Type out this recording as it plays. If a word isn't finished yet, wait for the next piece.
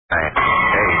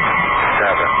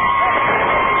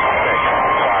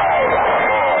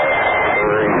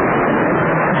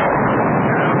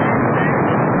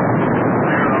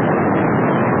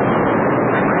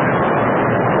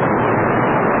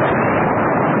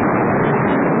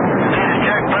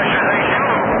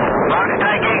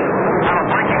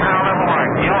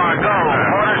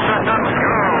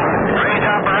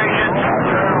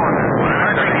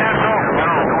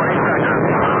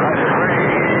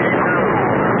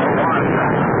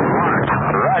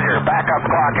Wake-up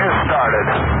clock is started.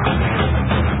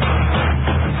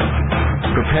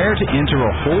 Prepare to enter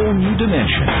a whole new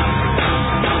dimension.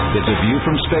 It's a view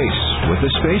from space with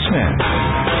the Spaceman.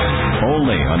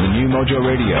 Only on the new Mojo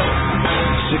Radio.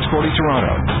 640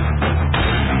 Toronto.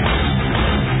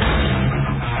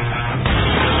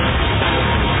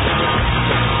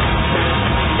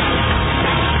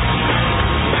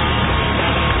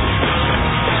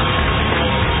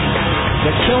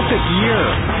 The Celtic year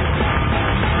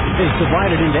is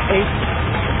divided into 8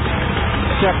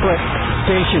 separate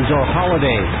stations or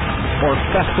holidays or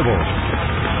festivals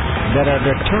that are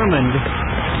determined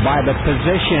by the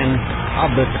position of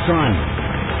the sun.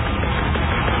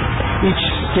 Each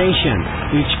station,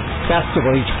 each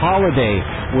festival, each holiday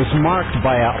was marked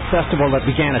by a festival that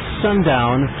began at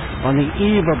sundown on the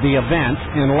eve of the event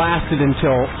and lasted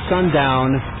until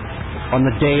sundown on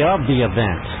the day of the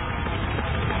event.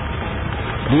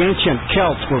 The ancient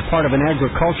Celts were part of an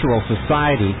agricultural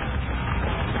society,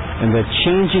 and the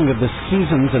changing of the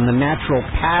seasons and the natural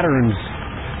patterns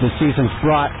the seasons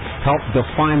brought helped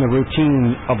define the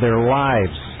routine of their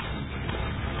lives.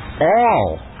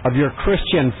 All of your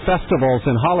Christian festivals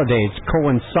and holidays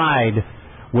coincide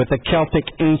with the Celtic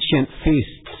ancient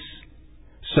feasts.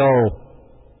 So,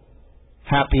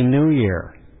 Happy New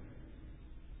Year.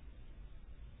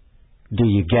 Do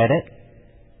you get it?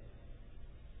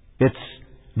 It's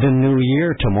the new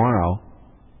year tomorrow.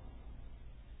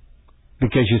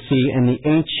 Because you see, in the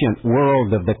ancient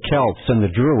world of the Celts and the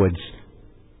Druids,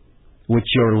 which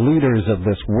your leaders of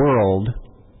this world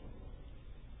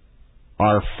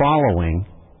are following,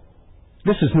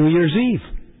 this is New Year's Eve.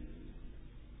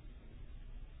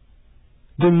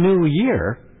 The new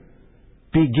year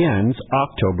begins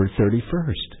October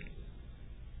 31st,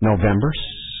 November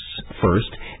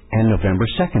 1st, and November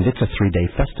 2nd. It's a 3-day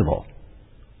festival.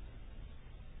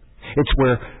 It's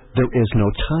where there is no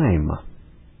time.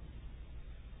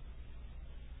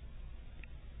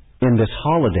 In this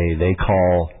holiday they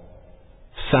call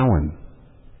Samhain,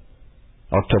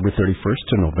 October 31st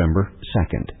to November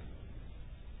 2nd.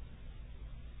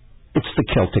 It's the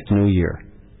Celtic New Year.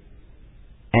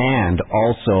 And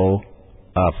also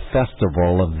a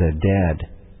festival of the dead.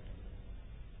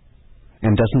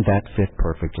 And doesn't that fit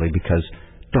perfectly? Because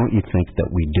don't you think that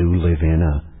we do live in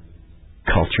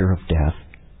a culture of death?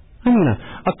 I mean,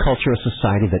 a culture, a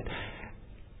society that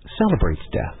celebrates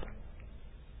death.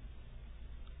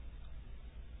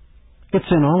 It's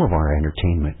in all of our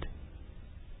entertainment.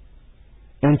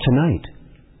 And tonight,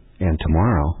 and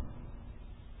tomorrow,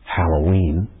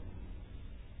 Halloween,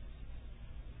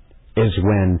 is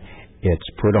when it's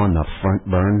put on the front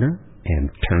burner and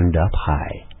turned up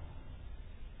high.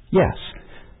 Yes,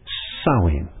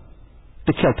 Samhain,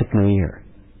 the Celtic New Year.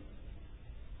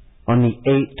 On the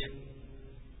 8th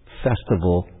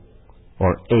festival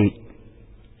or 8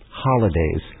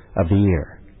 holidays of the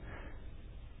year.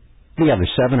 The other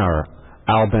 7 are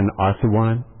Alban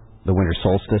Arthuan, the winter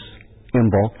solstice,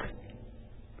 Imbolc,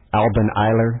 Alban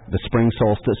Eiler, the spring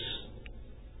solstice,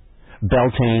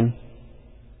 Beltane,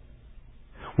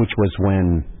 which was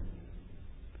when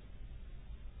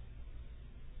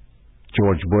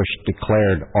George Bush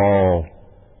declared all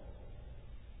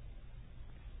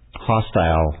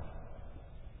hostile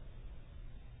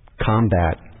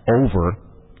combat over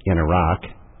in Iraq.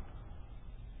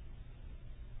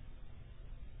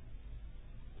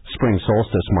 Spring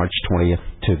solstice, March 20th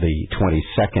to the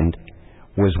 22nd,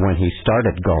 was when he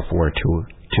started Gulf War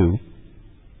II.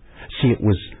 See, it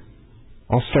was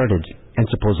all started and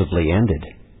supposedly ended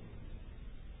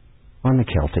on the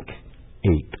Celtic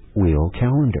 8-wheel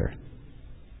calendar.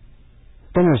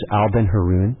 Then there's Alban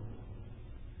Haroun,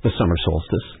 the summer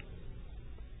solstice.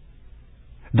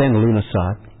 Then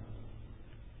Lughnasadh,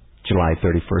 July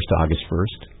 31st, August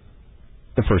 1st,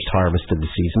 the first harvest of the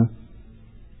season.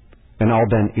 And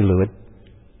Alban Iluit,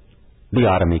 the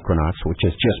autumn equinox, which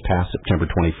is just past September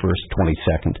 21st,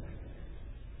 22nd.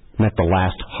 Met the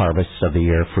last harvests of the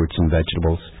year, fruits and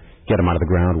vegetables. Get them out of the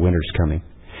ground, winter's coming.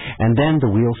 And then the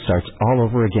wheel starts all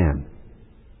over again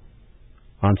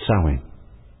on Samhain,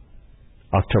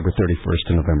 October 31st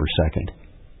to November 2nd.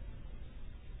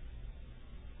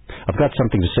 I've got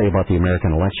something to say about the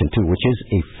American election, too, which is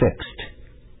a fixed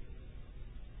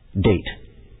date.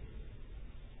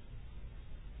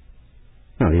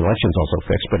 No, the election's also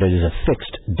fixed, but it is a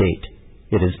fixed date.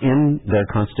 It is in their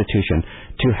Constitution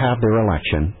to have their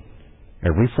election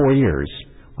every 4 years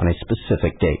on a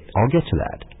specific date. I'll get to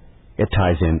that. It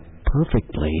ties in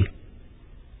perfectly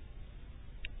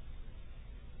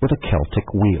with a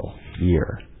Celtic wheel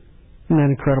year. Isn't that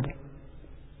incredible?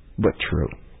 But true.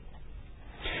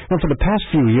 Now, for the past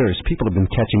few years, people have been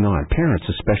catching on, parents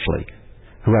especially,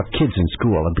 who have kids in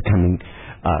school are becoming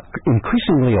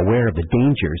increasingly aware of the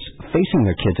dangers facing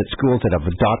their kids at schools that have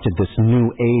adopted this new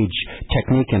age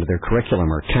technique into their curriculum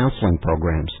or counseling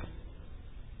programs.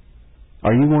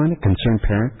 Are you one, a concerned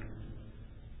parent?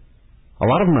 A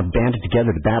lot of them have banded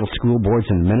together to battle school boards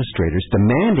and administrators,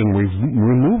 demanding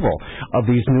removal of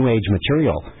these new age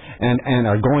material, and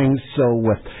are going so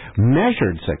with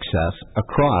measured success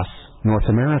across North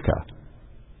America.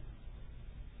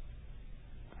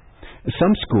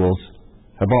 Some schools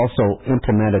have also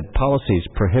implemented policies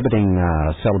prohibiting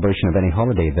celebration of any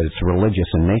holiday that is religious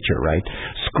in nature, right?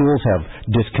 Schools have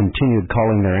discontinued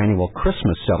calling their annual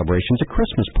Christmas celebrations a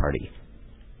Christmas party.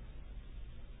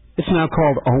 It's now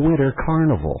called a winter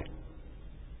carnival.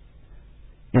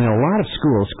 In a lot of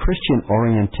schools,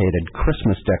 Christian-orientated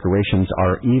Christmas decorations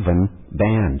are even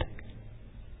banned.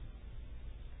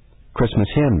 Christmas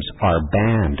hymns are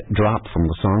banned, dropped from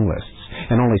the song lists,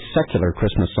 and only secular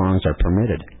Christmas songs are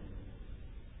permitted.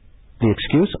 The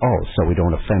excuse? Oh, so we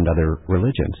don't offend other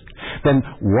religions. Then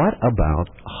what about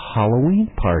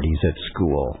Halloween parties at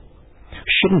school?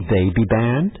 Shouldn't they be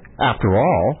banned? After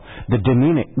all, the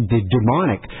demonic,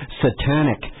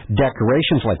 satanic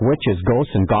decorations like witches,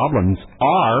 ghosts, and goblins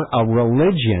are a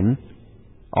religion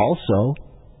also.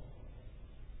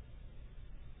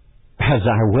 As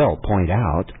I will point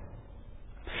out,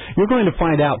 you're going to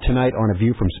find out tonight on A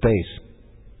View from Space,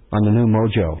 on the new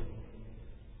Mojo,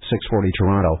 640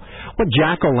 Toronto, what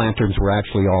jack-o'-lanterns were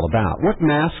actually all about, what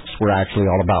masks were actually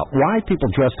all about, why people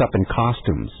dressed up in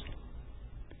costumes,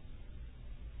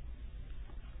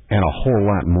 and a whole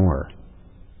lot more.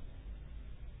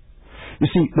 You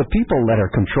see, the people that are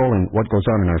controlling what goes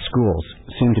on in our schools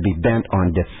seem to be bent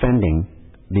on defending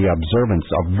the observance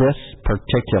of this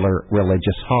particular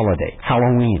religious holiday,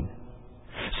 Halloween,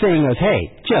 saying as,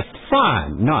 hey, just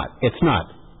fun. It's not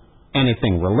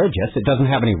anything religious. It doesn't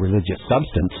have any religious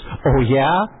substance. Oh,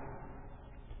 yeah?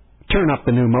 Turn up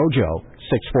the new Mojo,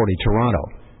 640 Toronto,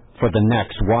 for the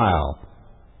next while,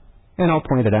 and I'll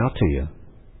point it out to you.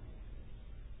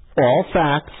 All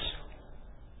facts.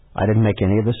 I didn't make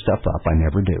any of this stuff up. I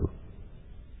never do.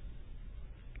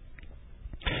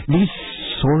 These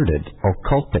sordid,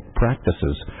 occultic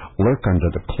practices lurk under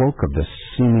the cloak of this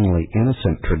seemingly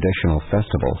innocent traditional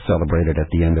festival celebrated at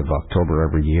the end of October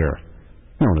every year,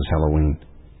 known as Halloween.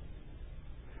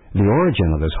 The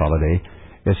origin of this holiday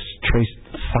is traced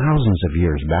thousands of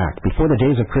years back, before the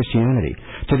days of Christianity,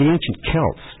 to the ancient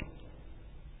Celts.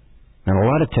 And a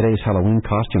lot of today's Halloween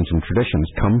costumes and traditions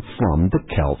come from the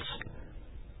Celts,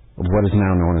 of what is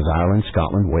now known as Ireland,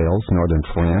 Scotland, Wales, northern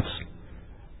France,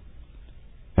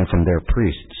 and from their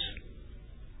priests,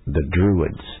 the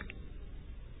Druids.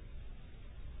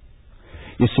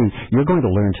 You see, you're going to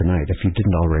learn tonight, if you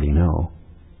didn't already know,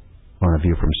 on A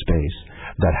View from Space,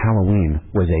 that Halloween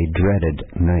was a dreaded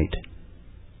night.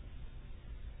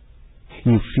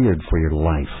 You feared for your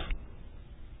life.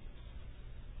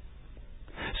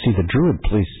 See, the Druid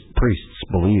priests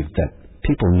believed that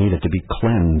people needed to be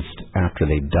cleansed after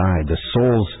they died. The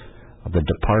souls of the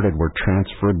departed were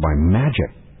transferred by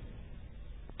magic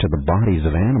to the bodies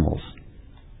of animals.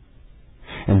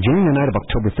 And during the night of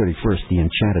October 31st, the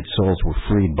enchanted souls were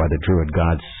freed by the Druid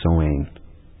god Samhain,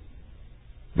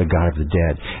 the god of the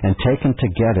dead, and taken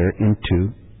together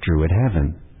into Druid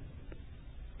heaven.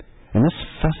 And this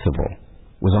festival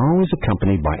was always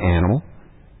accompanied by animal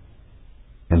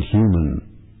and human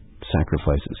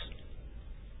sacrifices,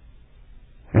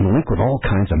 and linked with all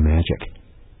kinds of magic.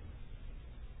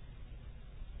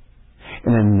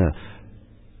 And in the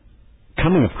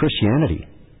coming of Christianity,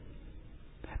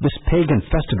 this pagan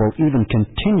festival even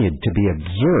continued to be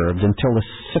observed until the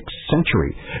 6th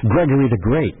century. Gregory the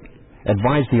Great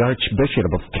advised the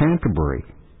Archbishop of Canterbury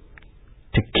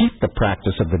to keep the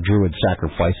practice of the Druid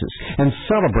sacrifices and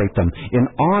celebrate them in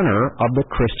honor of the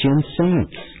Christian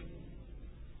saints.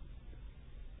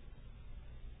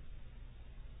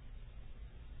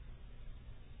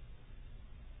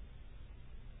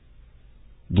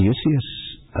 Do you see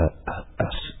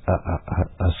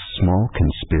a small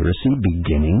conspiracy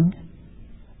beginning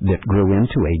that grew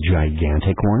into a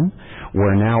gigantic one,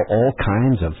 where now all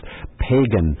kinds of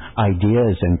pagan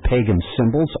ideas and pagan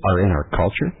symbols are in our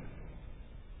culture?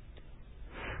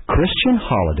 Christian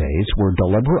holidays were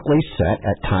deliberately set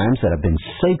at times that have been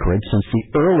sacred since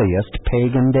the earliest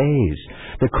pagan days.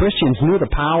 The Christians knew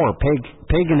the power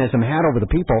paganism had over the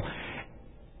people,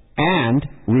 and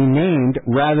renamed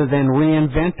rather than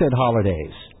reinvented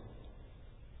holidays.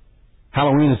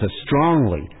 Halloween is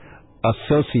strongly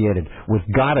associated with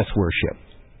goddess worship.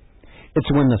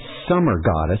 It's when the summer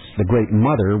goddess, the Great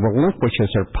Mother, relinquishes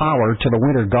her power to the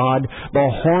winter god, the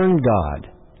Horn God.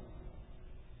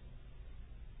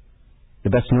 The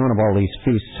best known of all these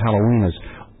feasts, Halloween, is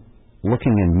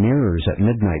looking in mirrors at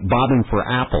midnight, bobbing for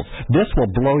apples. This will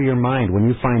blow your mind when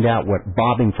you find out what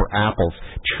bobbing for apples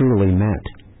truly meant.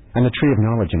 And the tree of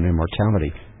knowledge and immortality.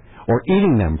 Or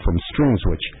eating them from strings,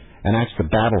 which enacts the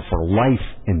battle for life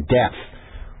and death.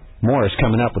 More is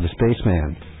coming up with the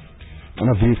Spaceman on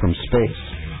A View from Space.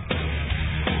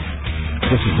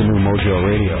 This is the new Mojo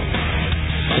Radio.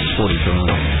 640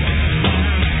 Toronto.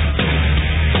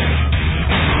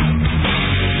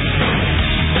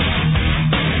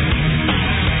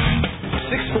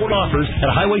 6 offers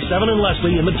at Highway 7 and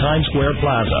Leslie in the Times Square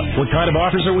Plaza. What kind of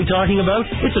offers are we talking about?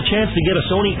 It's a chance to get a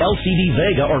Sony LCD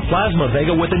Vega or Plasma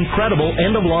Vega with incredible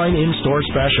end-of-line in-store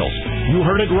specials. You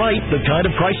heard it right, the kind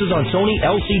of prices on Sony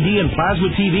LCD and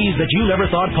Plasma TVs that you never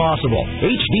thought possible.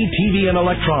 HD TV and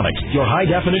Electronics, your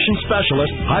high-definition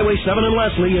specialist, Highway 7 and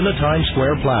Leslie in the Times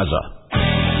Square Plaza.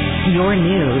 Your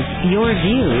news, your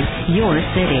views, your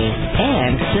city.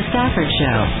 And The Stafford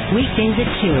Show. Weekdays at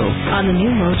 2 on the new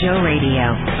Mojo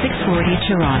Radio, 640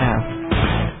 Toronto.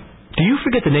 Do you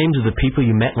forget the names of the people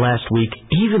you met last week,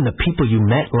 even the people you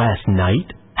met last night?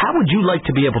 How would you like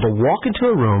to be able to walk into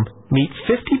a room, meet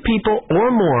 50 people or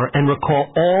more, and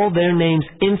recall all their names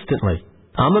instantly?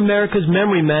 I'm America's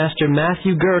memory master,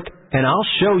 Matthew Girk, and I'll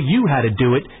show you how to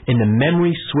do it in the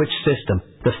Memory Switch system,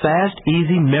 the fast,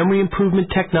 easy memory improvement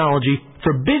technology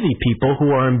for busy people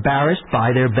who are embarrassed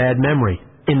by their bad memory.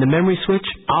 In the Memory Switch,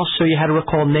 I'll show you how to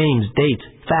recall names, dates,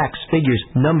 facts, figures,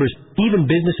 numbers, even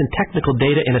business and technical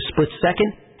data in a split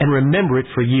second, and remember it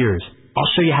for years.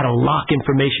 I'll show you how to lock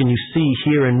information you see,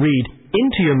 hear, and read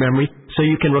into your memory so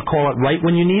you can recall it right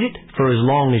when you need it for as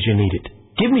long as you need it.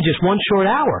 Give me just 1 short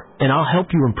hour, and I'll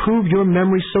help you improve your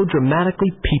memory so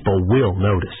dramatically people will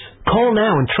notice. Call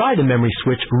now and try the Memory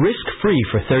Switch risk-free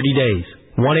for 30 days.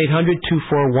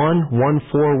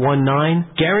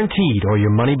 1-800-241-1419, guaranteed or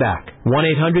your money back.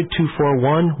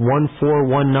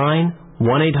 1-800-241-1419,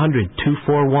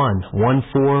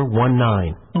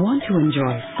 1-800-241-1419. Want to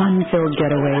enjoy fun-filled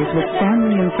getaways with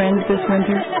family and friends this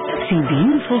winter? See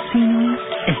beautiful scenery?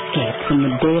 Escape from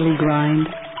the daily grind?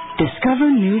 Discover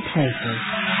new places.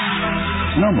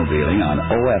 Snowmobiling on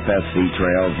OFSC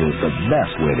trails is the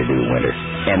best way to do winter.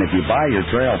 And if you buy your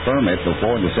trail permit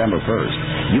before December 1st,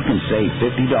 you can save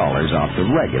 $50 off the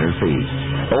regular fee.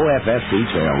 OFSC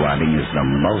trail riding is the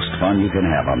most fun you can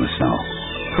have on the snow.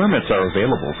 Permits are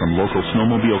available from local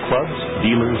snowmobile clubs,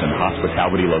 dealers, and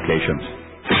hospitality locations.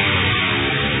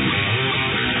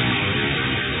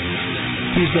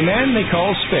 He's the man they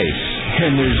call Space,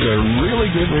 and there's a really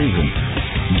good reason.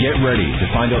 Get ready to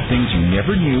find out things you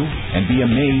never knew and be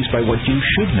amazed by what you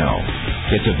should know.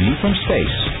 It's A View from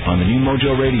Space on the new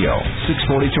Mojo Radio,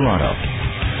 640 Toronto.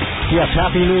 Yes,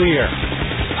 Happy New Year.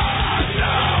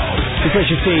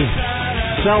 Because you see,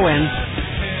 Samhain,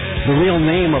 the real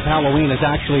name of Halloween, is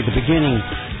actually the beginning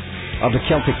of the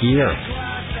Celtic year.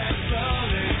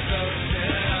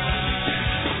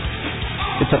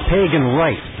 It's a pagan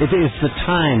rite. It is the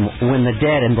time when the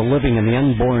dead and the living and the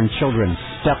unborn children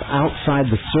step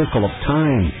outside the circle of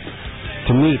time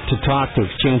to meet, to talk, to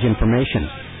exchange information.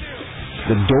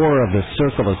 The door of the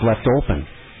circle is left open,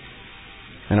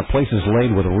 and a place is laid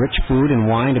with rich food and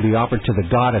wine to be offered to the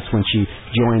goddess when she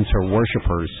joins her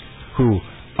worshippers, who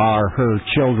are her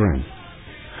children.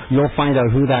 You'll find out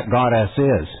who that goddess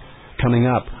is coming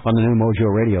up on the new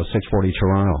Mojo Radio, 640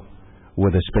 Toronto,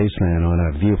 with a spaceman on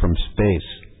A View from Space.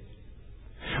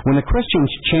 When the Christians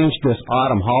changed this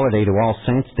autumn holiday to All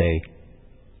Saints' Day,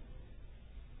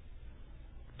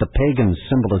 the pagan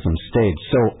symbolism stayed.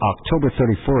 So October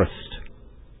 31st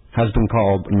has been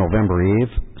called November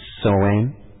Eve,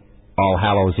 Samhain, All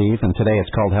Hallows Eve, and today it's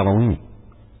called Halloween.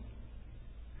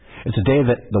 It's a day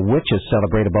that the witches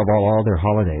celebrate above all their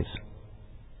holidays.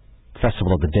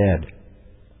 Festival of the Dead.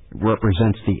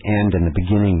 Represents the end and the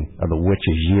beginning of the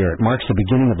witch's year. It marks the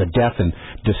beginning of the death and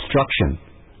destruction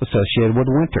associated with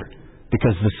winter,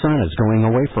 because the sun is going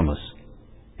away from us,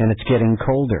 and it's getting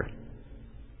colder.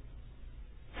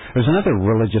 There's another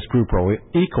religious group who are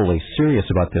equally serious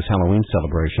about this Halloween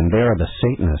celebration. They are the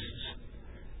Satanists.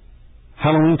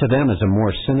 Halloween to them is a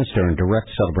more sinister and direct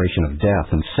celebration of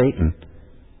death, and Satan,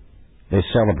 they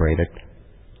celebrate it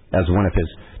as one of his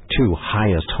 2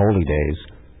 highest holy days.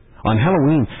 On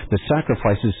Halloween, the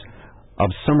sacrifices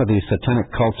of some of these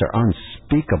satanic cults are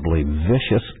unspeakably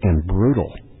vicious and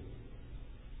brutal.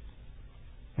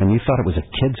 And you thought it was a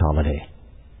kid's holiday.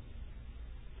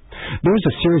 There is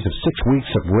a series of 6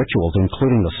 weeks of rituals,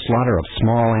 including the slaughter of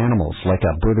small animals like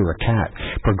a bird or a cat,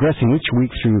 progressing each week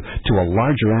through to a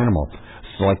larger animal,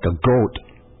 like a goat,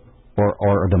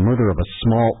 or the murder of a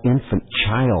small infant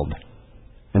child.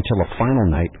 until a final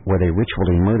night where they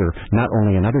ritually murder not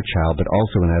only another child but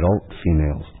also an adult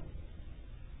female.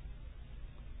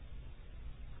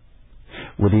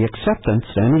 With the acceptance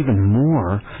and even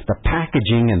more, the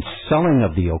packaging and selling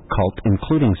of the occult,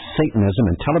 including Satanism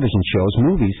in television shows,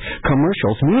 movies,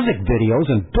 commercials, music videos,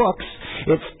 and books,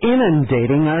 it's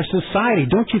inundating our society.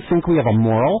 Don't you think we have a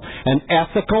moral and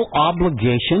ethical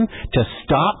obligation to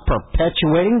stop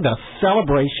perpetuating the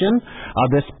celebration of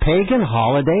this pagan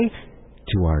holiday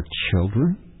to our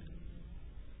children?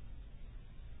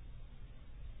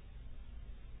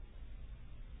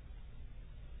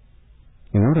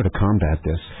 In order to combat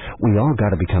this, we all got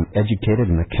to become educated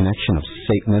in the connection of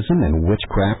Satanism and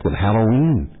witchcraft with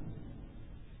Halloween.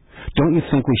 Don't you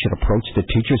think we should approach the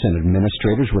teachers and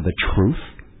administrators with the truth?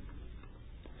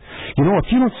 You know, if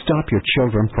you don't stop your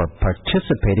children from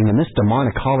participating in this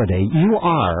demonic holiday, you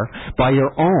are, by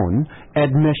your own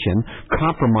admission,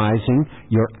 compromising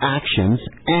your actions,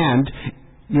 and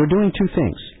you're doing two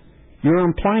things. You're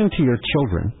implying to your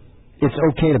children it's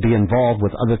okay to be involved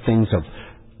with other things of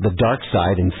the dark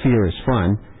side and fear is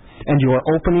fun, and you are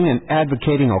opening and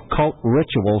advocating occult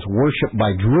rituals worshipped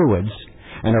by druids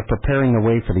and are preparing the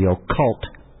way for the occult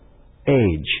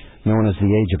age, known as the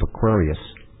Age of Aquarius,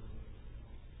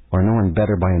 or known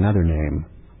better by another name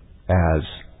as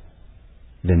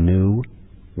the New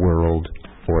World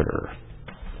Order.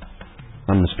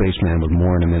 I'm the Spaceman with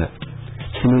more in a minute.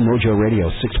 It's the New Mojo Radio,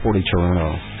 640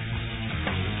 Toronto.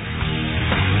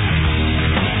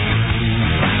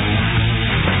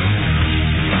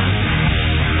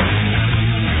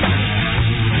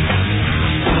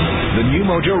 The New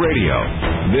Mojo Radio.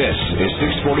 This is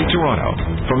 640 Toronto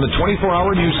from the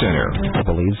 24-Hour News Center.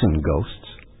 Believes in ghosts.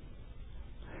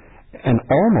 And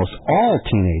almost all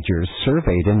teenagers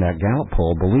surveyed in that Gallup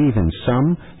poll believe in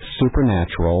some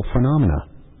supernatural phenomena.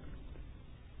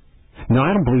 Now,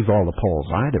 I don't believe all the polls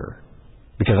either,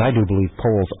 because I do believe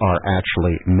polls are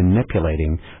actually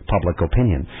manipulating public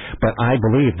opinion. But I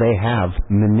believe they have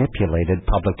manipulated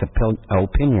public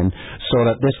opinion so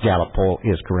that this Gallup poll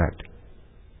is correct.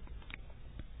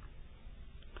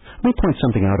 Let me point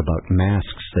something out about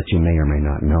masks that you may or may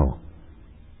not know.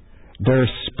 There are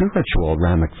spiritual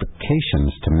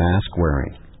ramifications to mask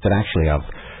wearing that actually have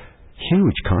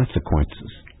huge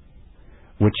consequences,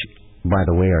 which, by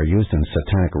the way, are used in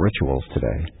satanic rituals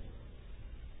today.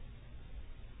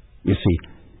 You see,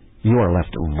 you are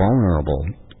left vulnerable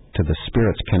to the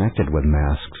spirits connected with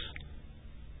masks.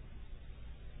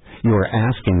 You are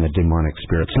asking the demonic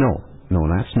spirits, no,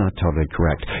 that's not totally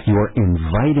correct. You are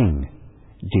inviting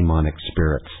demonic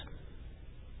spirits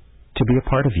to be a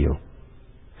part of you.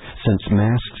 Since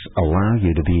masks allow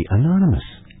you to be anonymous,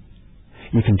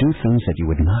 you can do things that you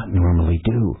would not normally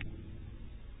do.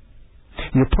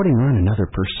 You're putting on another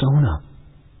persona.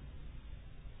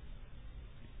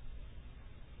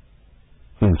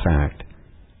 In fact,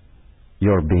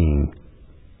 you're being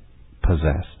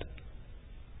possessed.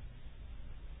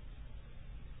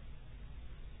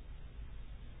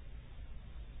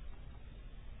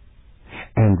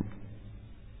 And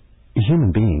a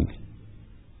human being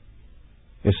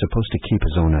is supposed to keep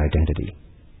his own identity.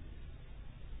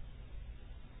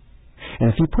 And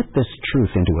if you put this truth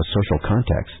into a social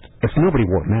context, if nobody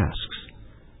wore masks,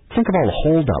 think of all the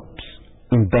holdups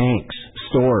in banks,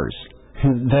 stores,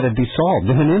 that'd be solved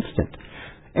in an instant.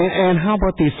 And how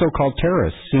about these so-called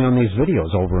terrorists seen on these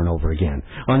videos over and over again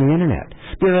on the internet?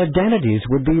 Their identities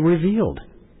would be revealed.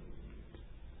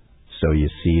 So you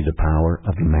see the power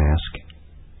of the mask.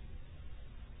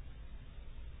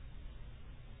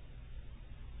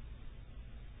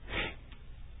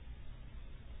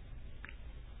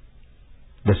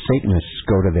 The Satanists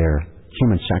go to their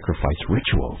human sacrifice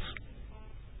rituals,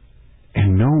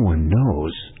 and no one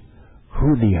knows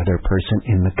who the other person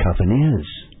in the coven is,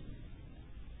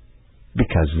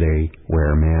 because they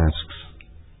wear masks.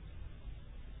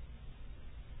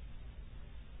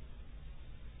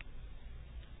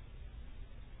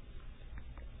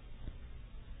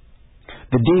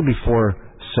 The day before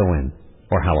Samhain,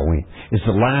 or Halloween, is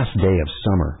the last day of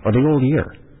summer, or the old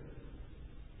year.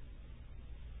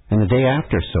 And the day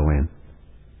after Samhain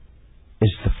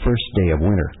is the first day of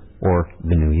winter, or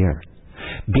the new year.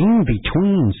 Being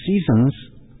between seasons,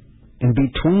 in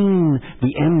between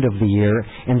the end of the year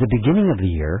and the beginning of the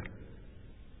year,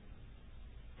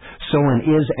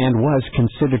 Samhain is and was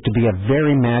considered to be a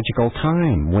very magical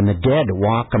time when the dead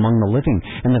walk among the living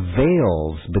and the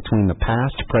veils between the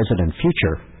past, present, and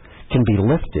future can be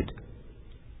lifted.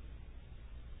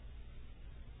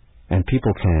 And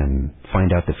people can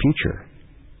find out the future.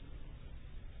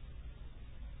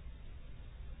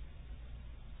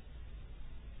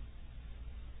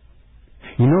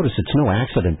 You notice it's no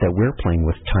accident that we're playing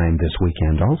with time this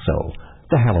weekend also.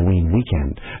 The Halloween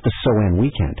weekend, the Soen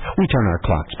weekend. We turn our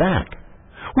clocks back.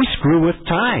 We screw with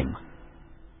time.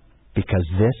 Because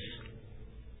this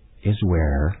is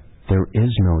where there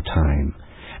is no time.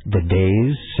 The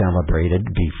days celebrated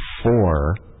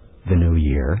before the new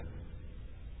year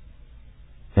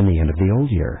and the end of the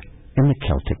old year in the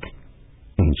Celtic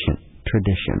ancient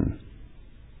tradition.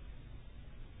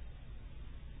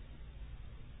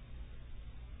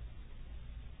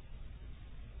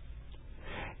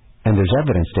 And there's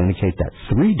evidence to indicate that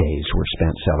 3 days were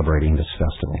spent celebrating this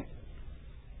festival.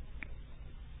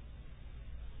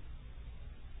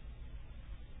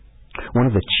 One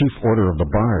of the chief order of the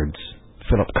bards,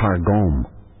 Philip Cargome,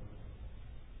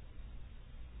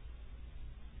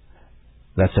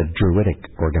 that's a Druidic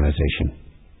organization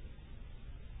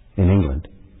in England,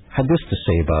 had this to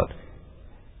say about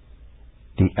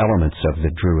the elements of the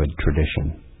Druid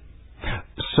tradition.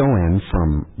 Soen,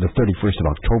 from the 31st of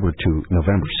October to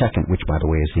November 2nd, which, by the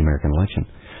way, is the American election,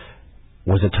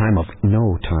 was a time of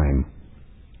no time.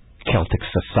 Celtic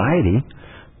society,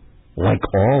 like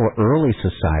all early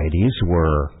societies,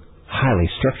 were highly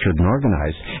structured and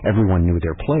organized. Everyone knew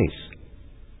their place.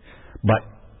 But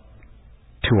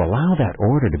to allow that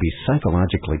order to be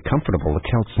psychologically comfortable, the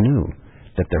Celts knew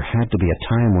that there had to be a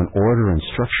time when order and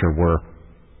structure were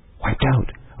wiped out,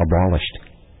 abolished,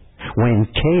 when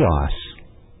chaos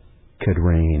could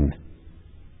reign.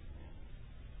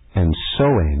 And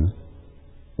Soen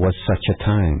was such a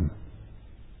time.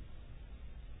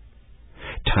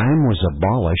 Time was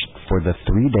abolished for the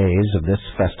 3 days of this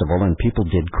festival, and people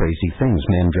did crazy things,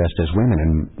 men dressed as women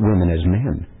and women as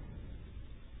men.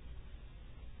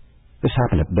 This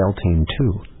happened at Beltane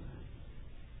too,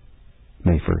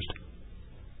 May 1st.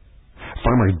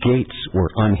 Farmer gates were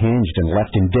unhinged and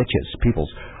left in ditches.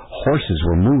 People's horses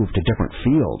were moved to different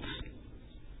fields.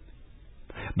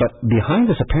 But behind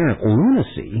this apparent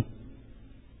lunacy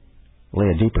lay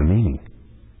a deeper meaning.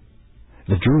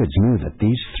 The Druids knew that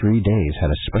these 3 days had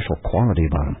a special quality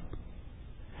about them.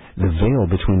 The veil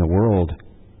between the world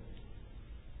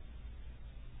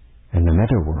and the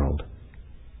netherworld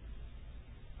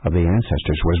of the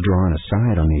ancestors was drawn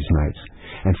aside on these nights,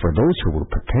 and for those who were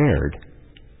prepared,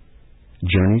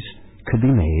 journeys could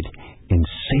be made in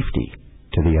safety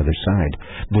to the other side.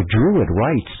 The Druid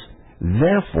rites,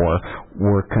 therefore,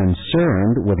 were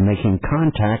concerned with making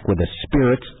contact with the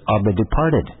spirits of the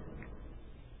departed,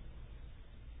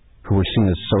 who were seen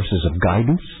as sources of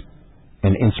guidance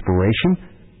and inspiration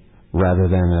rather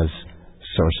than as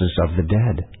sources of the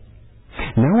dead.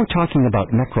 Now we're talking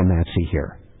about necromancy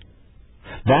here.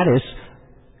 That is,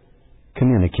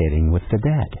 communicating with the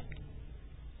dead.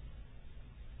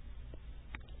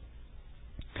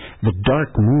 The dark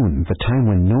moon, the time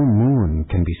when no moon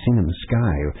can be seen in the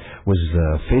sky, was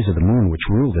the phase of the moon which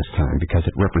ruled this time because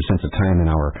it represents a time in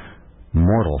our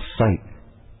mortal sight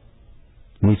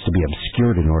needs to be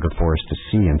obscured in order for us to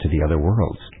see into the other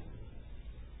worlds.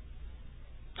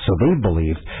 So they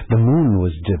believed the moon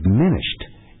was diminished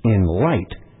in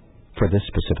light for this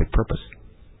specific purpose.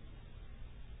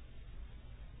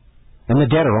 And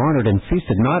the dead are honored and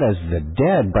feasted not as the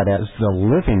dead, but as the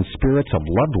living spirits of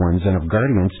loved ones and of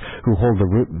guardians who hold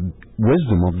the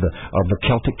wisdom of the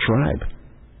Celtic tribe.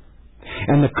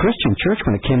 And the Christian church,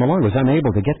 when it came along, was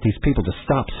unable to get these people to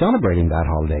stop celebrating that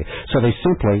holiday. So they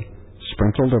simply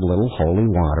sprinkled a little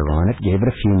holy water on it, gave it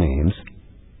a few names,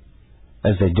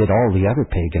 as they did all the other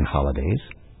pagan holidays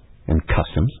and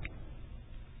customs.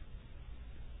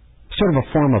 Sort of a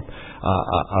form of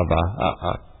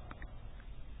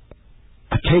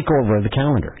a takeover of the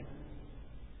calendar.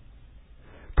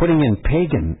 Putting in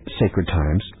pagan sacred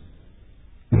times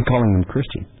and calling them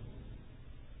Christian.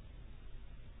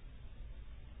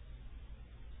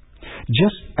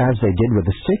 Just as they did with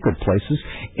the sacred places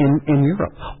in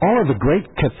Europe. All of the great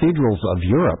cathedrals of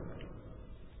Europe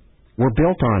were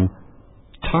built on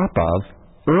top of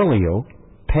earlier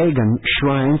pagan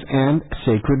shrines and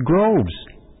sacred groves.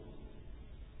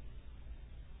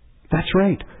 That's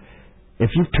right. If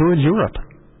you've toured Europe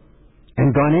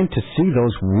and gone in to see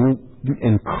those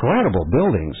incredible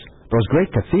buildings, those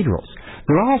great cathedrals,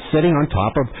 they're all sitting on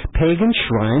top of pagan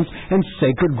shrines and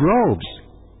sacred groves.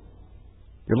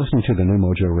 You're listening to the New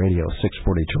Mojo Radio,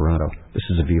 640 Toronto. This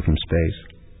is A View from Space.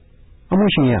 I'm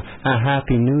wishing you a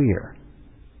Happy New Year.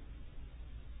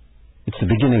 It's the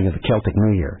beginning of the Celtic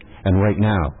New Year, and right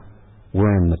now,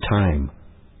 we're in the time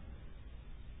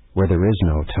where there is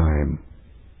no time.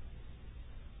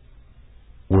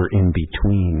 We're in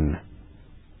between,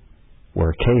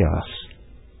 where chaos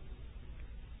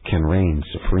can reign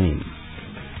supreme.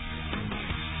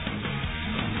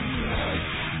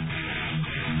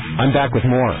 I'm back with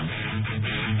more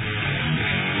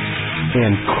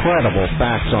incredible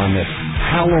facts on this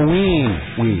Halloween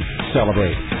we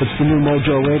celebrate. It's the new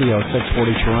Mojo Radio,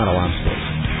 640 Toronto on Space.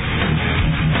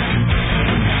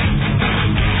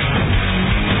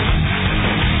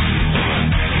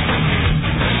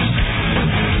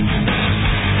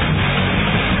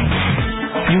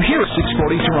 You hear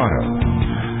 640 Toronto.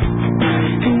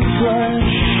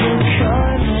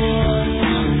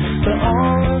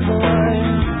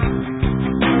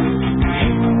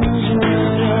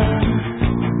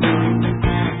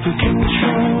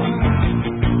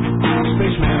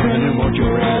 Spaceman on the new Mojo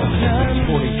Radio,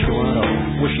 640 Toronto.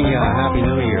 Wishing you a Happy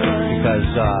New Year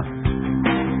because,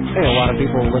 hey, a lot of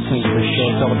people listening to this show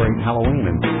celebrate Halloween,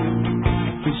 and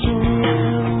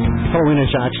Halloween is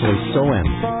actually Soen,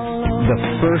 the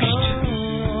first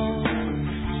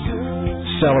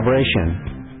celebration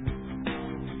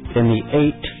in the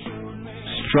 8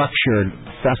 structured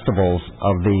festivals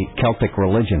of the Celtic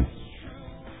religion.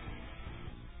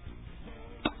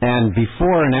 And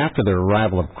before and after the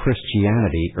arrival of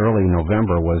Christianity, early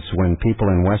November was when people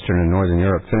in Western and Northern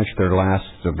Europe finished their last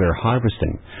of their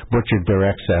harvesting, butchered their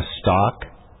excess stock,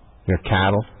 their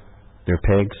cattle, their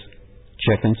pigs,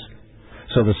 chickens,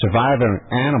 so the surviving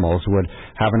animals would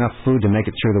have enough food to make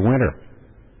it through the winter.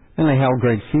 And they held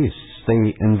great feasts.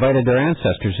 They invited their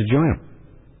ancestors to join them,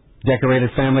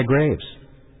 decorated family graves,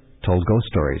 told ghost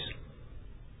stories.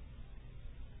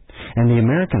 And the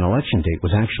American election date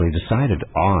was actually decided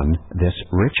on this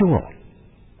ritual.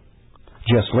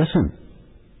 Just listen.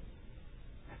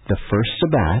 The first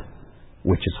Sabbath,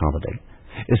 which is holiday,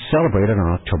 is celebrated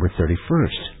on October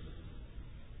 31st.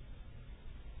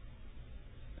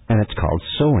 And it's called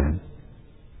Soen.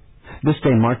 This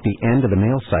day marked the end of the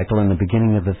male cycle and the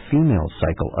beginning of the female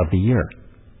cycle of the year.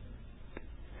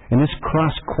 And this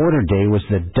cross-quarter day was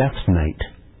the death night,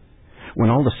 when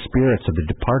all the spirits of the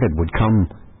departed would come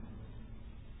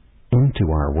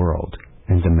into our world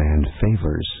and demand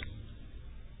favors.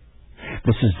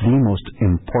 This is the most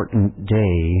important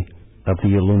day of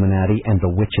the Illuminati and the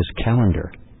witches'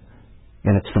 calendar,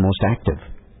 and it's the most active.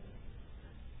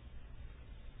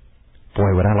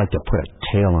 Boy, would I like to put a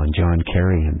tail on John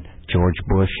Kerry and George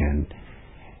Bush and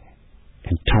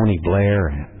Tony Blair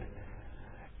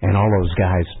and all those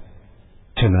guys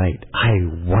tonight. I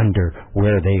wonder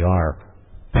where they are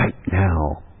right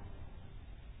now.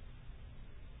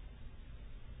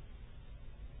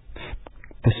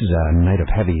 This is a night of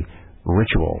heavy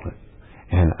ritual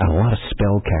and a lot of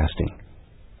spell casting.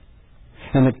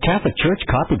 And the Catholic Church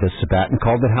copied this Sabbat and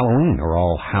called it Halloween, or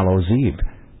All Hallows Eve.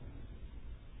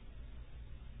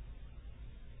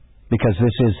 Because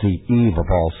this is the eve of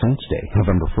All Saints' Day.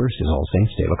 November 1st is All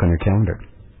Saints' Day. Look on your calendar.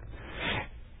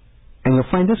 And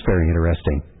you'll find this very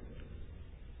interesting.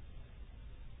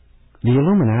 The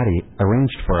Illuminati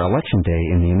arranged for Election Day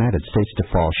in the United States to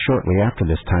fall shortly after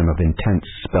this time of intense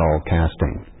spell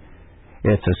casting.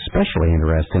 It's especially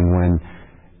interesting when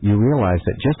you realize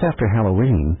that just after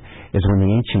Halloween is when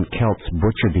the ancient Celts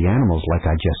butchered the animals, like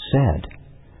I just said,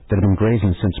 that have been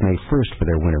grazing since May 1st for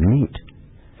their winter meat.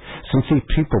 Since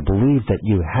these people believed that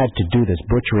you had to do this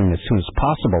butchering as soon as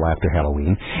possible after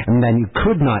Halloween, and then you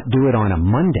could not do it on a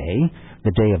Monday,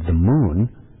 the day of the moon,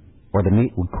 or the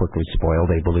meat would quickly spoil,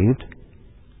 they believed.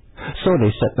 So they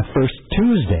set the first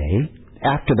Tuesday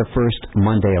after the first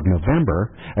Monday of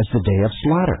November as the day of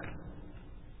slaughter.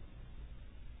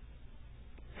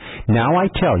 Now I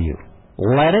tell you,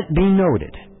 let it be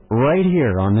noted, right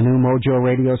here on the new Mojo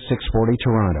Radio 640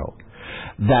 Toronto,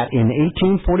 that in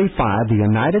 1845 the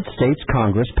United States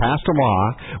Congress passed a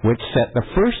law which set the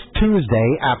first Tuesday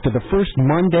after the first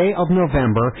Monday of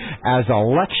November as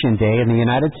Election Day in the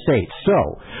United States.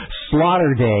 So,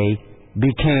 Slaughter Day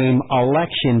became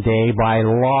Election Day by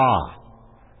law.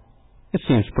 It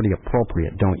seems pretty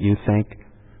appropriate, don't you think?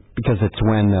 Because it's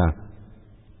when the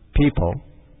people,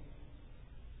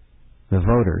 the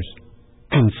voters,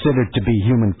 considered to be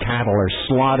human cattle are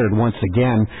slaughtered once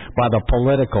again by the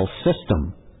political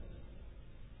system.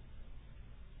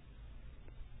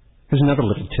 Here's another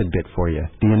little tidbit for you.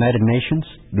 The United Nations,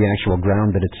 the actual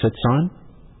ground that it sits on,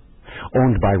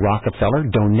 owned by Rockefeller,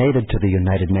 donated to the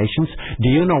United Nations. Do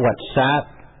you know what sat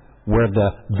where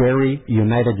the very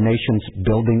United Nations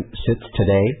building sits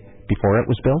today before it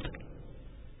was built?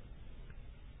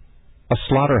 A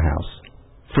slaughterhouse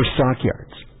for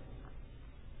stockyards.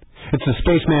 It's the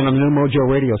Spaceman on the new Mojo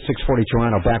Radio 640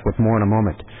 Toronto, back with more in a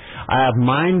moment. I have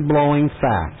mind-blowing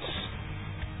facts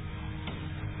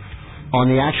on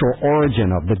the actual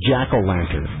origin of the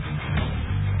jack-o'-lantern.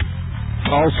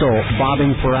 Also,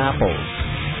 bobbing for apples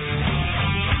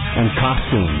and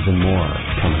costumes and more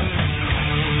coming up.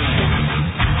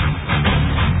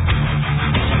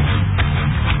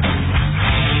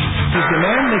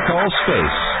 call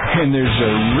space, and there's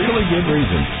a really good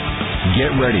reason.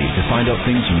 Get ready to find out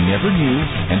things you never knew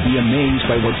and be amazed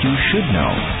by what you should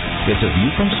know. It's A View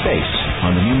from Space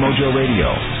on the new Mojo Radio,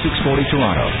 640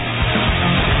 Toronto.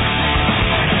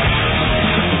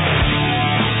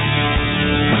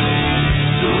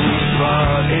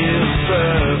 Is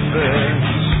perfect.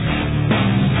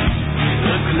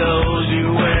 The clothes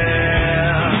you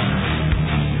wear.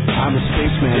 I'm a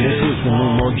spaceman. This is the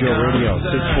new Mojo Radio,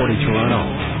 640 Toronto.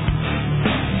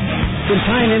 Been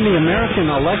tying in the American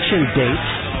election date,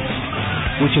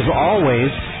 which is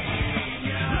always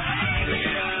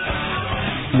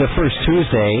the first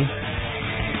Tuesday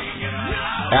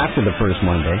after the first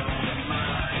Monday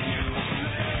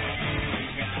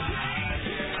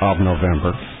of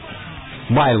November.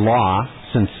 By law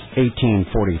since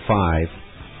 1845,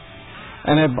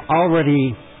 and I've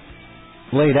already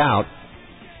laid out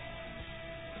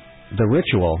the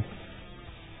ritual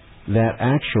that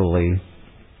actually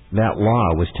that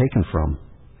law was taken from.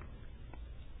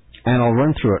 And I'll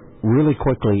run through it really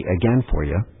quickly again for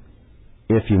you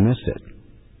if you missed it.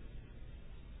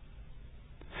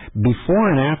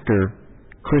 Before and after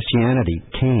Christianity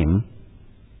came,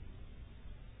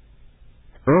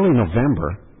 early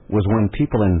November was when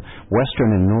people in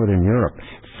Western and Northern Europe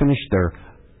finished their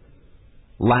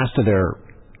last of their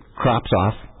crops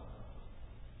off,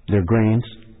 their grains,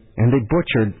 and they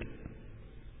butchered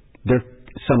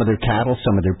some of their cattle,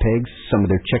 some of their pigs, some of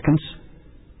their chickens,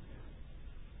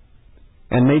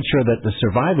 and made sure that the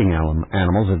surviving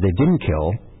animals that they didn't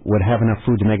kill would have enough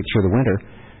food to make it through the winter,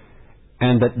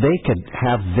 and that they could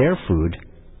have their food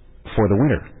for the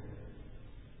winter.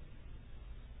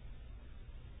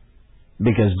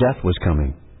 Because death was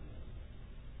coming.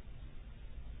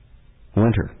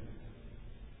 Winter.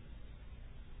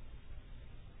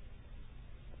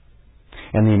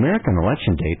 And the American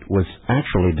election date was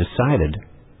actually decided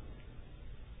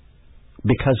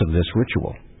because of this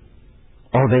ritual.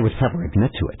 Or they would never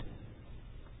admit to it.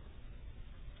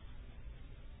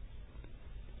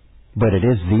 But it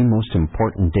is the most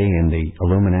important day in the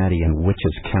Illuminati and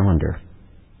witches' calendar.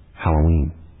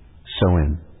 Halloween.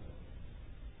 Samhain.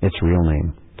 Its real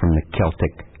name, from the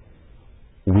Celtic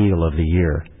wheel of the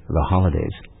year, the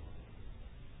holidays.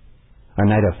 A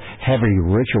night of heavy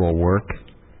ritual work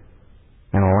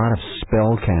and a lot of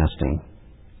spell casting.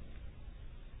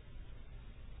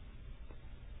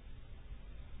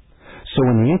 So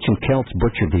when the ancient Celts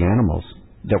butchered the animals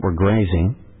that were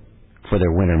grazing for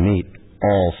their winter meat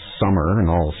all summer and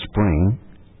all spring,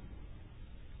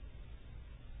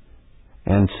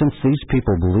 and since these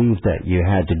people believed that you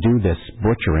had to do this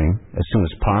butchering as soon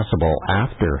as possible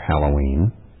after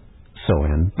Halloween,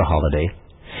 Samhain, the holiday,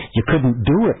 you couldn't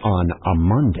do it on a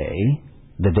Monday,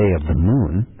 the day of the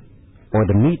moon, or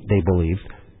the meat, they believed,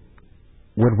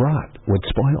 would rot, would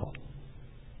spoil.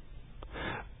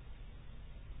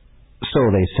 So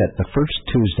they set the first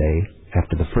Tuesday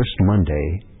after the first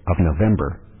Monday of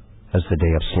November as the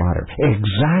day of slaughter.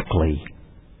 Exactly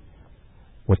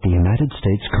what the United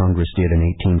States Congress did in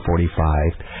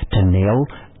 1845 to nail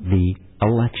the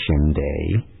election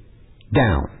day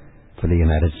down for the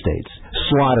United States.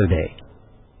 Slaughter Day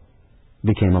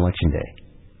became Election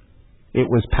Day. It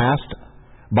was passed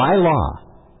by law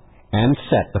and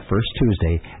set the first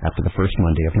Tuesday after the first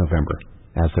Monday of November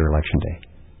as their election day.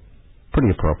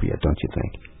 Pretty appropriate, don't you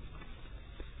think?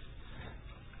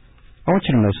 I want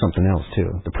you to know something else, too.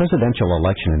 The presidential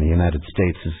election in the United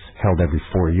States is held every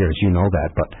 4 years. You know that,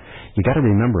 but you got to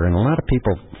remember, and a lot of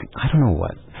people, I don't know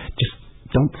what, just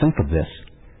don't think of this.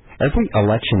 Every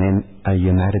election in the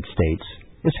United States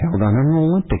is held on an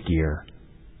Olympic year.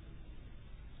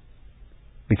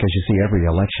 Because you see, every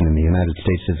election in the United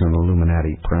States is an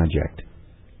Illuminati project.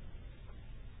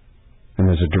 And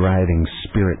there's a driving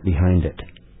spirit behind it.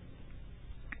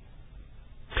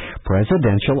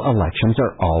 Presidential elections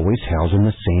are always held in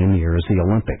the same year as the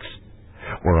Olympics,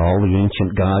 where all the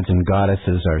ancient gods and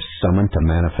goddesses are summoned to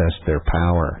manifest their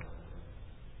power.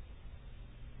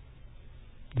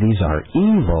 These are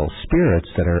evil spirits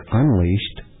that are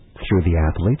unleashed through the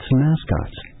athletes and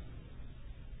mascots.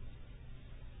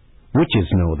 Witches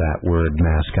know that word,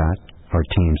 mascot, or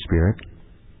team spirit.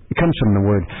 It comes from the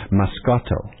word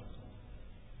mascoto,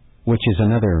 which is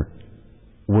another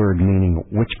word meaning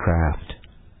witchcraft.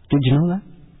 Did you know that?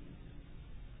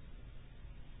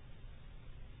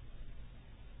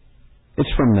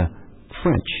 It's from the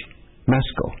French,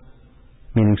 masco,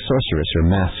 meaning sorceress or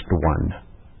masked one.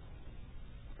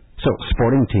 So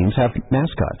sporting teams have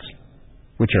mascots,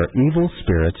 which are evil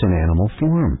spirits in animal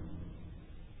form.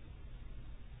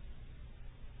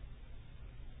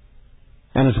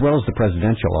 And as well as the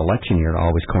presidential election year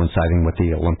always coinciding with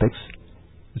the Olympics,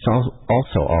 It's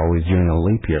also always during a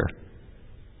leap year.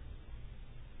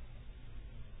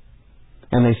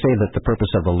 And they say that the purpose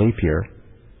of the leap year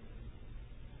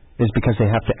is because they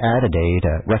have to add a day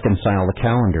to reconcile the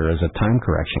calendar as a time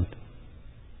correction.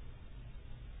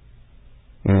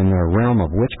 In the realm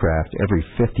of witchcraft, every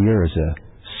fifth year is a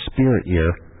spirit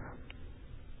year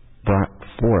brought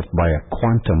forth by a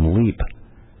quantum leap.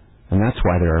 And that's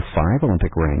why there are 5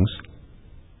 Olympic rings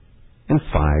and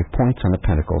 5 points on the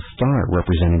pentacle star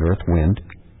representing earth, wind,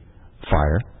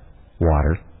 fire,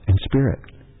 water, and spirit.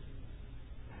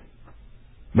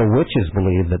 The witches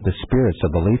believe that the spirits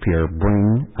of the leap year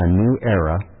bring a new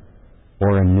era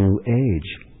or a new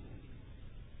age.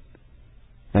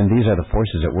 And these are the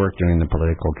forces at work during the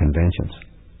political conventions.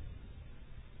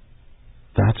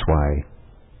 That's why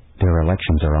their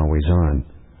elections are always on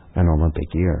an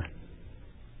Olympic year.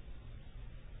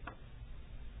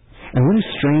 And really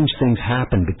strange things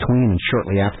happen between and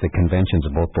shortly after the conventions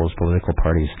of both those political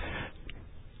parties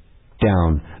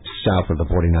down south of the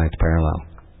 49th parallel,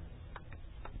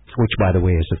 which, by the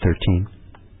way, is the 13th.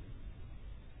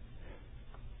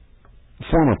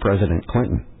 Former President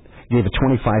Clinton gave a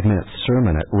 25-minute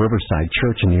sermon at Riverside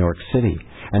Church in New York City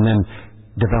and then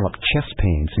developed chest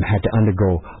pains and had to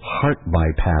undergo heart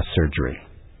bypass surgery.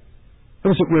 It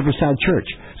was at Riverside Church,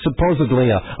 supposedly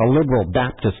a liberal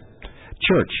Baptist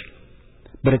church,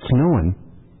 but it's known,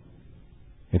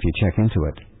 if you check into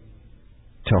it,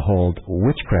 to hold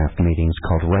witchcraft meetings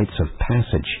called rites of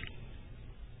passage.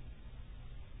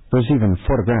 There's even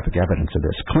photographic evidence of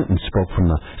this. Clinton spoke from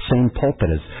the same pulpit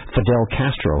as Fidel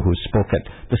Castro, who spoke at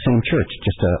the same church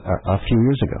just a few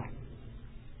years ago.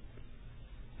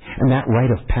 And that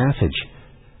rite of passage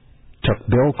took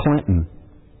Bill Clinton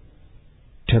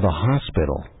to the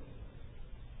hospital,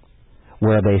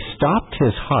 where they stopped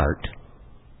his heart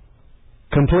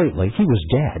completely. He was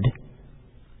dead,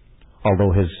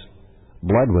 although his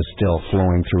blood was still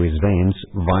flowing through his veins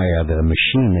via the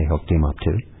machine they hooked him up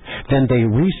to. Then they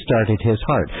restarted his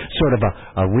heart, sort of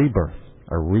a rebirth,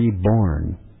 a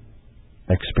reborn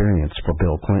experience for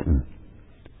Bill Clinton.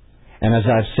 And as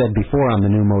I've said before on the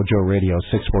new Mojo Radio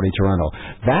 640 Toronto,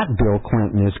 that Bill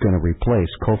Clinton is going to replace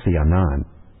Kofi Annan,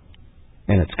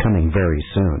 and it's coming very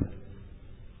soon.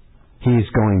 He's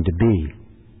going to be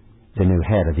the new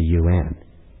head of the UN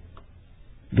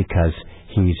because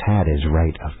he's had his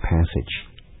rite of passage.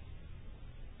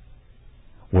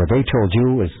 Where they told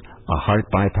you was a heart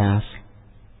bypass,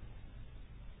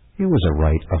 it was a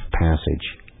rite of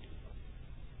passage.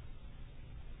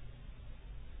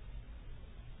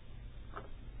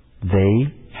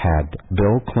 They had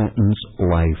Bill Clinton's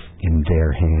life in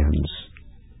their hands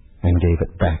and gave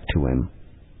it back to him.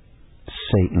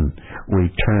 Satan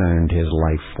returned his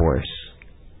life force.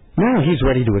 Now he's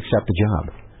ready to accept the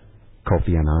job.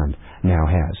 Kofi Annan now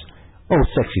has. Oh,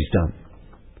 sexy's done.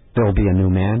 There'll be a new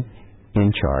man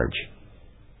in charge.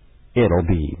 It'll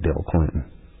be Bill Clinton.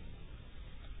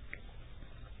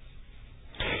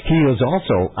 He is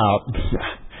also out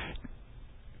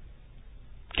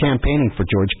campaigning for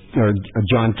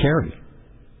John Kerry.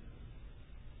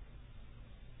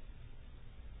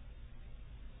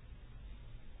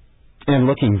 And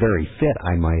looking very fit,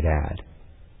 I might add.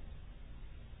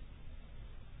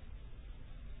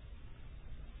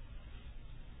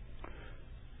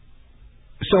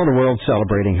 So the world's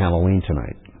celebrating Halloween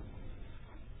tonight.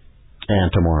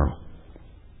 And tomorrow.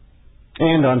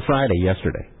 And on Friday,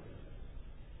 yesterday.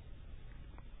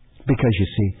 Because you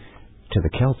see, to the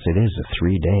Celts it is a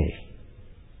 3-day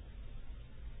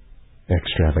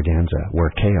extravaganza where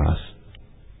chaos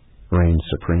reigns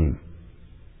supreme.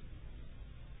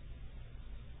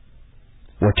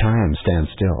 Where time stands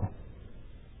still.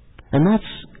 And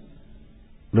that's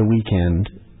the weekend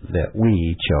that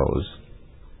we chose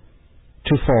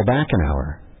to fall back an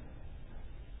hour.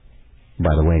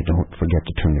 By the way, don't forget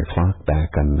to turn your clock back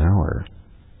an hour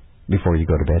before you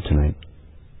go to bed tonight,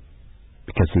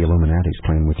 because the Illuminati's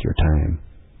playing with your time.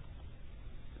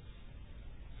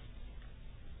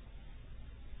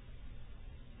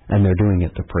 And they're doing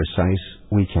it the precise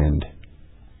weekend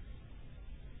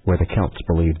where the Celts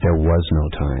believed there was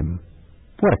no time.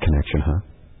 What a connection, huh?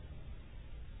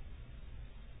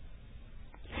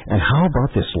 And how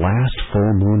about this last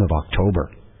full moon of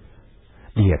October?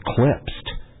 The eclipsed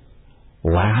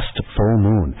last full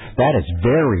moon. That is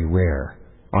very rare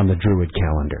on the Druid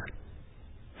calendar.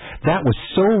 That was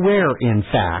so rare, in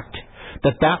fact,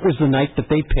 that was the night that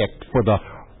they picked for the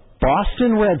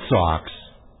Boston Red Sox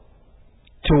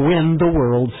to win the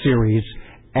World Series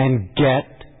and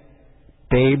get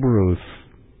Babe Ruth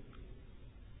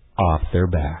off their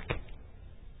back.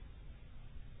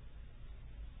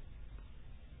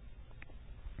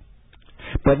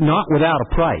 But but not without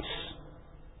a price.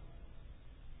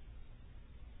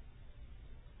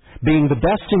 Being the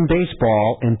best in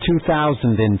baseball in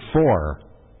 2004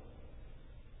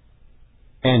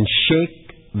 and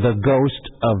shake the ghost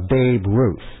of Babe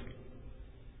Ruth.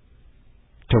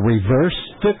 To reverse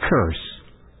the curse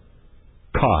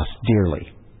cost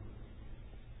dearly.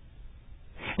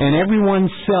 And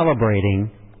everyone's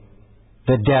celebrating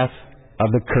the death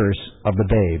of the curse of the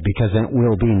babe, because it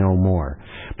will be no more.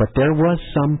 But there was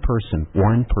some person,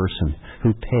 one person,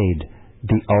 who paid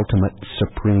the ultimate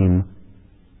supreme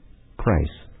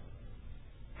price.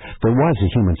 There was a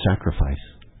human sacrifice.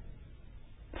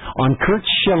 On Kurt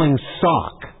Schilling's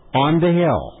sock on the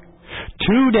hill,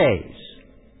 2 days,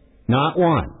 not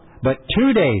one, but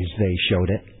 2 days they showed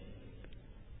it,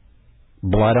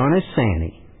 blood on his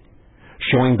Sandy,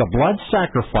 showing the blood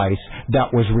sacrifice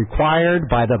that was required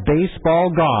by the baseball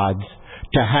gods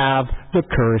to have the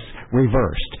curse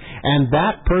reversed. And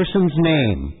that person's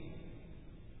name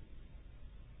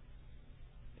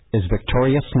is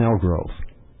Victoria Snellgrove,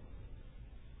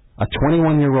 a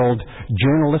 21-year-old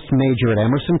journalist major at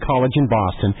Emerson College in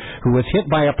Boston who was hit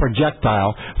by a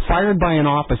projectile fired by an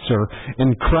officer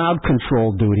in crowd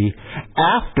control duty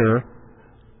after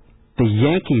the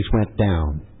Yankees went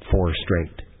down 4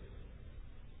 straight.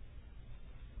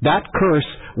 That curse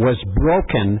was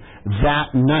broken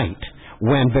that night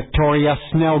when Victoria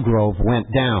Snellgrove went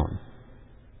down.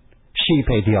 She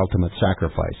paid the ultimate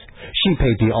sacrifice. She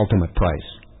paid the ultimate price.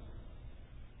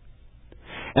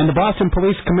 And the Boston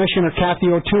Police Commissioner,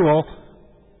 Kathy O'Toole,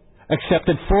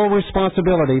 accepted full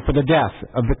responsibility for the death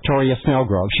of Victoria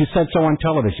Snellgrove. She said so on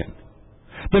television.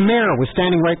 The mayor was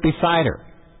standing right beside her.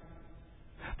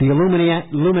 The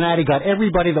Illuminati got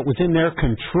everybody that was in their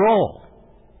control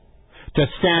to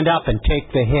stand up and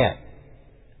take the hit.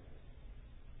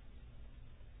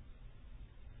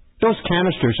 Those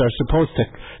canisters are supposed to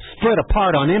split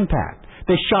apart on impact.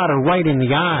 They shot her right in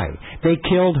the eye. They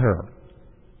killed her.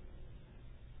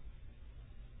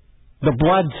 The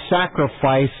blood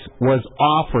sacrifice was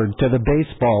offered to the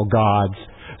baseball gods,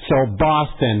 so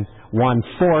Boston won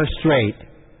 4 straight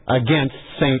against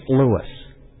St. Louis.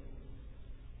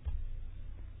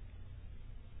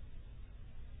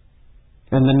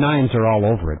 And the 9s are all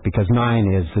over it, because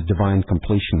 9 is the divine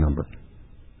completion number.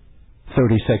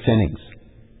 36 innings.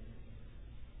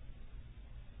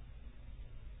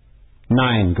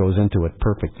 9 goes into it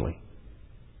perfectly.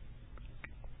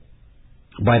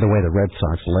 By the way, the Red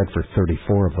Sox led for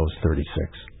 34 of those 36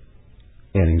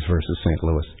 innings versus St.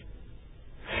 Louis.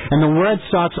 And the Red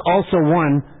Sox also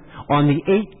won on the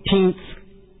 18th,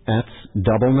 that's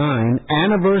 99,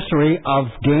 anniversary of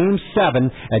Game 7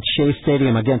 at Shea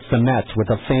Stadium against the Mets with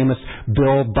a famous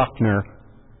Bill Buckner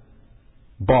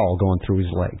ball going through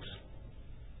his legs.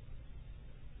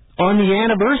 On the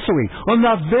anniversary, on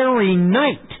the very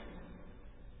night.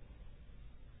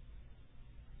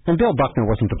 And Bill Buckner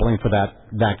wasn't to blame for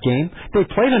that game. They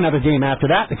played another game after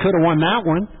that. They could have won that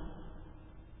one.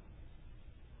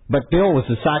 But Bill was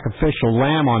the sacrificial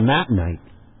lamb on that night.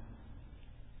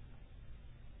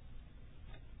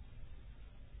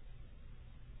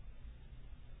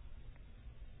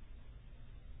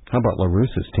 How about La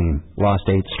Russa's team? Lost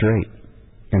 8 straight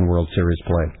in World Series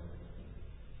play.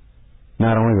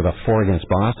 Not only with a 4 against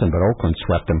Boston, but Oakland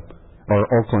swept them. Or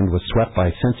Oakland was swept by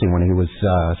Cincy when he was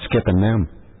skipping them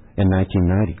in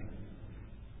 1990.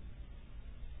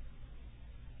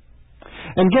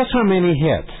 And guess how many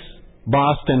hits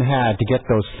Boston had to get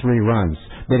those 3 runs?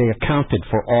 That they accounted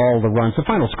for all the runs. The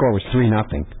final score was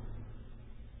 3-0.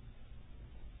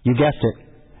 You guessed it,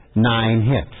 9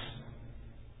 hits.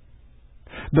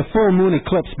 The full moon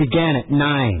eclipse began at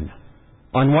 9.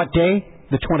 On what day?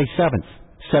 The 27th.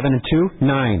 7 and 2,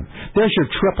 9. There's your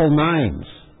triple 9s.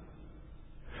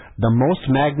 The most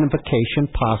magnification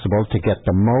possible to get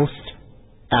the most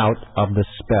out of the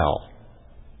spell.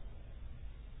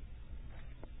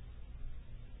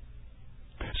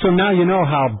 So now you know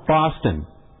how Boston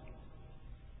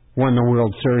won the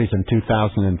World Series in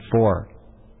 2004.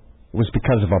 It was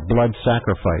because of a blood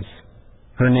sacrifice.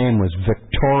 Her name was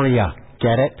Victoria.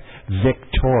 Get it?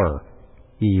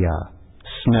 Victoria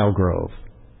Snellgrove.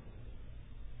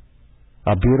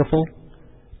 A beautiful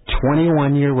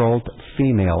 21-year-old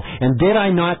female. And did I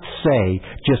not say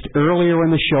just earlier in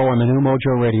the show on the New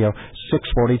Mojo Radio,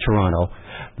 640 Toronto,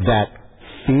 that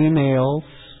females,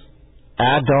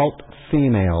 adult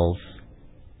females,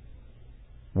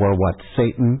 were what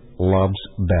Satan loves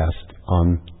best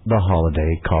on the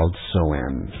holiday called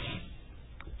Soen?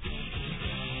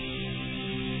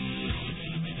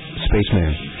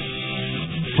 Spaceman.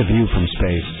 It's a view from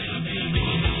space.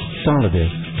 That's all it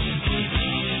is.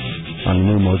 on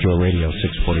New Mojo Radio,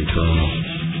 640 Toronto.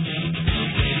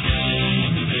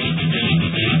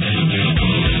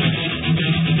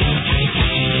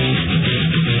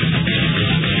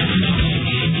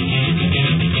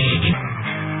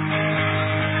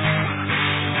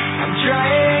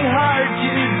 Trying hard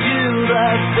to do the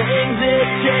things it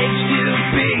takes to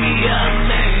be a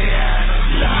man.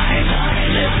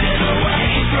 Living away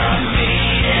from me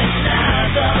is not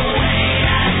the way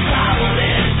I thought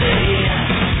it'd be.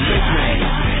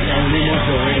 On New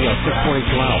Mojo Radio,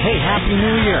 640 Toronto. Hey, Happy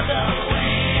New Year!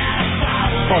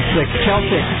 Oh, it's the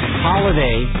Celtic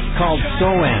holiday called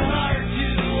Samhain.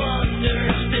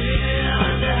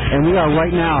 And we are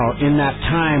right now in that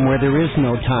time where there is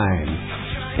no time.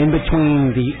 In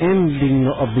between the ending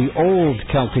of the old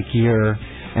Celtic year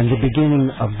and the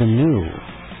beginning of the new,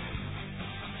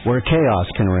 where chaos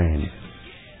can reign.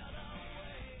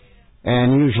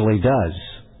 And usually does.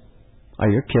 Are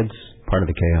your kids part of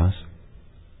the chaos?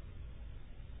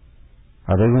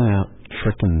 Are they going out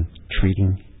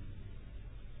trick-and-treating?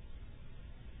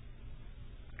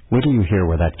 Wait till you hear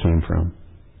where that came from.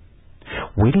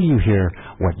 Wait till you hear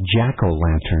what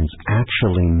jack-o'-lanterns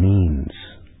actually means.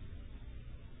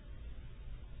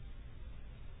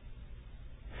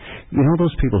 You know,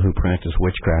 those people who practice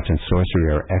witchcraft and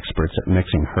sorcery are experts at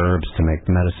mixing herbs to make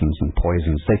medicines and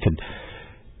poisons. They could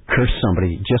curse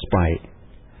somebody just by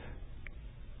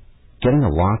getting a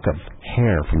lock of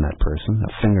hair from that person,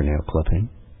 a fingernail clipping,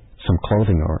 some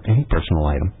clothing, or any personal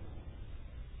item,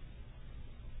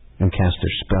 and cast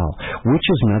their spell.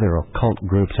 Witches and other occult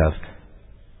groups have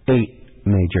 8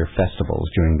 major festivals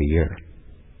during the year,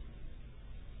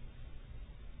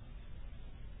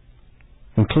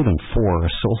 including 4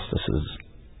 solstices,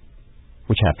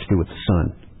 which have to do with the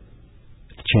sun,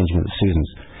 the changing of the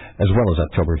seasons, as well as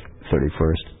October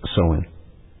 31st, Samhain.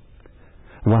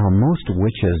 While most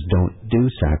witches don't do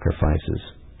sacrifices,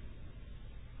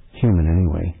 human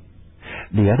anyway,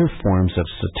 the other forms of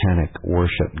satanic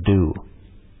worship do.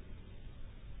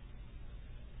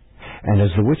 And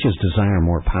as the witches desire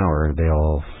more power,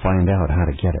 they'll find out how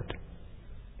to get it.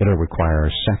 It'll require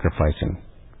sacrificing,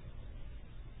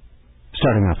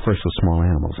 starting off first with small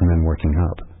animals and then working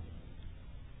up.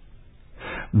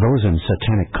 Those in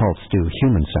satanic cults do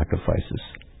human sacrifices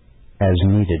as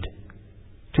needed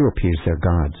to appease their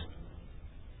gods.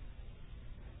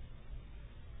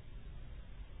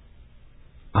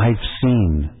 I've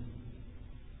seen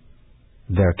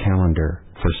their calendar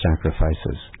for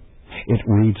sacrifices. It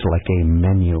reads like a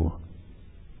menu.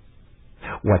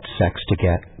 What sex to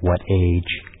get, what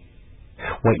age,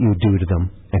 what you do to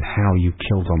them, and how you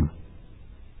kill them.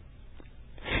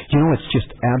 You know, it's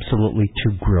just absolutely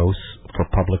too gross for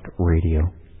public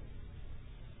radio,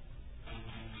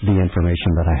 the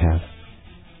information that I have.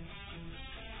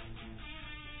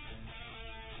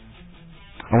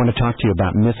 I want to talk to you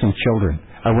about missing children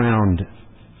around 2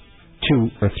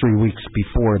 or 3 weeks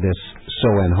before this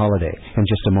Samhain holiday in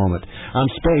just a moment. On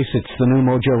Space, it's the New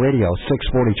Mojo Radio,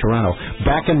 640 Toronto.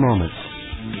 Back in moments.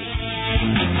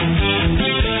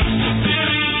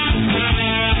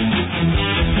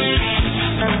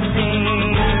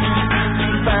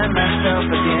 Find myself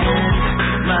again.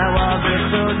 My walls are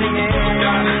closing in.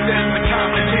 God is in the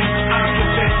confidence. I'm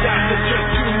convinced that there's just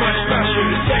too much pressure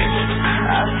to take.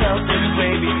 I've felt this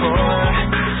way before.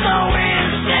 So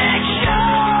insecure.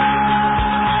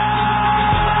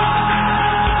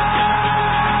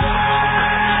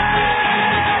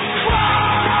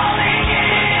 Crawling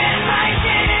in my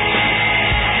skin.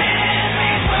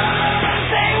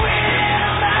 They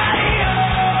will not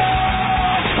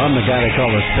know. I'm the guy they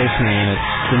call the Spaceman.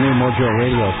 It's the New Mojo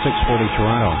Radio, 640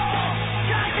 Toronto.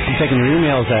 I'm taking your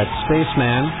emails at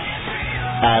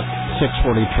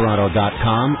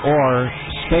spaceman@640toronto.com or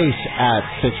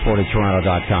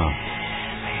space@640toronto.com.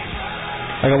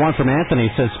 I got one from Anthony.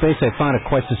 He says, Space, I found it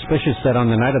quite suspicious that on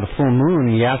the night of the full moon,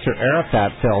 Yasser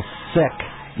Arafat fell sick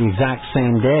the exact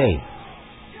same day.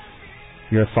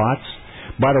 Your thoughts?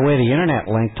 By the way, the internet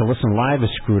link to listen live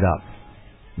is screwed up.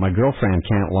 My girlfriend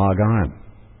can't log on.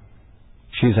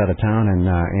 She's out of town, and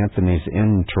Anthony's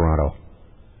in Toronto.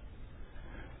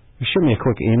 Shoot me a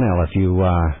quick email if you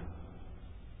are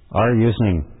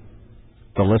using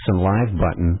the Listen Live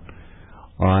button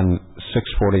on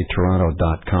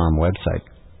 640toronto.com website.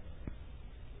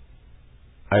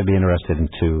 I'd be interested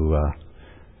to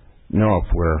know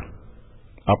if we're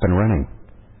up and running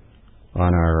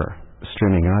on our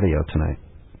streaming audio tonight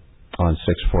on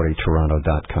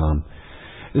 640toronto.com.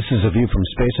 This is A View from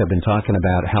Space. I've been talking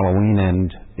about Halloween,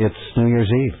 and it's New Year's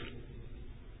Eve.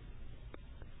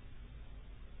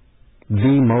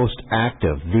 The most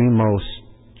active, the most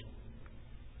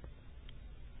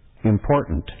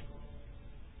important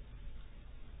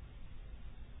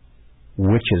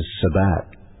witches' Sabbat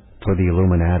for the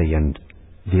Illuminati and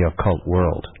the occult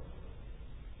world.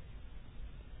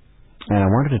 And I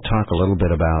wanted to talk a little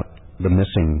bit about the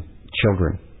missing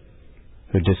children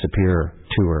who disappear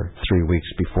 2 or 3 weeks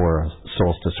before a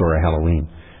solstice or a Halloween,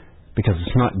 because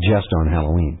it's not just on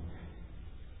Halloween.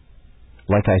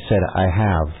 Like I said, I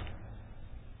have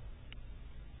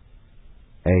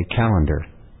a calendar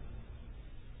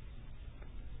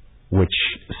which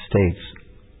states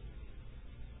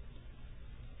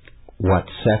what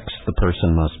sex the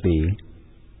person must be,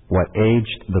 what age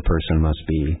the person must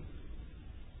be,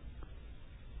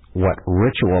 what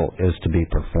ritual is to be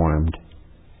performed,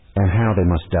 and how they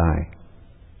must die.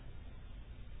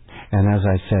 And as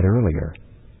I said earlier,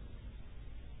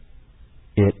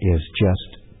 it is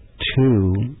just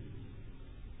too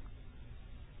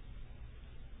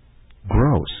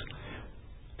gross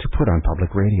to put on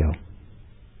public radio.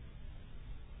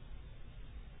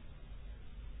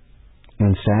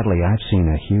 And sadly, I've seen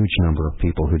a huge number of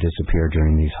people who disappear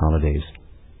during these holidays,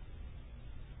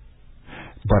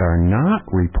 but are not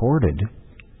reported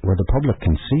where the public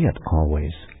can see it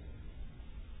always.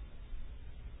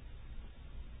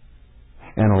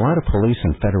 And a lot of police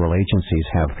and federal agencies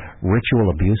have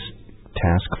ritual abuse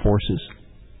task forces.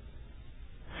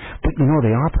 But you know,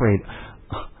 they operate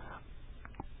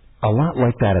a lot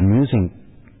like that amusing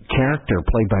character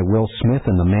played by Will Smith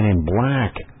in The Men in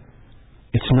Black.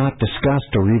 It's not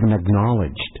discussed or even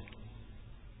acknowledged.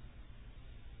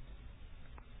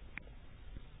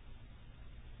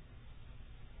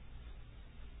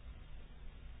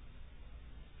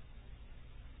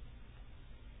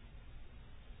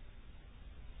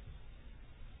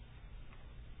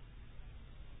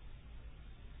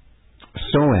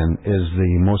 Samhain is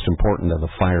the most important of the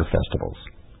fire festivals.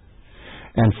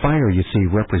 And fire, you see,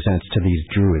 represents to these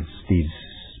Druids, these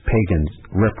pagans,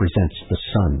 represents the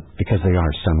sun, because they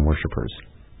are sun worshippers.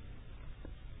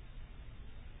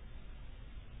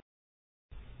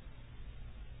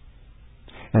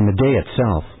 And the day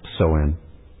itself, Samhain,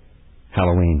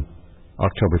 Halloween,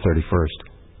 October 31st,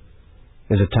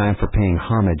 is a time for paying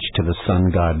homage to the sun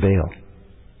god Baal,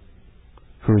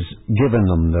 who's given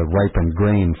them the ripened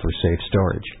grain for safe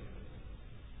storage.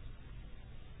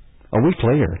 A week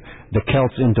later, the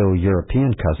Celts'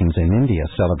 Indo-European cousins in India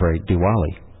celebrate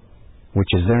Diwali, which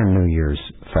is their New Year's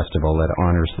festival that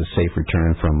honors the safe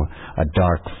return from a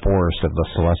dark forest of the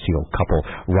celestial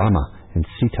couple Rama and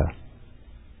Sita.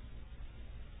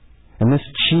 And this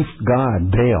chief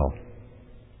god, Baal,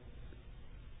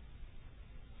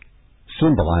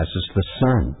 symbolizes the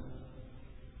sun.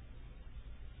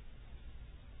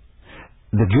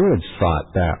 The Druids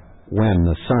thought that when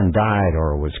the sun died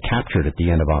or was captured at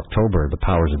the end of October, the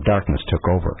powers of darkness took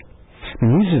over.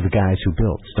 And these are the guys who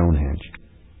built Stonehenge.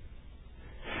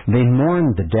 They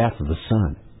mourned the death of the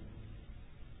sun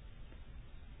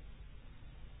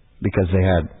because they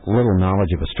had little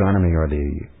knowledge of astronomy or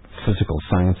the physical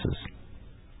sciences.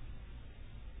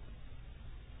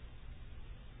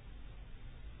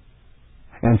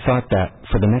 And thought that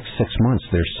for the next 6 months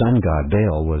their sun god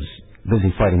Baal was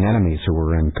busy fighting enemies who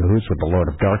were in cahoots with the Lord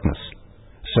of Darkness,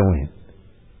 Samhain.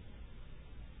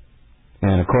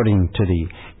 And according to the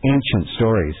ancient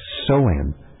stories,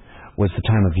 Samhain was the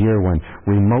time of year when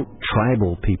remote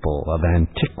tribal people of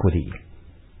antiquity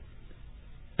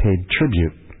paid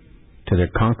tribute to their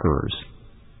conquerors.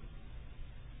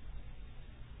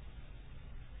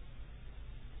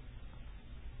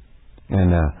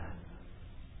 And a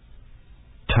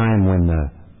time when the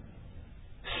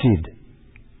Cid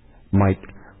might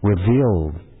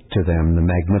reveal to them the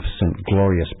magnificent,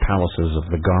 glorious palaces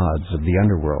of the gods of the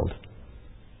underworld.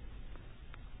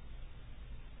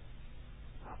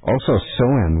 Also,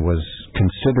 Samhain was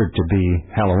considered to be,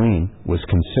 Halloween was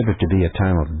considered to be a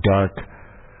time of dark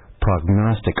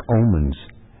prognostic omens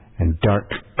and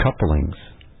dark couplings,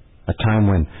 a time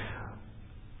when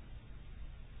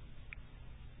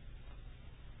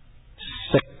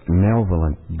sick,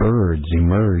 malevolent birds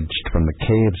emerged from the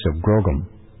caves of Grogum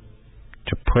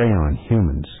to prey on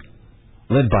humans,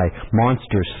 led by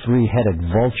monstrous three-headed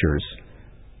vultures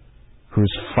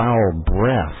whose foul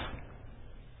breath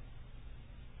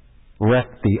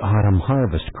wrecked the autumn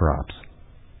harvest crops.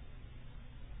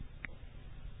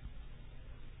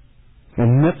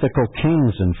 And mythical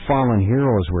kings and fallen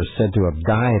heroes were said to have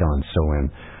died on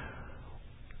Samhain,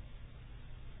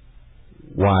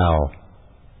 while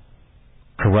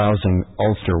carousing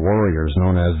Ulster warriors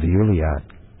known as the Uliat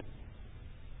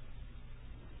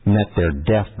met their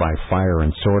death by fire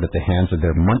and sword at the hands of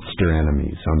their Munster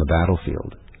enemies on the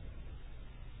battlefield.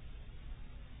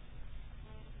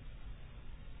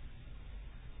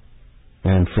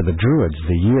 And for the Druids,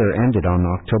 the year ended on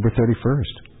October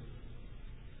 31st.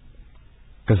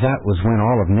 Because that was when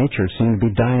all of nature seemed to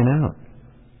be dying out.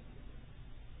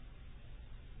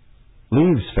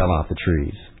 Leaves fell off the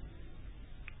trees.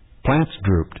 Plants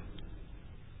drooped.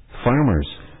 Farmers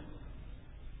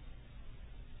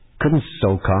couldn't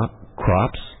sow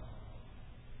crops.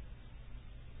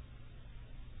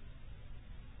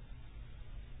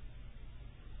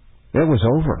 It was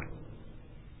over.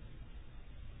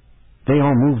 They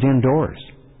all moved indoors.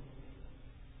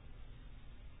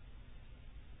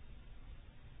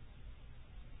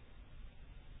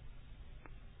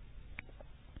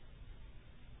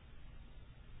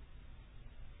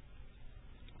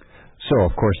 So,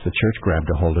 of course, the church grabbed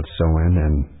a hold of Samhain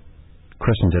and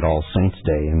christened it All Saints'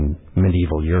 Day in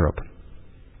medieval Europe.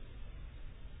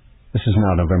 This is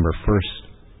now November 1st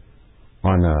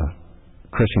on the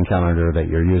Christian calendar that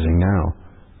you're using now.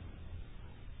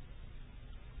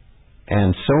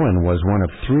 And Samhain was one of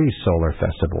 3 solar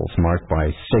festivals marked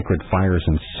by sacred fires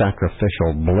and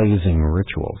sacrificial blazing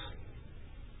rituals.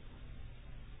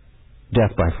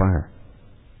 Death by fire.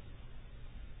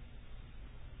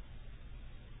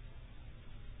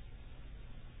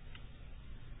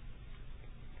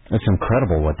 It's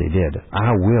incredible what they did.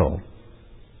 I will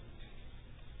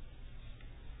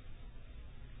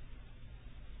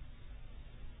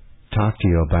talk to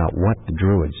you about what the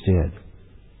Druids did.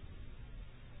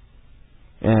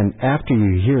 And after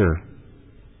you hear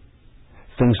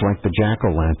things like the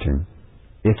jack-o'-lantern,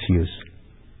 its use,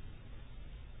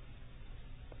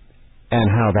 and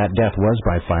how that death was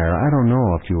by fire, I don't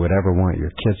know if you would ever want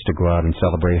your kids to go out and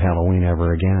celebrate Halloween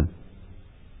ever again.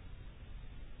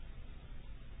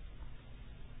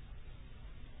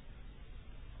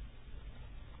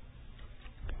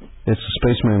 It's the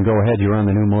Spaceman. Go ahead. You're on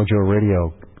the new Mojo Radio,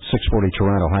 640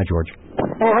 Toronto. Hi, George.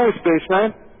 Oh, hi,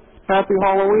 Spaceman. Happy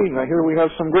Halloween. I hear we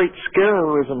have some great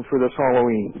scarism for this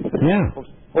Halloween. Yeah.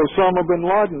 Osama bin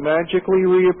Laden magically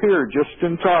reappeared just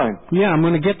in time. Yeah, I'm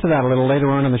going to get to that a little later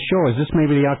on in the show. Is this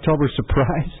maybe the October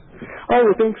surprise? I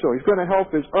would think so. He's going to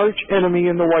help his arch enemy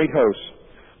in the White House.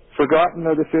 Forgotten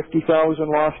are the 50,000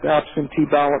 lost absentee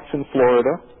ballots in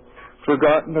Florida.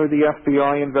 Forgotten are the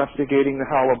FBI investigating the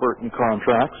Halliburton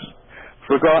contracts.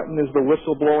 Forgotten is the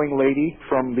whistleblowing lady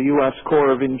from the U.S. Corps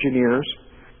of Engineers,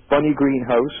 Bunny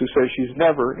Greenhouse, who says she's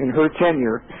never, in her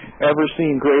tenure, ever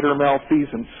seen greater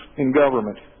malfeasance in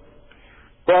government.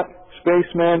 But,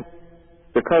 Spaceman,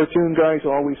 the cartoon guys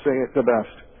always say it the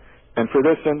best. And for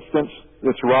this instance,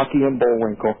 it's Rocky and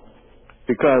Bullwinkle.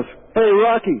 Because, hey,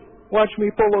 Rocky, watch me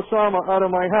pull Osama out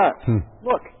of my hat.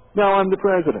 Look, now I'm the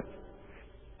president.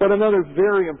 But another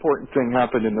very important thing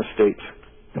happened in the States.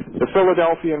 The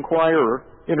Philadelphia Inquirer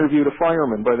interviewed a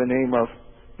fireman by the name of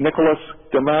Nicholas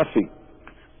Damasi.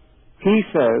 He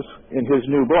says in his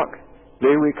new book, they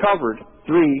recovered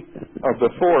 3 of the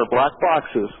 4 black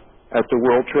boxes at the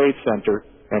World Trade Center,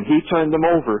 and he turned them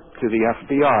over to the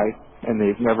FBI, and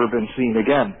they've never been seen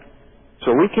again.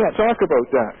 So we can't talk about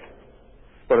that.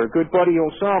 But our good buddy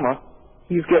Osama,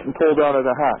 he's getting pulled out of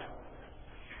the hat.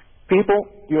 People,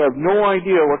 you have no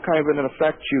idea what kind of an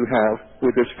effect you have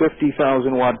with this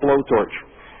 50,000-watt blowtorch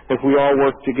if we all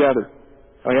work together.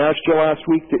 I asked you last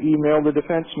week to email the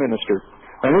defense minister.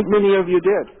 I think many of you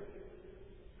did.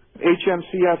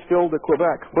 HMCS Phil de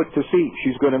Quebec put to sea.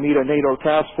 She's going to meet a NATO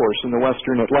task force in the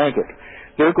Western Atlantic.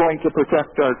 They're going to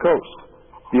protect our coast.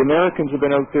 The Americans have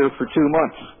been out there for 2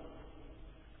 months.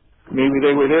 Maybe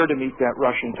they were there to meet that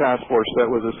Russian task force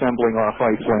that was assembling off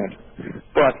Iceland.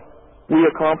 But we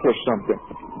accomplished something.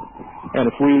 And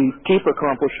if we keep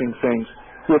accomplishing things,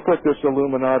 we'll put this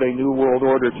Illuminati New World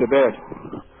Order to bed.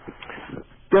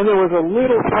 Then there was a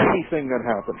little tiny thing that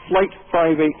happened. Flight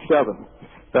 587.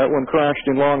 That one crashed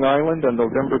in Long Island on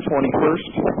November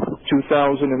 21st,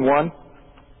 2001.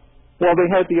 Well, they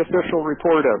had the official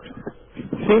report out.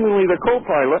 Seemingly the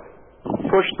co-pilot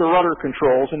pushed the rudder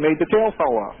controls and made the tail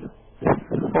fall off.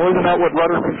 Well, isn't that what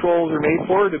rudder controls are made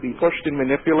for, to be pushed and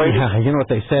manipulated? Yeah, you know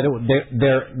what they said?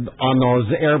 They're on those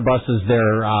Airbuses,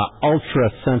 they're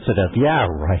ultra-sensitive. Yeah,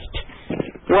 right.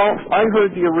 Well, I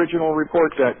heard the original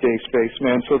report that day,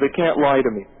 Spaceman, so they can't lie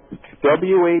to me.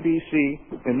 WABC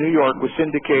in New York was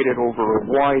syndicated over a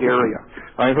wide area.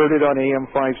 I heard it on AM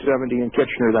 570 in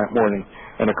Kitchener that morning.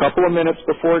 And a couple of minutes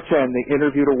before 10, they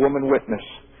interviewed a woman witness.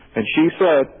 And she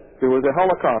said there was a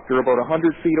helicopter about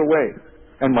 100 feet away.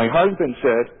 And my husband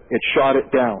said it shot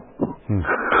it down.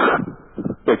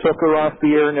 They took her off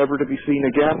the air, never to be seen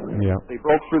again. Yeah. They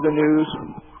broke for the news.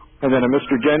 And then a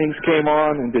Mr. Jennings came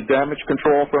on and did damage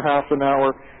control for half an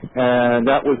hour. And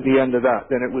that was the end of that.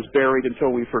 Then it was buried until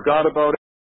we forgot about it.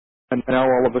 And now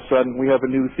all of a sudden we have a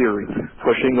new theory.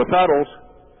 Pushing the pedals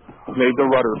made the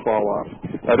rudder fall off.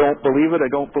 I don't believe it.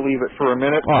 I don't believe it for a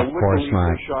minute. Oh, of course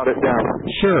not. They shot it down.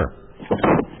 Sure.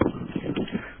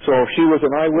 So she was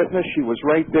an eyewitness. She was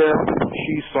right there.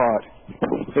 She saw it.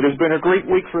 It has been a great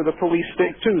week for the police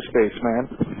state too,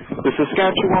 Spaceman. The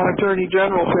Saskatchewan Attorney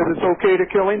General said it's okay to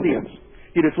kill Indians.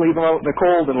 You just leave them out in the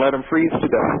cold and let them freeze to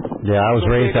death. Yeah, I was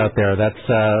raised out there.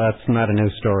 That's not a new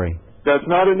story. That's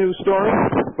not a new story,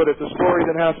 but it's a story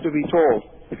that has to be told.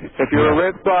 If you're a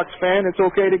Red Sox fan, it's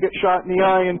okay to get shot in the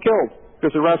eye and killed,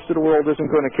 because the rest of the world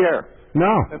isn't going to care. No,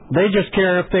 they just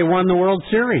care if they won the World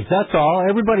Series. That's all.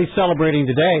 Everybody's celebrating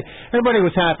today. Everybody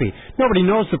was happy. Nobody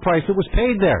knows the price that was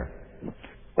paid there.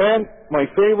 And my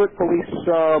favorite police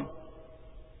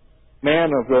man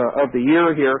of the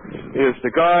year here is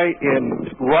the guy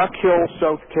in Rock Hill,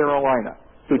 South Carolina,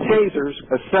 who tasers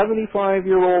a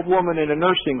 75-year-old woman in a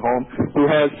nursing home who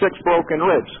has 6 broken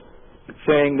ribs,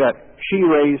 saying that she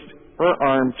raised her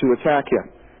arm to attack him.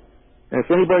 And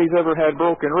if anybody's ever had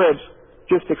broken ribs,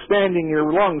 just expanding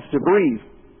your lungs to breathe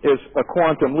is a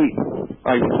quantum leap.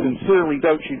 I sincerely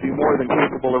doubt she'd be more than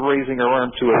capable of raising her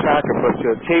arm to attack him, but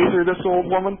to taser this old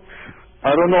woman,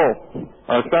 I don't know.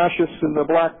 Our fascists in the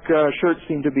black shirts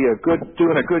seem to be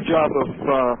doing a good job of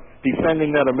defending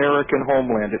that American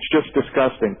homeland. It's just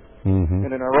disgusting. Mm-hmm.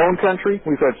 And in our own country,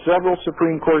 we've had several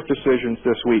Supreme Court decisions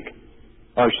this week.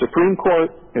 Our Supreme Court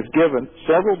has given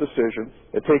several decisions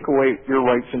that take away your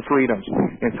rights and freedoms.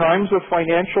 In times of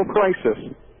financial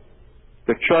crisis,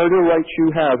 the charter rights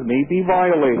you have may be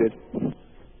violated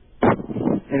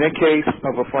in a case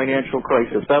of a financial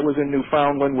crisis. That was in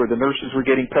Newfoundland where the nurses were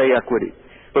getting pay equity.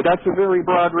 But that's a very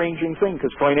broad-ranging thing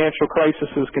because financial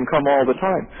crises can come all the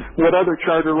time. What other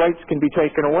charter rights can be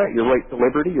taken away? Your right to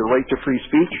liberty, your right to free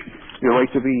speech, your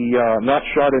right to be not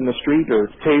shot in the street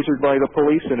or tasered by the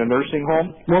police in a nursing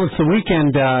home? Well, it's the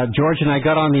weekend. George and I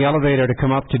got on the elevator to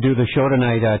come up to do the show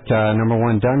tonight at number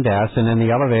 1 Dundas, and in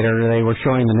the elevator they were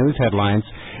showing the news headlines,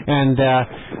 and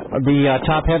the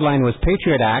top headline was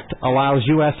Patriot Act allows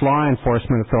U.S. law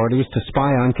enforcement authorities to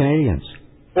spy on Canadians.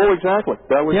 Oh, exactly.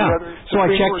 That was the other so I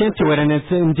checked into it, and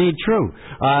it's indeed true.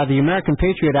 The American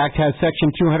Patriot Act has Section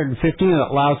 215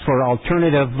 that allows for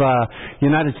alternative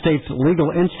United States legal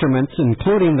instruments,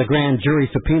 including the grand jury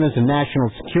subpoenas and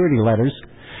national security letters,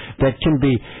 that can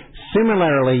be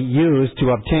similarly used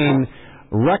to obtain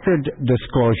record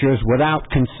disclosures without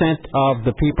consent of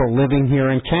the people living here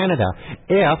in Canada,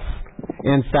 if,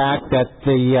 in fact, that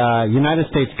the United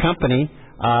States company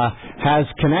has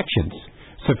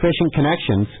sufficient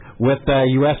connections with the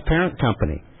U.S. parent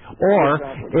company. Or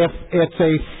if it's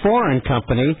a foreign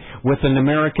company with an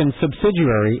American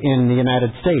subsidiary in the United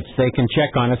States, they can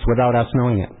check on us without us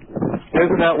knowing it.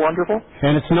 Isn't that wonderful?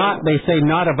 And it's not, they say,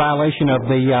 not a violation of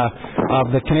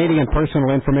the Canadian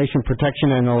Personal Information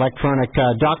Protection and Electronic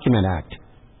Document Act.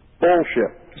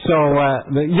 Bullshit. So,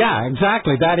 yeah,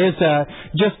 exactly. That is the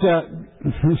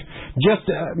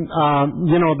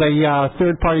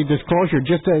third-party disclosure.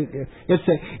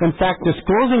 In fact,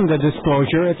 disclosing the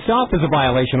disclosure itself is a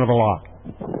violation of the law.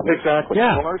 Exactly.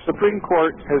 Yeah. Well, our Supreme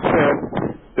Court has said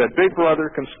that Big Brother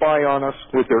can spy on us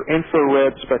with their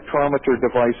infrared spectrometer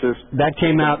devices. That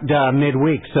came out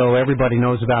midweek, so everybody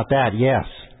knows about that, yes.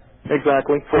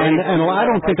 Exactly. And I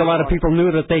don't think a lot of people knew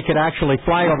that they could actually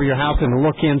fly over your house and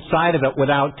look inside of it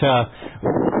without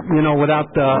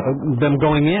them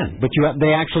going in. But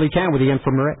they actually can with the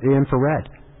infrared.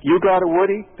 You got a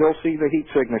Woody, they'll see the heat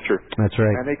signature. That's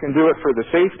right. And they can do it for the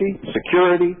safety,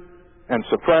 security, and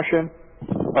suppression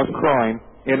of crime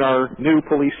in our new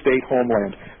police state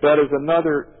homeland. That is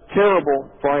another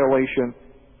terrible violation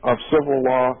of civil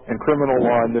law and criminal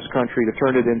law in this country to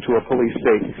turn it into a police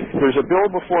state. There's a bill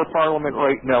before Parliament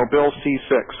right now, Bill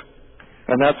C6,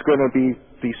 and that's going to be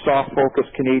the soft-focused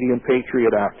Canadian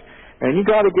Patriot Act. And you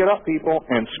got to get up, people,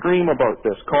 and scream about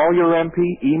this. Call your MP,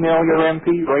 email your MP,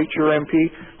 write your MP.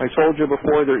 I told you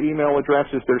before, their email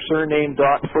address is their surname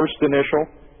dot first initial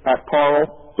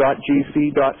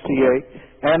 @parle.gc.ca.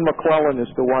 Anne McClellan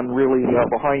is the one really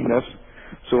behind this.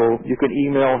 So you can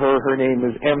email her. Her name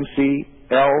is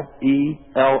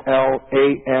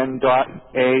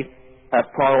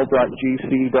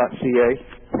mclellan.a@parle.gc.ca.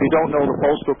 If you don't know the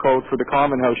postal code for the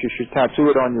Common House, you should tattoo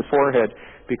it on your forehead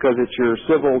because it's your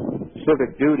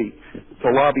civic duty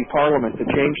to lobby Parliament to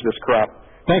change this crap.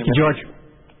 Thank you, George.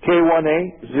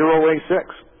 K1A 0A6.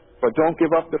 But don't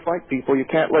give up the fight, people. You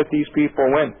can't let these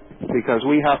people win because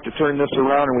we have to turn this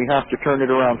around and we have to turn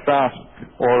it around fast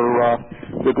or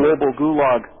the global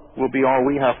gulag will be all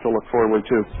we have to look forward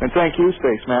to. And thank you,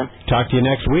 Spaceman. Talk to you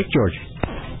next week, George.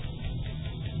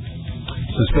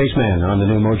 is Spaceman on the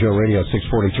new Mojo Radio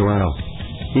 640 Toronto.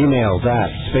 Email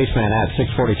that,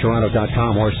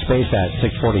 spaceman@640toronto.com or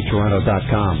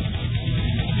space@640toronto.com.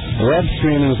 Web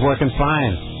streaming is working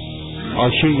fine.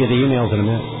 I'll shoot you the emails in a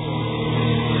minute.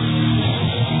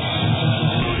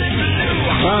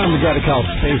 We got to call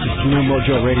Space. It's New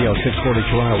Mojo Radio 640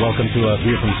 Toronto. Welcome to A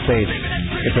View from Space.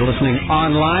 If you're listening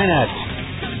online at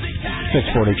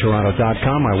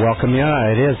 640toronto.com, I welcome you.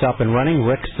 It is up and running.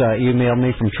 Rick's emailed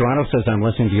me from Toronto, says I'm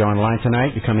listening to you online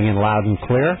tonight. You're coming in loud and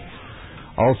clear.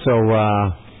 Also,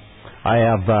 I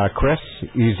have Chris.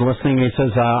 He's listening. He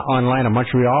says online in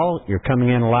Montreal, you're coming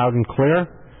in loud and clear.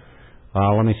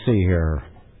 Let me see here.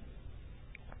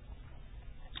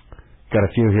 Got a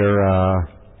few here.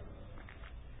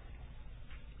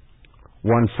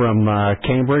 One from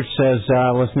Cambridge says,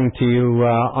 listening to you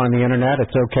on the internet,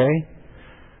 it's okay.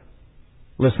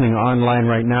 Listening online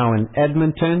right now in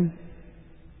Edmonton.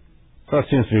 So it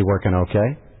seems to be working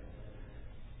okay.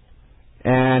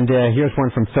 And here's one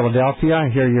from Philadelphia. I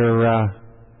hear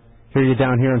you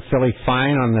down here in Philly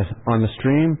fine on the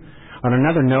stream. On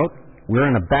another note, we're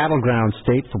in a battleground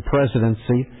state for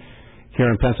presidency here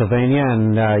in Pennsylvania,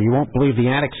 and you won't believe the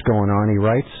antics going on, he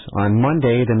writes. On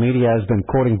Monday, the media has been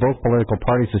quoting both political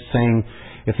parties as saying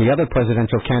if the other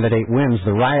presidential candidate wins,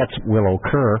 the riots will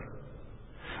occur.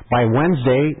 By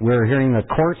Wednesday, we're hearing the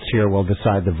courts here will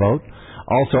decide the vote.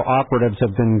 Also, operatives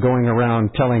have been going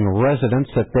around telling residents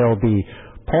that there'll be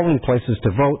polling places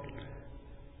to vote,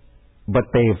 but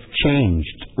they've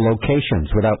changed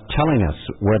locations without telling us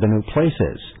where the new place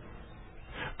is.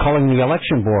 Calling the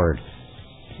election board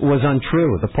was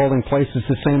untrue. The polling place is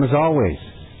the same as always.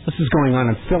 This is going on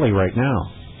in Philly right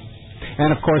now.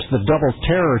 And, of course, the double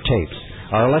terror tapes.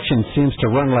 Our election seems to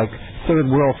run like third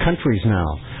world countries now.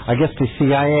 I guess the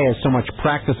CIA has so much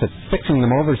practice at fixing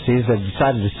them overseas that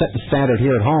decided to set the standard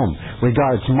here at home.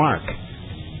 Regards, Mark.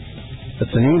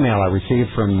 That's an email I received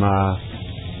from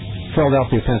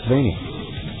Philadelphia, Pennsylvania.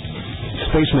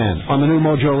 Spaceman on the new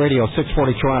Mojo Radio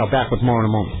 640 Toronto. Back with more in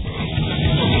a moment.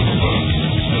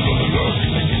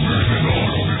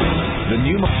 The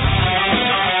new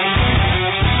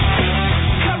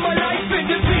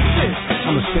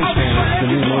I'm a Spaceman. It's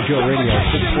the new Mojo Radio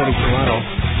 640 Toronto.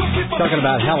 Talking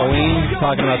about Halloween,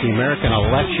 talking about the American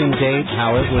election date,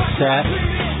 how it was set,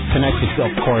 connected,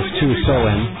 of course, to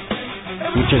Samhain,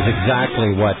 which is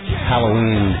exactly what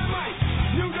Halloween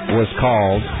was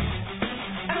called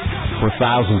for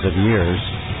thousands of years.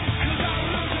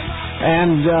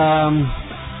 And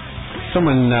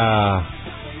someone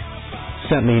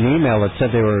sent me an email that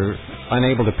said they were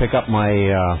unable to pick up my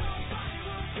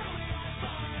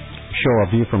show, A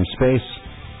View from Space,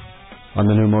 on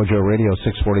the new Mojo Radio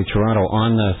 640 Toronto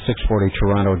on the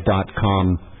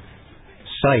 640toronto.com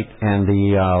site and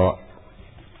the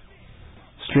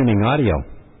streaming audio.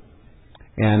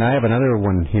 And I have another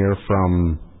one here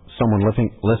from someone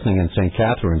listening in St.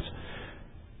 Catharines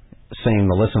saying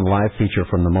the Listen Live feature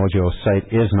from the Mojo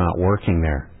site is not working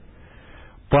there.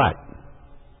 But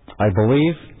I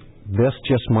believe this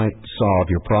just might solve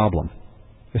your problem.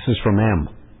 This is from M,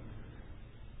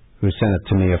 who sent it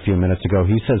to me a few minutes ago.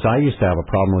 He says, I used to have a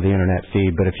problem with the internet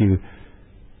feed, but if you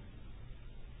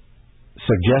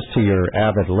suggest to your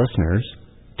avid listeners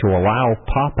to allow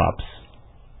pop-ups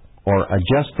or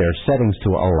adjust their settings to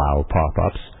allow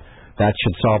pop-ups, that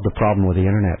should solve the problem with the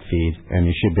internet feed, and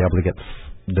you should be able to get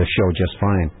the show just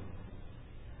fine.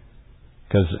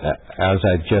 Because as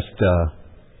I just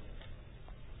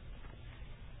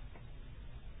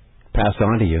passed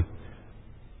on to you,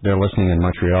 they're listening in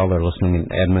Montreal, they're listening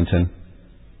in Edmonton.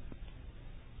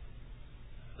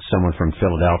 Someone from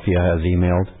Philadelphia has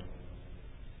emailed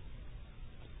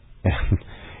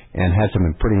and had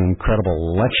some pretty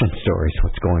incredible election stories,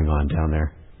 what's going on down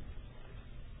there.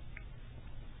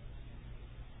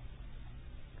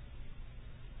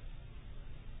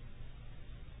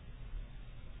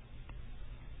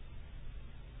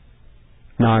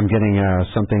 Now I'm getting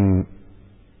something,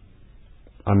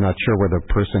 I'm not sure where the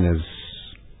person is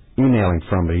emailing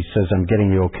from, but he says, I'm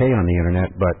getting you okay on the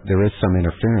internet, but there is some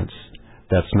interference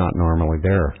that's not normally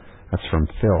there. That's from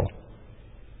Phil.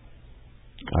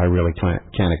 I really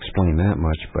can't explain that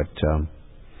much, but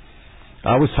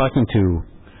I was talking to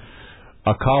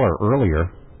a caller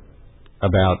earlier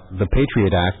about the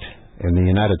Patriot Act in the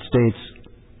United States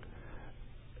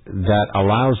that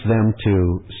allows them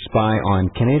to spy on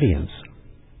Canadians.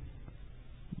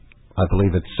 I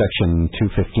believe it's Section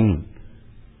 215.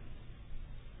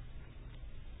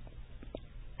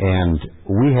 And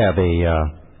we have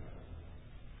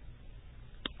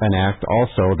an act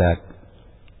also that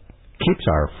keeps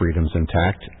our freedoms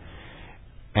intact,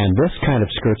 And this kind of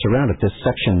skirts around it. This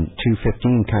section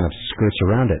 215 kind of skirts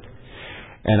around it.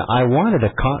 And I wanted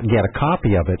to get a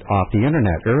copy of it off the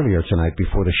internet earlier tonight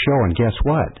before the show, and guess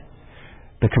what?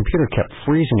 The computer kept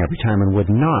freezing every time and would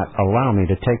not allow me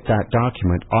to take that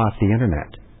document off the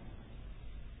internet.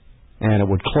 And it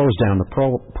would close down the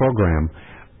program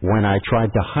when I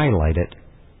tried to highlight it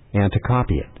and to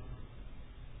copy it.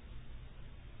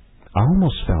 I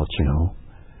almost felt,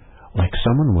 like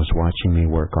someone was watching me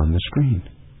work on the screen.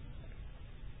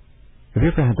 Have you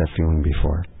ever had that feeling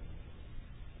before?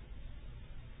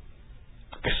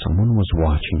 Like someone was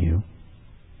watching you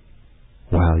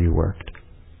while you worked.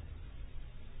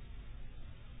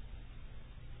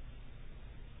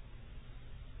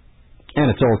 And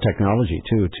it's old technology,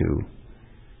 too, to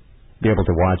be able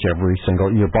to watch every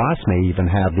single... Your boss may even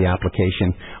have the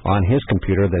application on his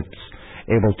computer that's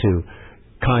able to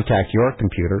contact your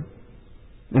computer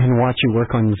and watch you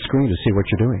work on the screen to see what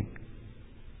you're doing.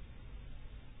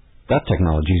 That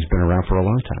technology's been around for a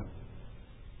long time.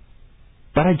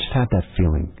 But I just had that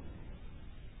feeling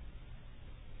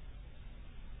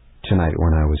tonight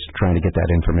when I was trying to get that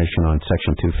information on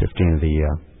Section 215 of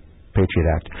the Patriot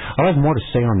Act. I'll have more to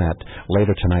say on that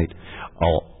later tonight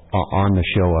on the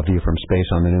show, A View from Space,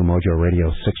 on the new Mojo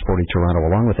Radio 640 Toronto,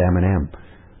 along with Eminem,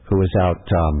 who is out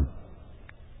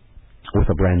with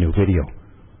a brand new video.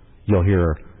 You'll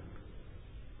hear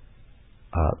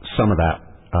some of that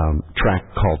track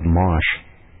called Mosh,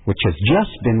 which has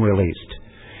just been released.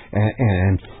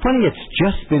 And funny, it's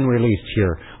just been released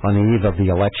here on the eve of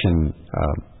the election,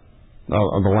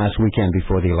 on the last weekend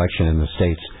before the election in the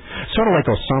States. Sort of like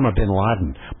Osama bin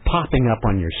Laden popping up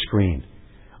on your screen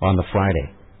on the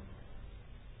Friday,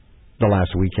 the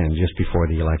last weekend just before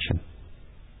the election.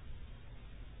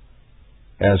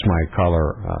 As my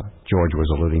caller, George, was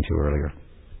alluding to earlier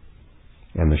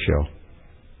in the show.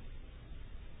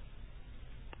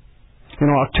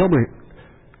 October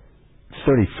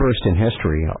 31st in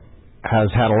history has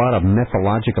had a lot of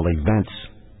mythological events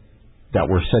that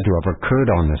were said to have occurred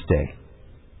on this day.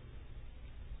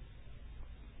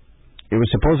 It was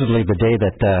supposedly the day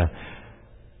that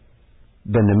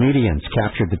the Numidians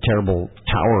captured the terrible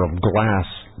tower of glass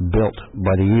built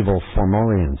by the evil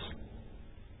Formorians.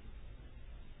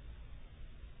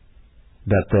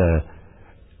 That the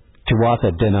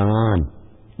Tuatha De Danann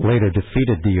later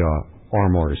defeated the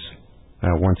Ormors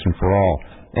once and for all.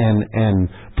 And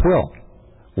Pwyll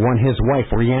won his wife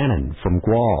Rhiannon from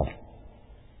Gwal.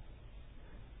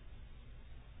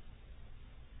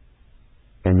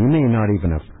 And you may not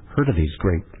even have heard of these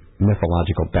great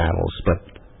mythological battles, but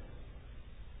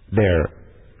they're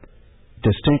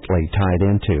distinctly tied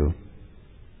into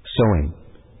sewing.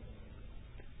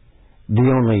 The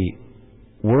only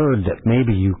word that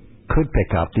maybe you could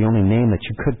pick up, the only name that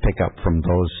you could pick up from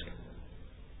those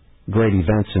great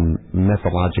events in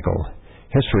mythological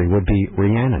history would be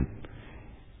Rhiannon,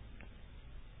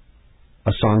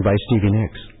 a song by Stevie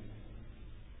Nicks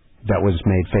that was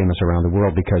made famous around the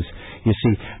world because, you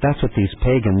see, that's what these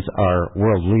pagans are,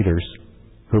 world leaders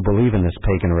who believe in this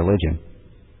pagan religion.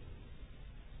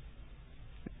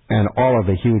 And all of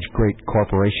the huge, great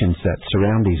corporations that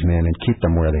surround these men and keep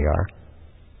them where they are.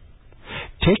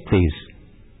 Take these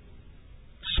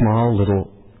small little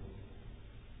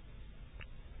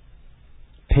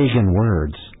pagan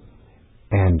words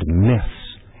and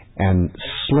myths and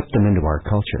slip them into our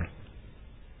culture.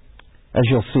 As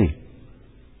you'll see,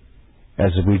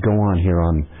 as we go on here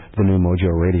on the new Mojo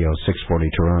Radio 640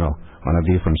 Toronto on A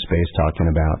View from Space, talking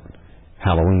about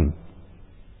Halloween,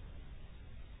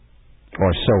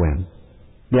 or Samhain,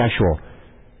 the actual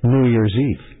New Year's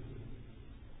Eve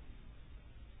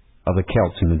of the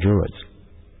Celts and the Druids.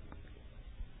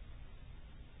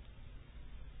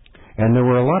 And there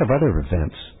were a lot of other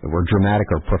events that were dramatic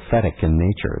or prophetic in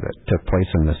nature that took place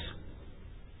in this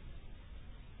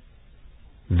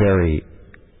very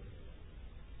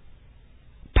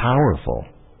powerful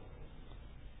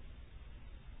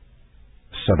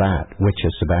Sabbat,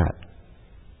 witches' Sabbat.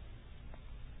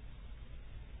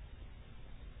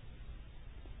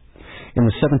 In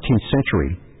the 17th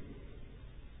century,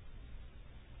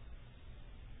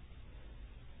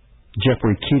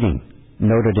 Geoffrey Keating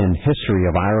noted in History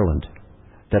of Ireland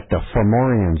that the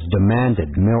Formorians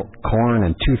demanded milk, corn,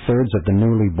 and 2/3 of the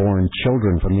newly born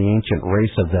children from the ancient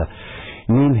race of the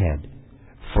Neamhead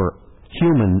for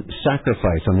human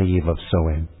sacrifice on the eve of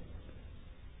Samhain.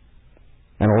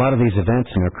 And a lot of these events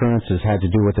and occurrences had to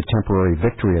do with the temporary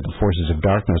victory of the forces of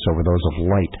darkness over those of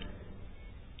light.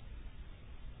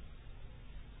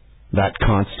 That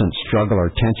constant struggle or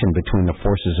tension between the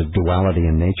forces of duality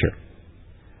in nature,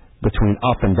 between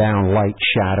up and down, light,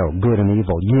 shadow, good and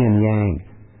evil, yin, yang,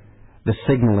 the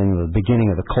signaling of the beginning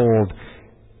of the cold,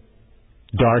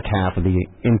 dark half of the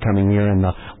incoming year and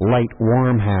the light,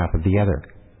 warm half of the other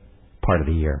part of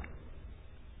the year.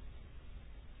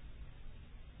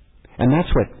 And that's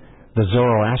what the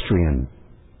Zoroastrian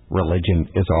religion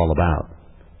is all about,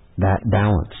 that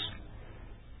balance.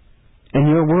 And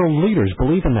your world leaders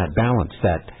believe in that balance,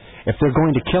 that if they're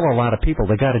going to kill a lot of people,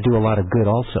 they got to do a lot of good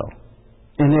also.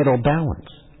 And it'll balance.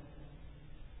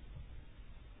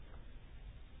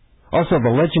 Also, the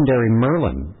legendary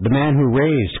Merlin, the man who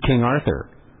raised King Arthur,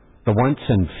 the once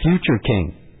and future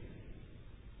king,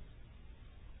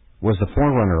 was the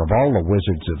forerunner of all the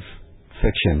wizards of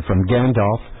fiction, from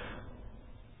Gandalf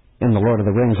in The Lord of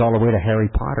the Rings all the way to Harry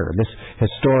Potter. This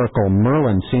historical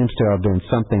Merlin seems to have been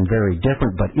something very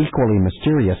different, but equally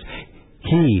mysterious.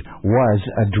 He was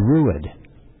a druid.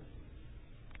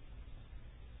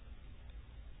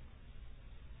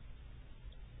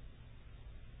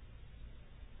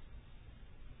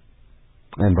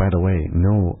 And by the way,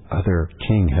 no other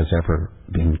king has ever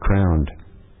been crowned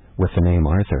with the name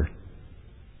Arthur,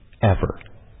 ever,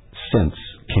 since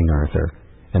King Arthur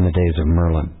in the days of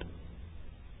Merlin.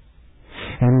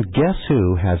 And guess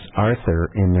who has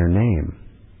Arthur in their name?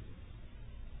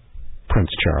 Prince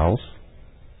Charles,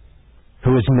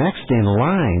 who is next in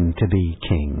line to be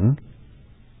king,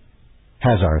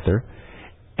 has Arthur,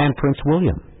 and Prince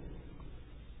William,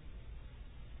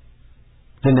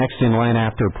 the next in line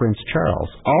after Prince Charles,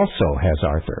 also has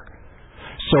Arthur.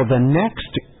 So the next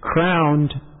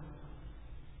crowned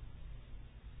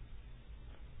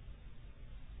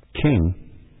king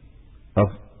of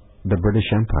the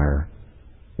British Empire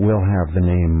will have the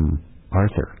name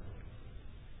Arthur.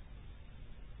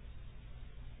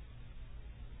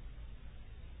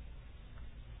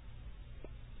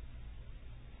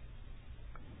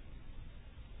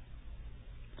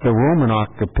 The Roman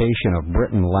occupation of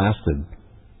Britain lasted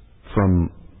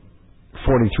from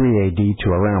 43 AD to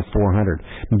around 400.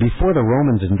 Before the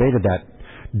Romans invaded, that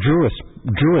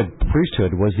Druid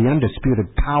priesthood was the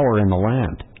undisputed power in the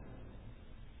land.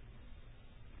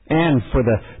 And for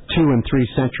the 2 and 3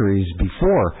 centuries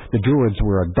before, the Druids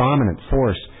were a dominant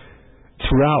force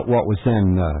throughout what was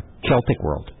then the Celtic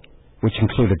world, which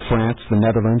included France, the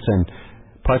Netherlands, and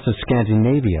parts of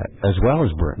Scandinavia, as well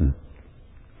as Britain.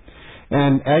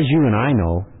 And as you and I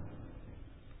know,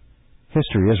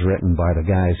 history is written by the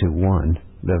guys who won,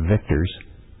 the victors.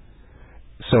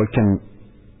 So it can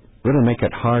really make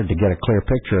it hard to get a clear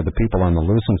picture of the people on the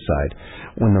losing side.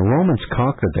 When the Romans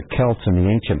conquered the Celts and the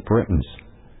ancient Britons,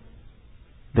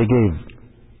 they gave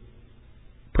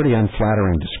pretty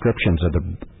unflattering descriptions of the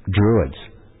Druids.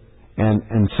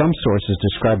 And some sources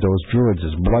describe those Druids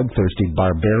as bloodthirsty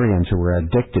barbarians who were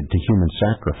addicted to human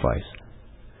sacrifice.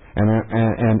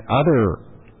 And other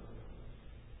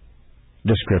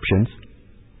descriptions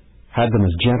had them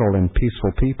as gentle and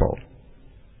peaceful people,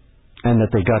 and that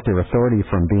they got their authority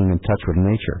from being in touch with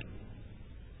nature.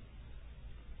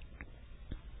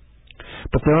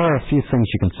 But there are a few things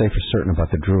you can say for certain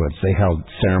about the Druids. They held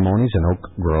ceremonies in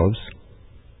oak groves.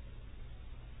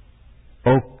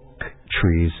 Oak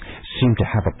trees seemed to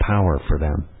have a power for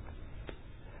them.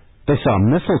 They saw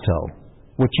mistletoe,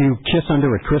 which you kiss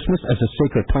under at Christmas, as a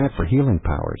sacred plant for healing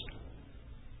powers.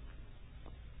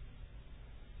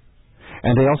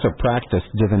 And they also practiced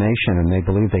divination, and they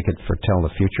believed they could foretell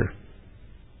the future.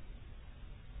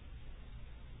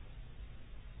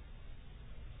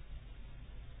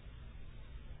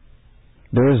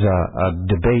 There is a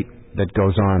debate that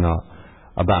goes on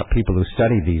about people who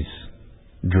study these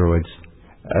Druids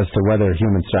as to whether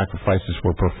human sacrifices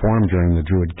were performed during the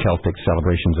Druid Celtic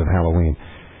celebrations of Halloween.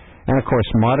 And of course,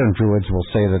 modern Druids will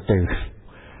say that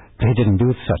they didn't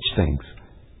do such things.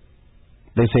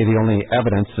 They say the only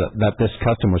evidence that this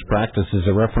custom was practiced is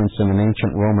a reference in an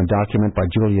ancient Roman document by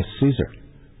Julius Caesar.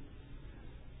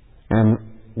 And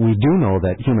we do know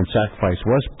that human sacrifice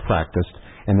was practiced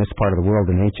in this part of the world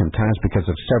in ancient times because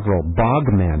of several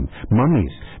bogmen,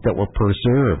 mummies, that were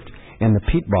preserved in the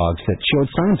peat bogs that showed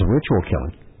signs of ritual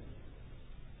killing.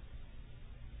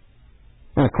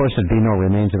 And of course, there'd be no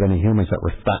remains of any humans that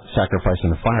were sacrificed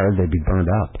in the fire. They'd be burned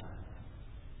up.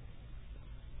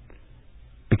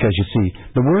 Because, you see,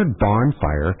 the word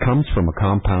bonfire comes from a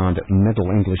compound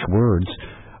Middle English words,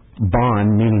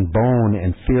 bon meaning bone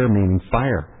and fear meaning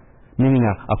fire, meaning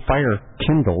a fire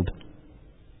kindled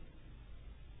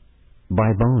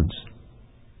by bones.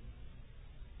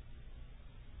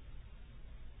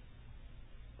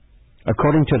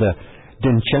 According to the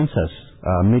Dincensus,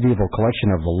 a medieval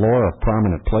collection of the lore of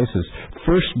prominent places,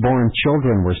 firstborn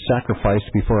children were sacrificed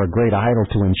before a great idol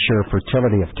to ensure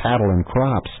fertility of cattle and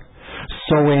crops.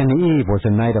 So in Eve was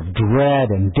a night of dread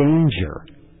and danger.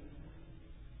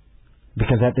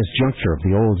 Because at this juncture of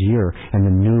the old year and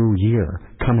the new year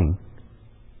coming,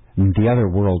 the other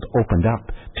world opened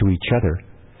up to each other.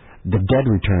 The dead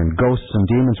returned, ghosts and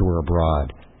demons were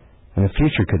abroad, and the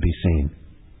future could be seen.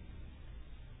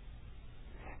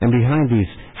 And behind these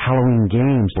Halloween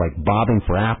games like bobbing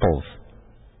for apples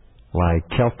lie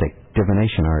Celtic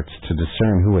divination arts to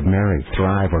discern who would marry,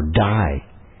 thrive, or die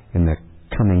in the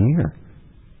coming year.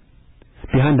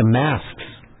 Behind the masks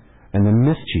and the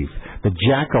mischief, the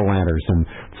jack-o'-lanterns and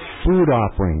food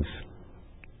offerings,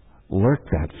 lurked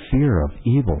that fear of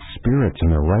evil spirits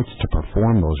and their rights to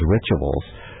perform those rituals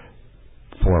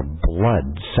for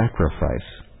blood sacrifice.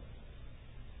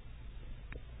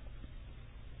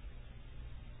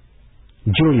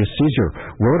 Julius Caesar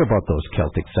wrote about those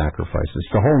Celtic sacrifices.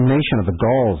 The whole nation of the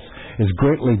Gauls is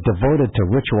greatly devoted to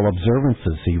ritual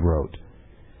observances, he wrote.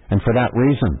 And for that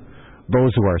reason,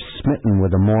 those who are smitten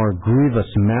with the more grievous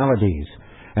maladies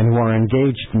and who are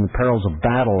engaged in the perils of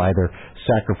battle either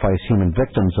sacrifice human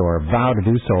victims or vow to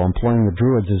do so, employing the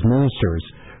Druids as ministers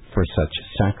for such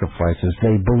sacrifices.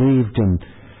 They believed in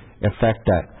effect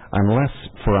that unless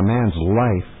for a man's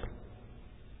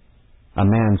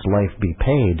life be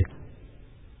paid,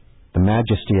 the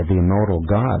majesty of the immortal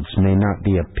gods may not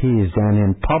be appeased, and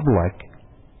in public,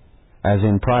 as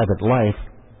in private life,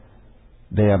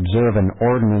 they observe an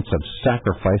ordinance of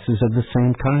sacrifices of the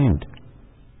same kind.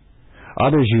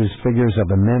 Others use figures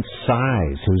of immense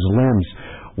size, whose limbs,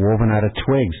 woven out of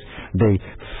twigs, they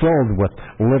filled with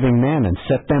living men and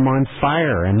set them on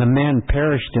fire, and the men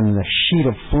perished in the sheet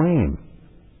of flame.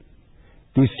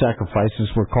 These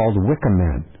sacrifices were called Wicca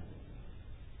men,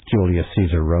 Julius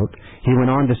Caesar wrote. He went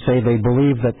on to say they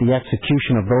believed that the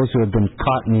execution of those who had been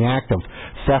caught in the act of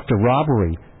theft or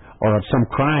robbery or of some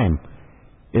crime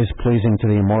is pleasing to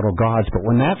the immortal gods. But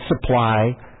when that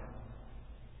supply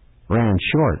ran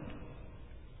short,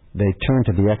 they turned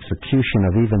to the execution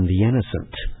of even the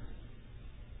innocent.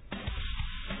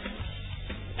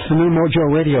 It's the new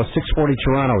Mojo Radio, 640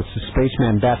 Toronto. It's the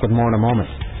Spaceman, back with more in a moment.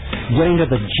 Getting to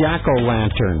the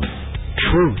jack-o'-lantern,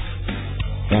 truth,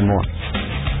 and more.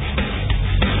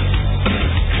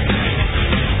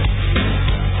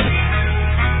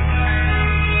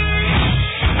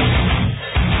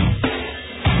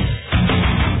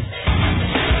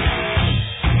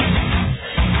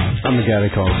 I'm the guy they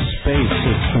call Space.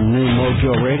 It's the new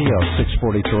Mojo Radio,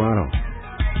 640 Toronto.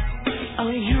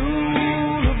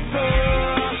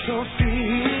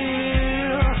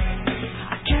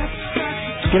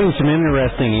 Getting some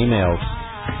interesting emails.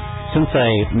 Since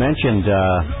I mentioned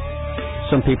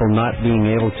some people not being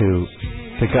able to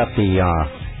pick up the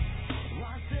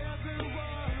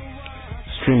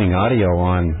streaming audio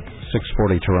on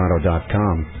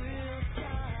 640toronto.com,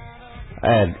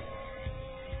 I had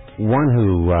one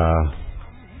who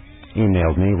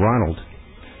emailed me, Ronald,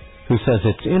 who says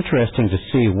it's interesting to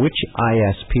see which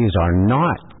ISPs are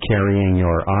not carrying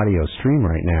your audio stream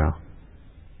right now.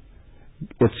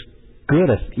 It's good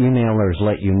if emailers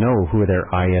let you know who their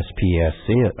ISP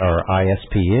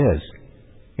is,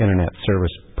 Internet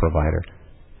Service Provider,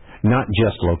 not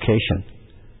just location.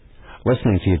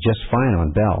 Listening to you just fine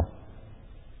on Bell.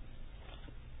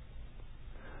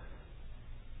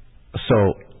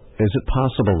 So, is it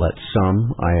possible that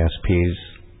some ISPs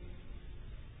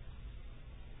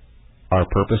are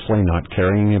purposely not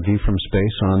carrying a view from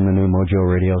space on the new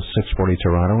Mojo Radio 640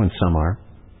 Toronto, and some are?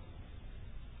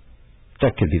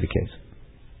 That could be the case.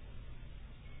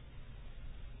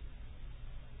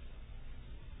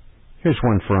 Here's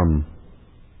one from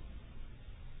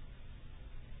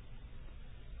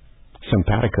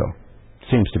Simpatico.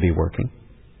 Seems to be working.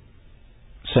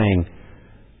 Saying,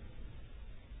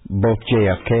 both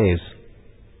JFKs,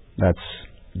 that's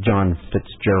John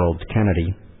Fitzgerald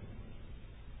Kennedy,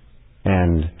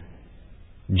 and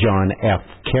John F.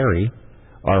 Kerry,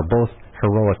 are both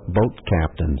heroic boat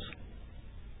captains.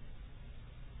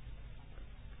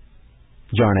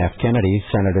 John F. Kennedy,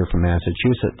 Senator from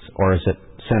Massachusetts, or is it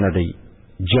Senator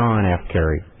John F.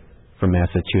 Kerry from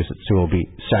Massachusetts who will be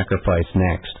sacrificed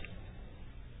next?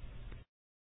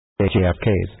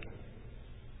 JFKs.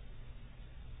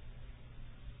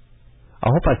 I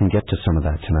hope I can get to some of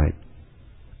that tonight,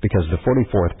 because the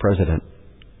 44th president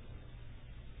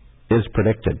is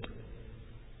predicted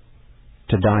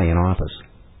to die in office.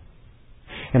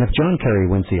 And if John Kerry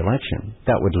wins the election,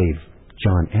 that would leave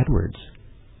John Edwards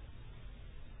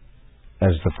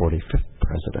as the 45th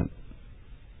president.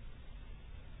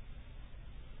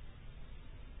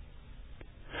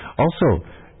 Also,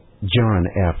 John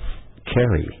F.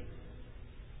 Kerry,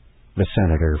 the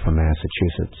senator from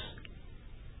Massachusetts,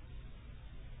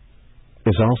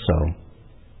 is also,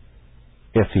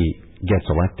 if he gets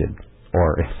elected,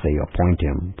 or if they appoint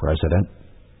him president,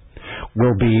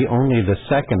 will be only the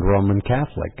second Roman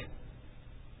Catholic.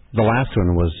 The last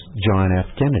one was John F.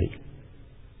 Kennedy,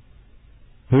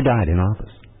 who died in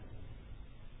office.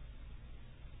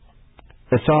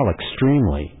 It's all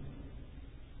extremely,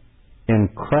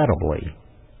 incredibly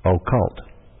occult.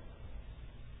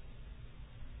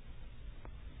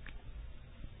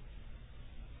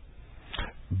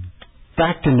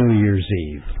 Back to New Year's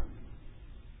Eve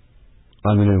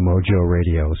on the new Mojo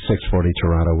Radio, 640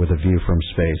 Toronto, with a view from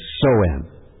space.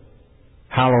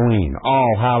 Halloween,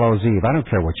 All Hallows Eve, I don't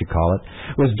care what you call it,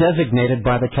 was designated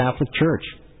by the Catholic Church.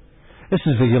 This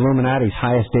is the Illuminati's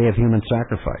highest day of human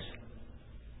sacrifice.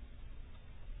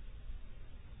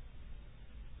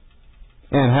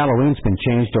 And Halloween's been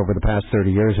changed over the past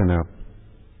 30 years in a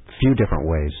few different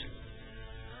ways.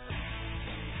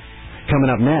 Coming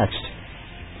up next,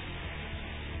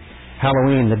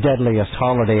 Halloween, the deadliest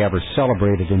holiday ever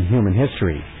celebrated in human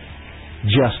history.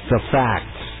 Just the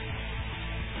facts.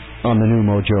 On the new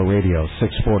Mojo Radio,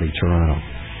 640 Toronto.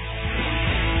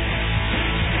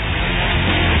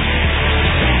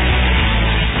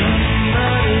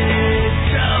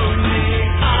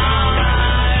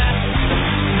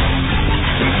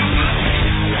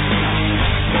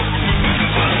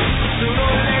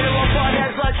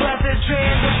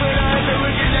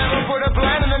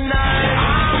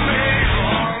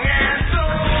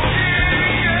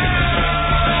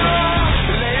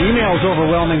 Emails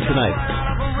overwhelming tonight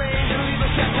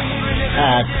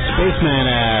at spaceman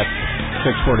at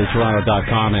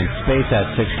 640toronto.com and space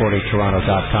at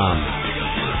 640toronto.com.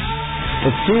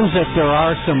 It seems that there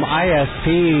are some ISP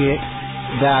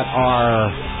that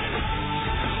are,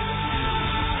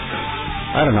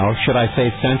 I don't know, should I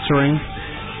say censoring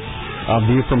a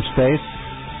view from space?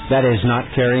 That is, not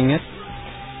carrying it.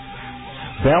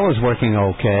 Bell is working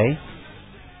okay.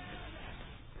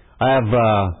 I have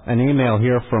an email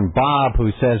here from Bob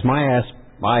who says my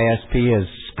ISP is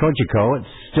Kojiko. It's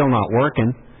still not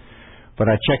working, but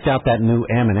I checked out that new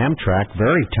M&M track.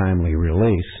 Very timely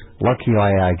release. Luckily,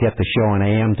 I get the show on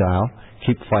AM dial.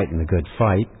 Keep fighting the good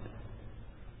fight.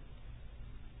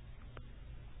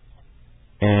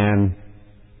 And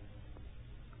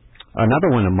another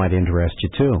one that might interest you,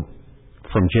 too,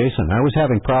 from Jason. I was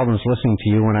having problems listening to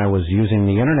you when I was using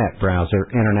the Internet browser,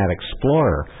 Internet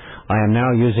Explorer. I am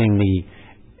now using the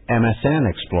MSN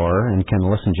Explorer and can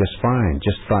listen just fine.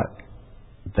 Just thought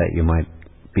that you might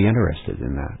be interested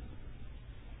in that.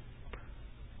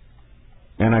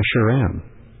 And I sure am.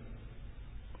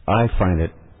 I find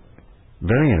it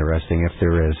very interesting if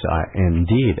there is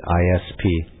indeed ISP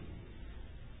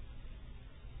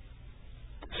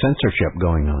censorship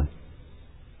going on.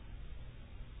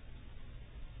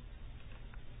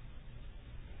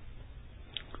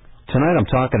 Tonight I'm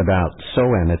talking about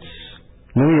Samhain. It's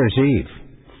New Year's Eve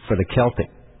for the Celtic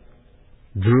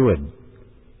Druid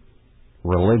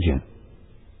religion.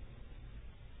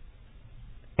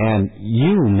 And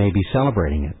you may be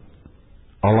celebrating it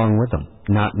along with them,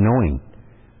 not knowing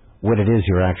what it is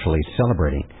you're actually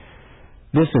celebrating.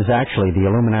 This is actually the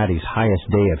Illuminati's highest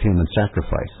day of human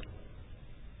sacrifice.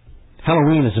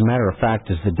 Halloween, as a matter of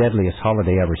fact, is the deadliest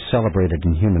holiday ever celebrated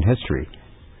in human history.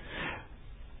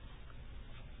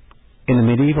 In the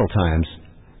medieval times,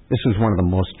 this was one of the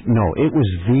most, it was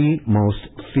the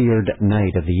most feared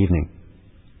night of the evening.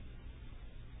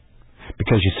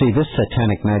 Because you see, this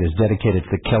satanic night is dedicated to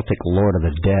the Celtic Lord of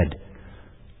the Dead,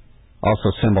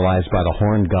 also symbolized by the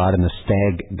horned god and the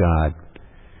stag god.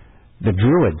 The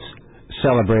Druids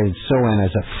celebrated Samhain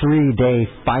as a three-day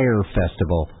fire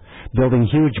festival, building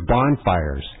huge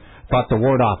bonfires, thought to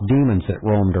ward off demons that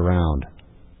roamed around.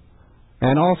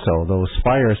 And also, those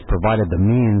fires provided the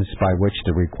means by which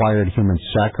the required human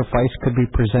sacrifice could be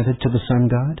presented to the sun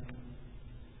god.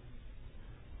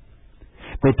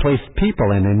 They placed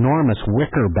people in enormous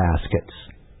wicker baskets.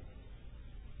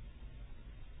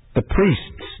 The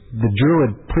priests, the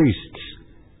Druid priests,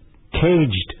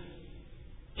 caged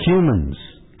humans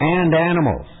and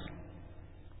animals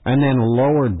and then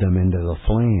lowered them into the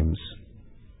flames.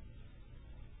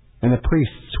 And the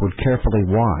priests would carefully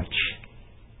watch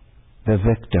the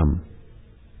victim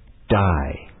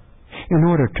die in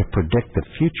order to predict the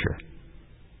future,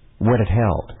 what it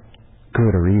held,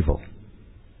 good or evil.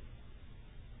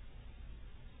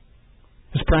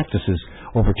 This practice is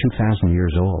over 2,000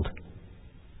 years old.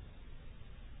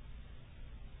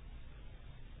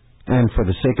 And for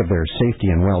the sake of their safety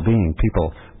and well-being,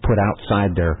 people put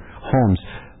outside their homes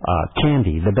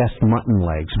candy, the best mutton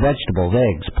legs, vegetables,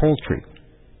 eggs, poultry,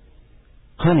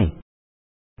 honey.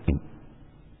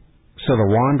 So the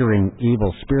wandering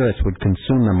evil spirits would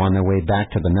consume them on their way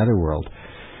back to the netherworld.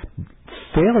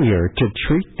 failure to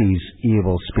treat these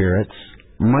evil spirits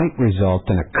might result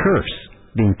in a curse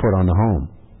being put on the home.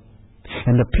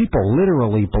 And the people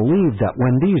literally believed that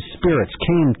when these spirits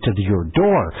came to your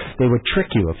door, they would trick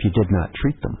you if you did not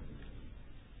treat them.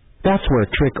 That's where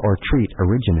trick or treat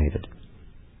originated.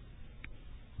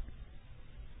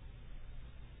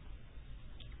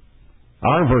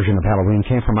 Our version of Halloween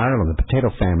came from Ireland. The potato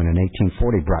famine in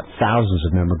 1840 brought thousands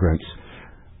of immigrants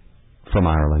from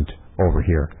Ireland over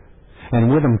here. And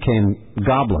with them came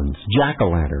goblins,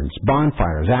 jack-o'-lanterns,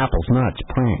 bonfires, apples, nuts,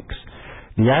 pranks.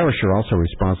 The Irish are also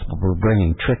responsible for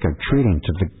bringing trick-or-treating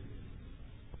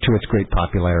to its great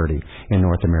popularity in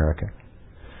North America.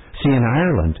 See, in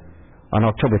Ireland, on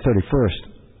October 31st,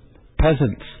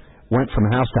 peasants went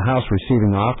from house to house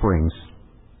receiving offerings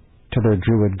to their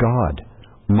druid god,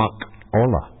 Muck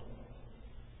Ola.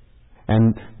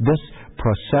 And this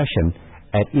procession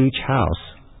at each house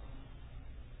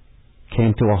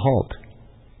came to a halt.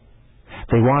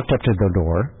 They walked up to the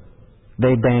door,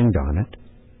 they banged on it,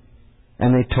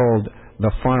 and they told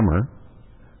the farmer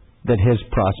that his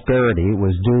prosperity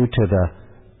was due to the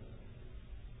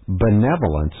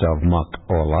benevolence of Muck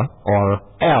Ola, or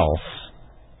else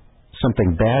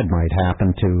something bad might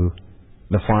happen to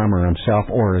the farmer himself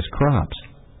or his crops.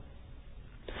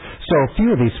 So a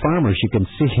few of these farmers, you can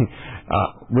see,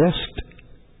 risked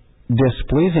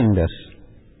displeasing this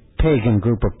pagan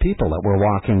group of people that were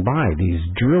walking by, these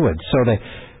druids. So the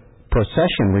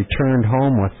procession returned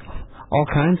home with all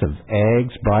kinds of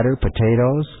eggs, butter,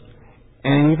 potatoes,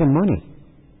 and even money.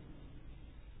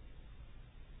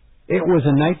 It was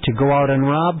a night to go out and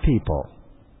rob people,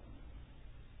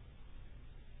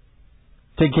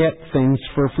 to get things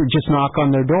for free, just knock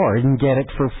on their door and get it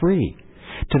for free.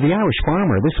 To the Irish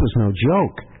farmer, this was no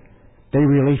joke. They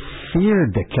really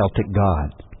feared the Celtic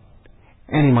god,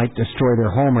 and he might destroy their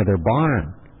home or their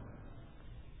barn.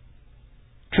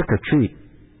 Trick or treat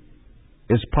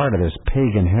is part of this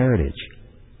pagan heritage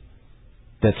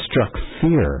that struck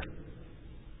fear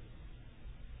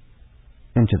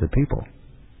into the people.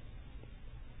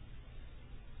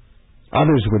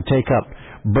 Others would take up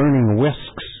burning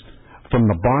whisks from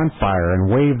the bonfire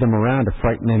and wave them around to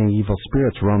frighten any evil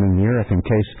spirits roaming the earth in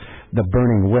case the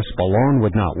burning wisp alone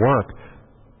would not work.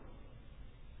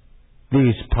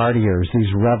 These partiers,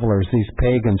 these revelers, these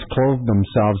pagans clothed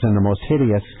themselves in the most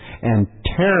hideous and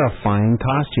terrifying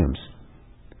costumes.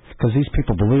 Because these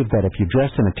people believed that if you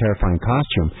dressed in a terrifying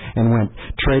costume and went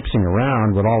traipsing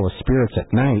around with all the spirits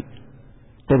at night,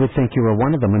 they would think you were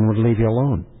one of them and would leave you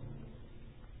alone.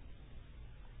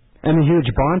 And the huge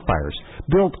bonfires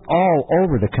built all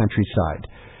over the countryside.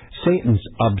 Satan's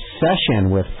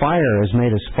obsession with fire has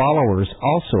made his followers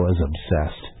also as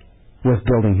obsessed with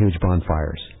building huge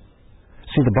bonfires.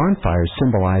 See, the bonfires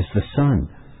symbolize the sun,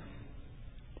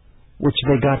 which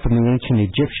they got from the ancient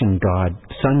Egyptian god,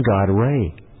 sun god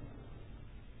Ra.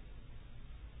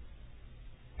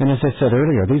 And as I said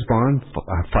earlier, these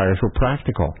bonfires were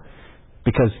practical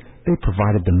because they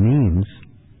provided the means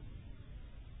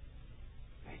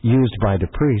used by the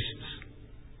priests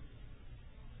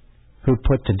who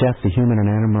put to death the human and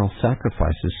animal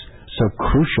sacrifices so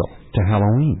crucial to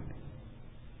Halloween.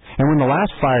 And when the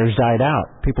last fires died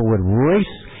out, people would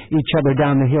race each other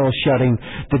down the hill shouting,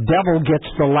 "The devil gets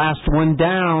the last one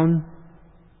down."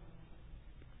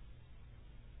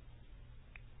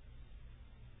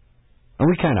 And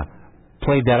we kind of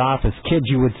played that off as kids.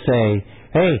 You would say,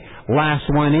 "Hey, last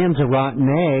one in's a rotten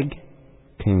egg,"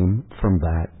 came from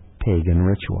that pagan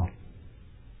ritual.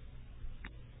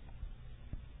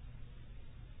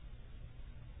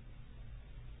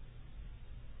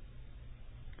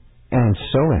 And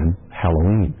so in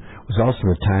Halloween was also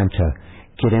the time to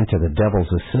get into the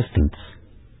devil's assistance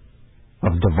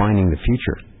of divining the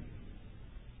future.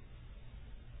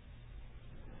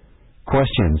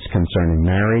 Questions concerning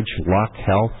marriage, luck,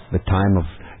 health, the time of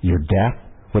your death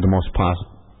were the most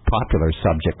popular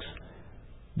subjects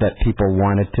that people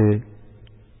wanted to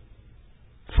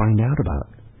find out about.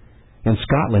 In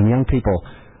Scotland, young people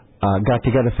got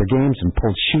together for games and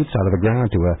pulled shoots out of the ground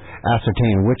to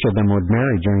ascertain which of them would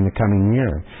marry during the coming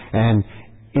year and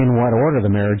in what order the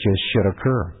marriages should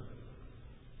occur.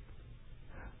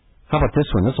 How about this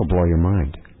one? This will blow your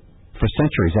mind. For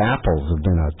centuries, apples have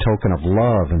been a token of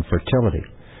love and fertility.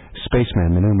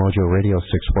 Spaceman, the new Mojo Radio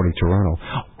 640 Toronto.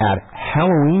 At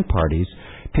Halloween parties,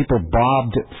 people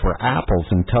bobbed for apples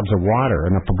in tubs of water,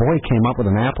 and if a boy came up with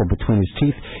an apple between his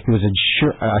teeth, he was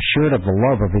assured of the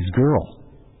love of his girl.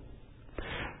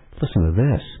 Listen to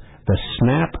this. The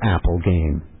Snap Apple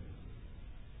game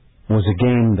was a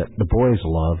game that the boys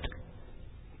loved.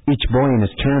 Each boy in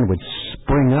his turn would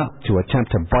spring up to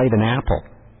attempt to bite an apple.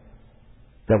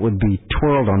 that would be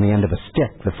twirled on the end of a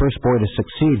stick. The first boy to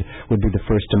succeed would be the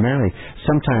first to marry.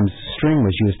 Sometimes string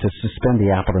was used to suspend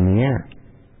the apple in the air.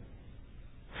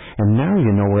 And now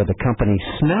you know where the company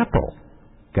Snapple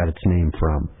got its name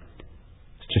from.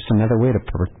 It's just another way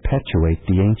to perpetuate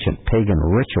the ancient pagan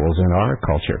rituals in our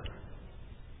culture.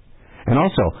 And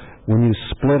also, when you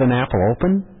split an apple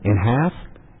open in half,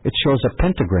 it shows a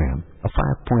pentagram, a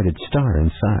 5-pointed star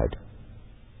inside.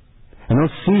 And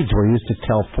those seeds were used to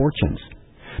tell fortunes.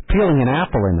 Peeling an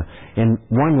apple in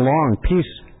one long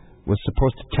piece was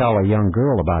supposed to tell a young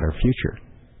girl about her future.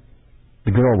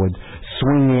 The girl would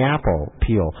swing the apple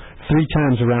peel 3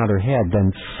 times around her head,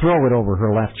 then throw it over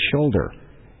her left shoulder.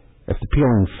 If the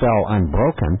peeling fell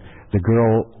unbroken, the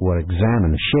girl would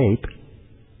examine the shape,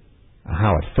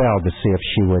 how it fell, to see if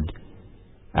she would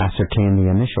ascertain the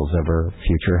initials of her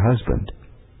future husband.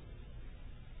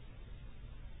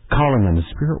 Calling in the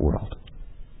spirit world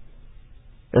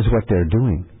is what they're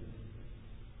doing.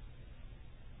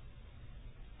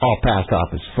 All passed off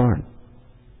as fun,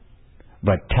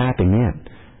 but tapping in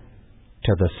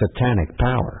to the satanic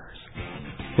powers.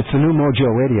 It's the new Mojo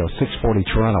Radio, 640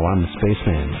 Toronto. I'm the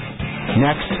Spaceman.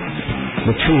 Next,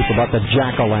 the truth about the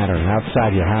jack-o'-lantern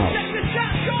outside your house.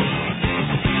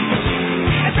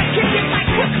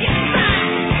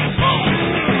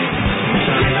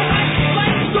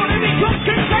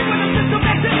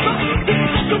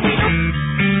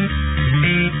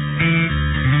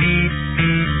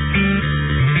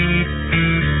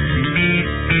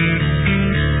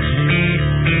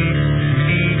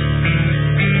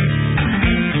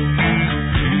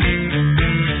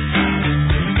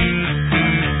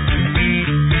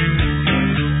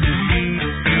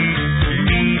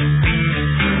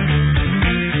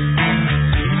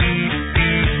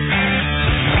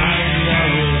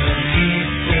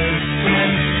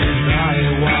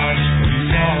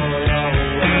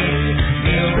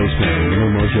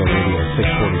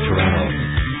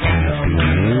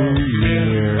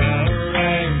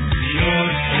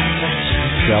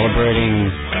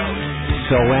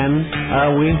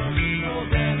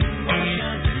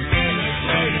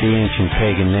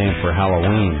 Pagan name for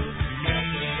Halloween.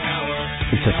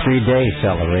 It's a 3-day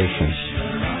celebration.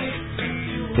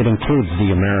 It includes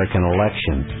the American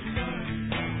election.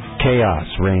 Chaos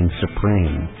reigns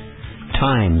supreme.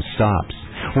 Time stops.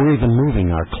 We're even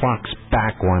moving our clocks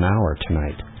back 1 hour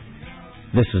tonight.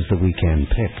 This is the weekend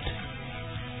picked.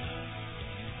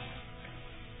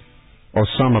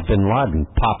 Osama bin Laden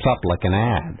pops up like an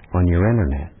ad on your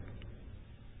internet.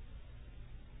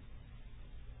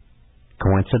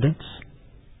 Coincidence?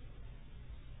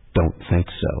 Don't think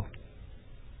so.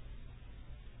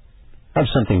 I have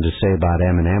something to say about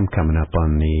Eminem coming up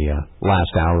on the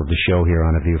last hour of the show here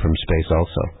on A View from Space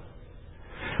also.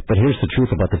 But here's the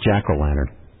truth about the jack-o'-lantern.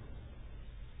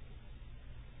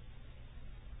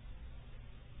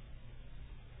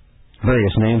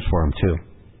 Various names for them, too.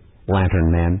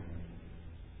 Lantern Man,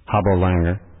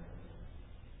 Hobolanger,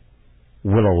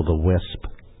 Will-o'-the-Wisp,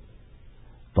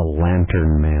 the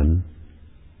Lantern Men.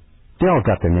 They all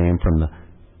got their name from the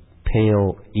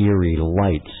pale, eerie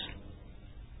lights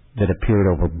that appeared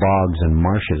over bogs and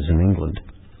marshes in England.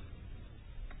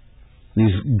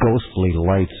 These ghostly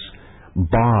lights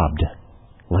bobbed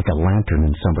like a lantern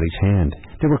in somebody's hand.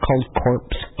 They were called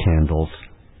corpse candles.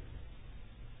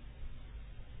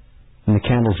 And the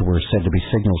candles were said to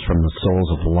be signals from the souls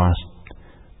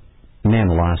of men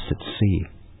lost at sea.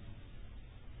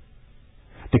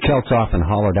 The Celts often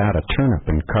hollowed out a turnip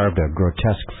and carved a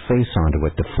grotesque face onto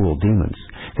it to fool demons.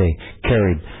 They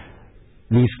carried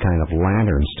these kind of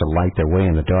lanterns to light their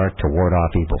way in the dark to ward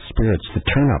off evil spirits. The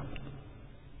turnip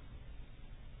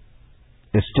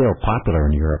is still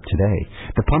popular in Europe today.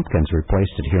 The pumpkins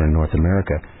replaced it here in North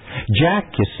America.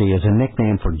 Jack, you see, is a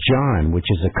nickname for John,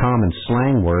 which is a common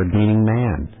slang word meaning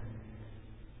man.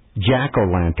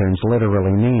 Jack-o'-lanterns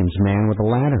literally means man with a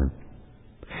lantern.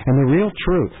 And the real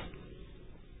truth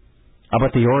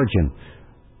about the origin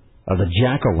of the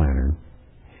jack-o'-lantern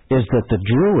is that the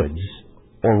Druids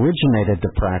originated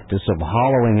the practice of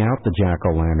hollowing out the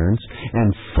jack-o'-lanterns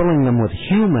and filling them with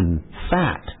human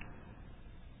fat.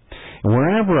 And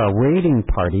wherever a raiding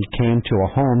party came to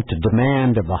a home to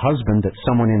demand of the husband that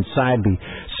someone inside be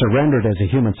surrendered as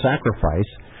a human sacrifice,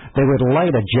 they would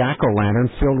light a jack-o'-lantern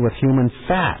filled with human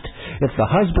fat. If the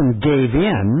husband gave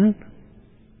in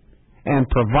and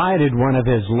provided one of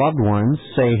his loved ones,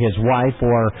 say his wife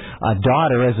or a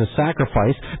daughter, as a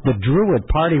sacrifice, the Druid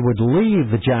party would leave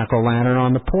the jack-o'-lantern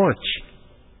on the porch.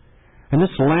 And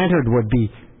this lantern would be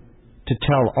to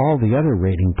tell all the other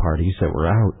raiding parties that were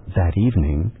out that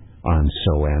evening on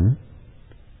Soen.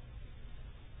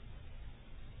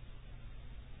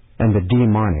 and the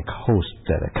demonic host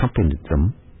that accompanied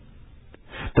them,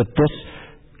 that this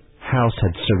house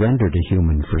had surrendered a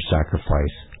human for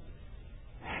sacrifice,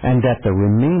 and that the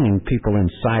remaining people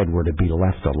inside were to be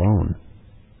left alone.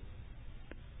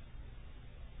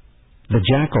 The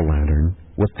jack-o'-lantern,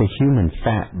 with the human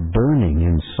fat burning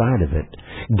inside of it,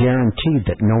 guaranteed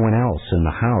that no one else in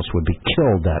the house would be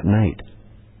killed that night.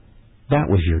 That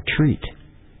was your treat.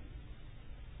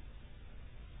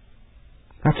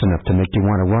 That's enough to make you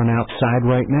want to run outside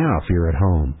right now if you're at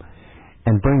home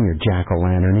and bring your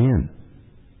jack-o'-lantern in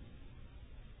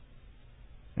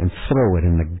and throw it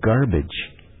in the garbage.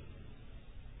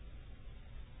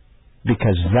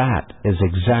 Because that is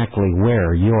exactly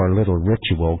where your little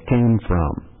ritual came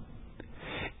from.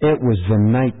 It was the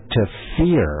night to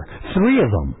fear, 3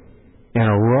 of them in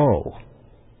a row.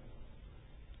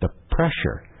 The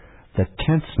pressure, the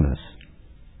tenseness,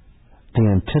 the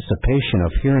anticipation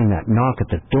of hearing that knock at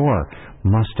the door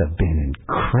must have been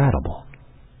incredible.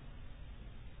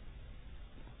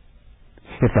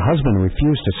 If the husband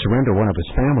refused to surrender one of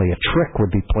his family, a trick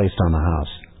would be placed on the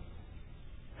house.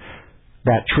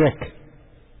 That trick,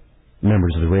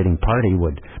 members of the raiding party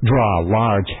would draw a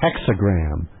large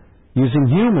hexagram using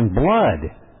human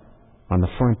blood on the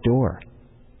front door.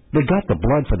 They got the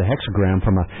blood for the hexagram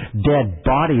from a dead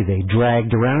body they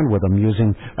dragged around with them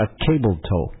using a cable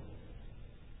tow.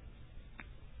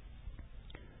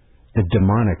 The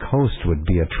demonic host would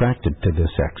be attracted to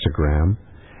this hexagram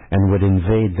and would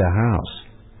invade the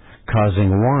house,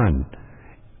 causing one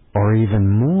or even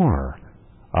more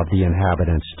of the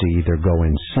inhabitants to either go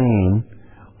insane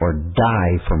or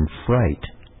die from fright.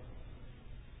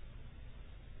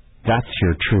 That's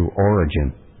your true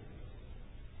origin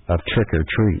of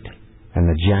trick-or-treat and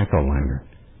the jack-o'-lantern.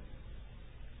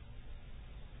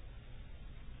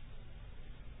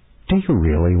 Do you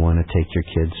really want to take your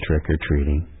kids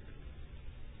trick-or-treating?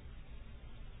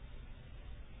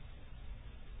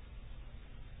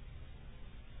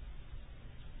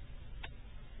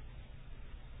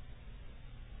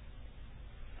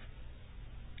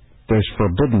 There's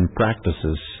forbidden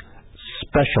practices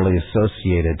specially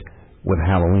associated with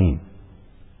Halloween.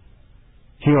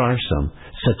 Here are some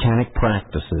satanic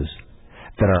practices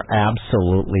that are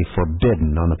absolutely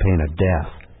forbidden on the pain of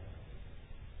death.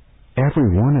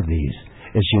 Every one of these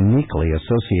is uniquely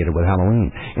associated with Halloween.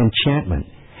 Enchantment,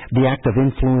 the act of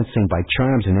influencing by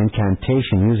charms and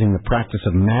incantation using the practice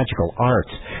of magical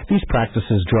arts. These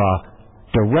practices draw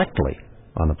directly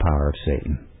on the power of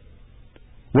Satan.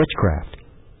 Witchcraft,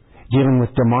 dealing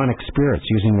with demonic spirits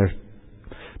using their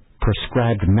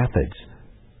prescribed methods.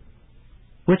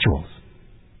 Rituals,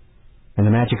 and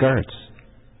the magic arts.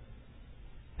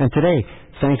 And today,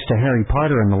 thanks to Harry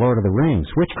Potter and the Lord of the Rings,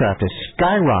 witchcraft is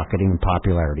skyrocketing in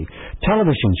popularity.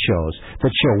 Television shows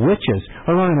that show witches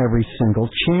are on every single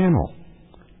channel.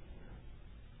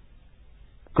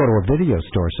 Go to a video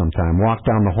store sometime, walk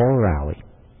down the horror alley.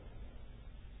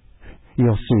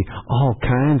 You'll see all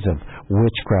kinds of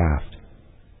witchcraft.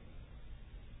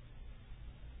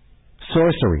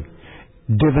 Sorcery,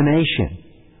 divination,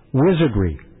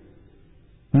 wizardry,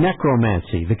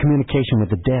 necromancy, the communication with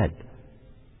the dead.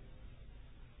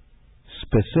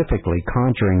 Specifically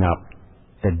conjuring up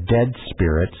the dead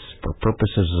spirits for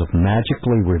purposes of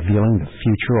magically revealing the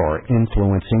future or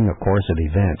influencing the course of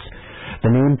events. The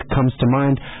name comes to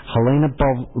mind, Helena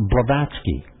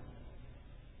Blavatsky,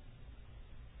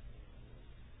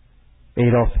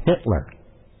 Adolf Hitler,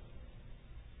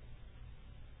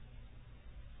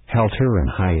 held her in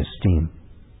high esteem.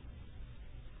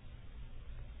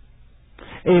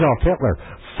 Adolf Hitler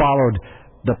followed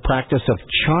the practice of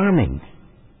charming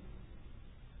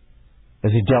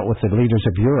as he dealt with the leaders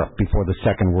of Europe before the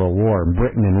Second World War in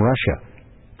Britain and Russia.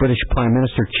 British Prime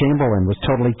Minister Chamberlain was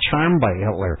totally charmed by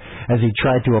Hitler as he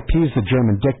tried to appease the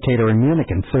German dictator in Munich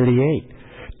in 1938.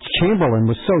 Chamberlain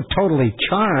was so totally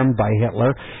charmed by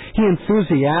Hitler, he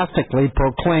enthusiastically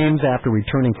proclaims after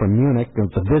returning from Munich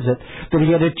with the visit that he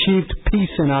had achieved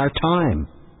peace in our time.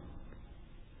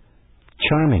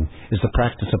 Charming is the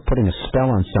practice of putting a spell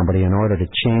on somebody in order to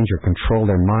change or control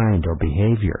their mind or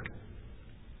behavior.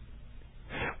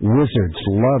 Wizards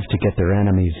love to get their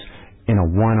enemies in a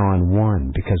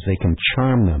one-on-one because they can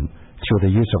charm them through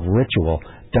the use of ritual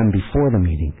done before the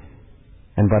meeting,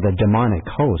 and by the demonic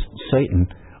host, Satan,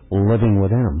 living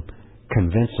within them,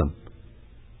 convince them.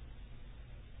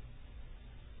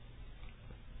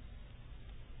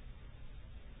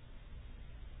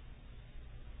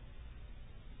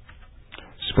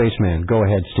 Spaceman, go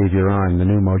ahead, Steve, you're on the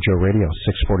new Mojo Radio,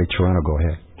 640 Toronto, go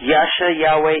ahead. Yasha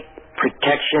Yahweh,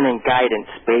 protection and guidance,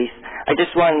 Space. I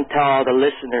just want to tell all the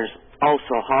listeners,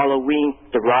 Also, Halloween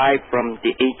derived from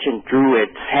the ancient Druid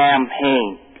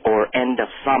Samhain, or end of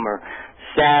summer.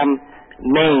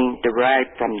 Samhain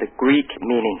derived from the Greek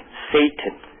meaning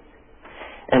Satan.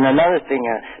 And another thing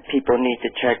people need to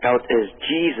check out is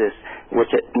Jesus,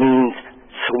 which it means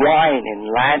swine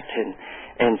in Latin,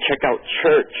 and check out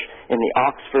church in the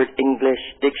Oxford English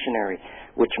Dictionary,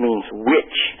 which means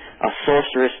witch, a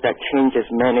sorceress that changes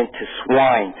men into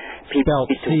swine.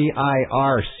 Spelled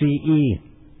C-I-R-C-E.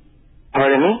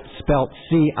 Pardon me? Spelled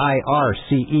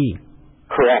C-I-R-C-E.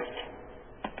 Correct.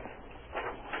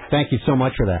 Thank you so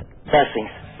much for that. Blessings.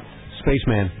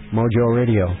 Spaceman, Mojo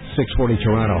Radio, 640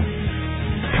 Toronto.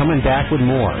 Coming back with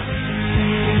more.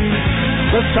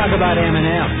 Let's talk about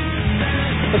M&M.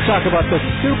 Let's talk about the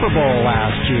Super Bowl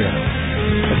last year.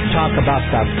 Let's talk about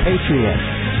the Patriots.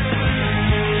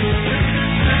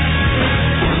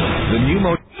 The new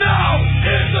Mojo. Now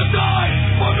is the time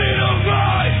for me to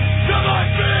rise to my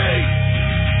feet.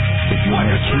 If your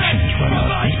medication is run out,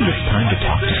 maybe it's time to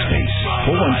talk to space.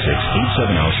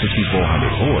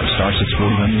 416-870-6400 or star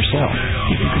 640 on your cell,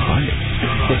 if you can find it.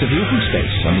 It's a view from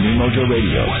space on the new Mojo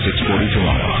Radio, 640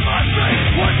 Toronto.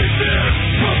 What is there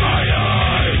from my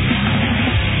eyes?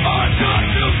 I've got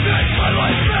to take my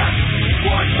life back.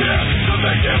 One chance to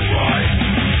make it right.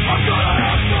 I'm gonna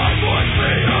have my voice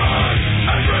be heard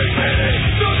and bring meaning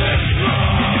to this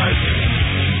life.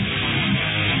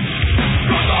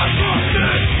 'Cause I'm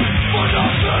trusted for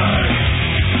nothing.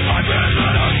 I've been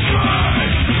led astray.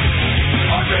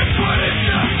 I've been pretty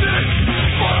tempted,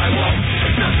 but I won't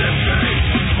accept defeat.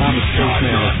 I'm the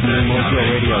Spaceman with New Mojo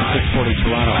Radio, 640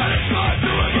 Toronto.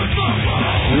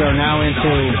 We are now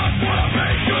into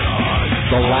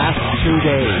the last 2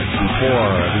 days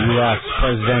before the U.S.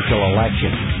 presidential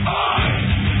election.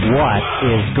 What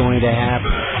is going to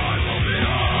happen?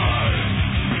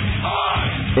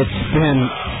 It's been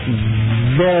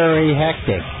very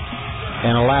hectic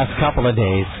in the last couple of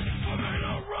days,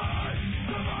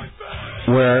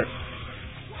 where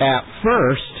at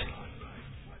first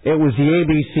it was the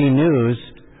ABC News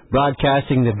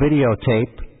broadcasting the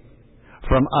videotape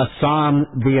from Assam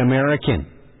the American,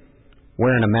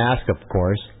 wearing a mask, of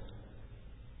course.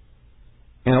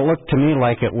 And it looked to me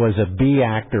like it was a B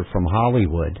actor from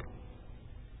Hollywood.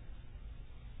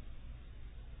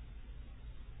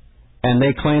 And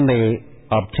they claim they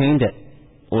obtained it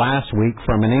last week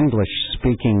from an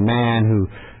English-speaking man who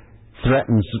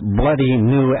threatens bloody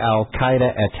new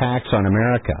Al-Qaeda attacks on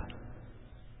America.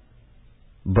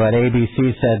 But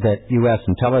ABC said that U.S.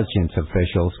 intelligence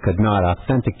officials could not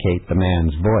authenticate the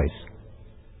man's voice.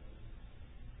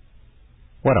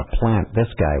 What a plant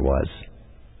this guy was.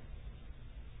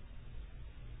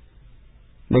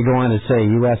 They go on to say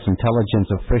U.S. intelligence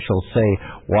officials say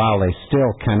while they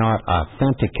still cannot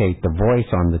authenticate the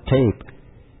voice on the tape,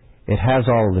 it has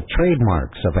all the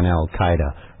trademarks of an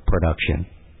Al-Qaeda production.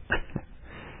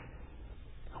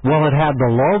 Well, it had the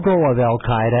logo of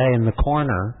Al-Qaeda in the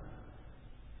corner.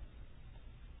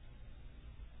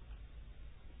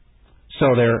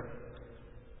 So they're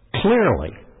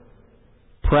clearly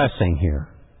pressing here.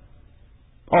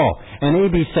 Oh, and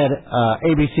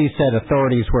ABC said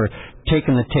authorities were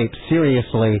taking the tape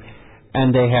seriously,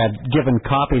 and they had given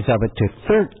copies of it to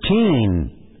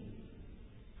 13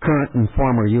 current and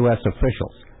former U.S.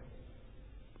 officials,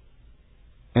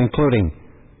 including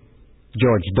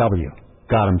George W.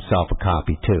 Got himself a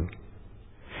copy, too.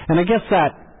 And I guess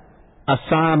that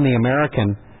Assam the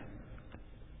American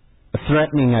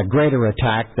threatening a greater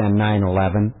attack than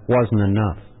 9/11 wasn't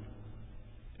enough.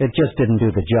 It just didn't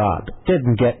do the job. It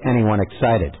didn't get anyone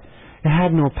excited. It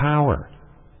had no power.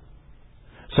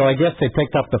 So I guess they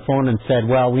picked up the phone and said,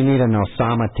 well, we need an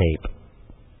Osama tape.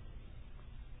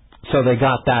 So they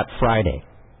got that Friday.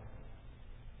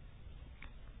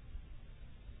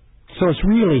 So it's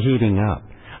really heating up.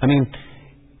 I mean,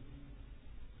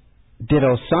 did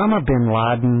Osama bin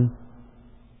Laden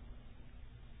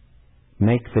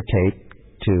make the tape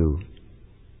to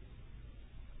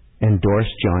endorse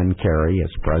John Kerry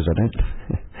as president?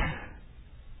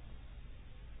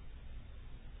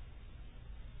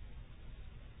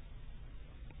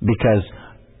 Because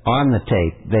on the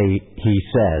tape, he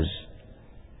says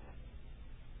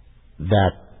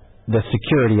that the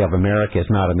security of America is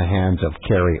not in the hands of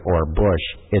Kerry or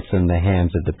Bush, it's in the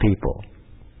hands of the people.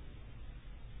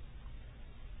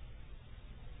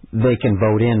 They can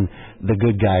vote in the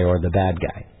good guy or the bad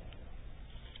guy.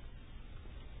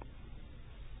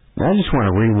 I just want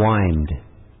to rewind,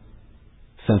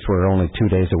 since we're only 2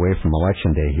 days away from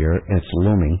Election Day here, it's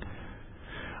looming.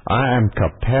 I'm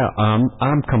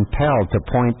compelled to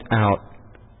point out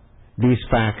these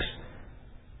facts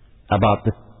about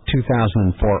the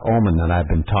 2004 omen that I've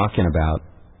been talking about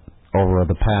over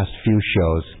the past few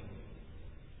shows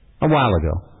a while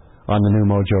ago on the new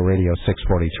Mojo Radio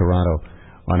 640 Toronto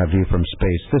on A View from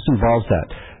Space. This involves that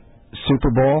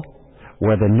Super Bowl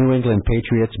where the New England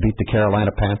Patriots beat the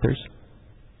Carolina Panthers.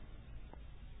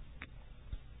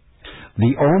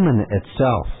 The omen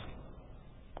itself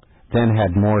then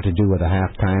had more to do with a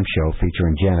halftime show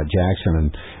featuring Janet Jackson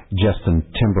and Justin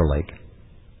Timberlake.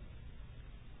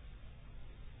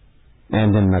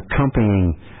 And an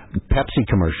accompanying Pepsi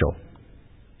commercial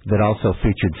that also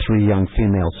featured three young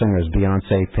female singers,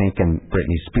 Beyonce, Pink, and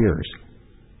Britney Spears.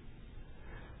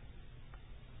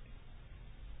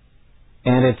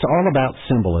 And it's all about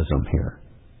symbolism here.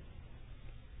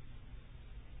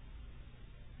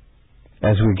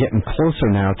 As we're getting closer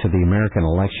now to the American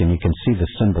election, you can see the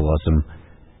symbolism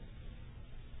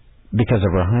because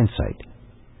of our hindsight.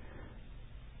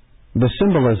 The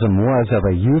symbolism was of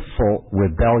a youthful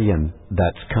rebellion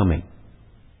that's coming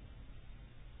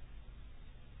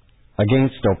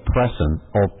against oppression,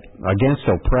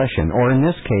 or in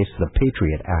this case, the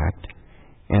Patriot Act,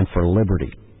 and for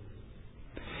liberty.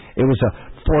 It was a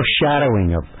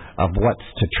foreshadowing of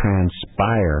what's to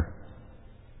transpire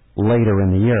later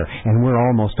in the year, and we're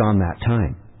almost on that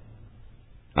time.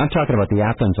 I'm talking about the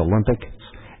Athens Olympics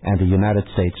and the United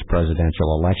States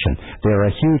presidential election. They're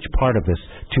a huge part of this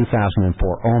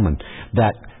 2004 omen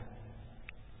that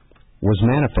was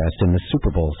manifest in the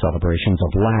Super Bowl celebrations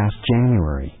of last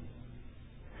January.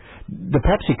 The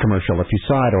Pepsi commercial, if you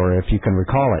saw it or if you can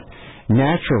recall it,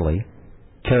 naturally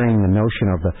carrying the notion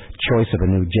of the choice of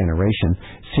a new generation,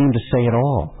 seemed to say it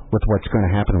all with what's going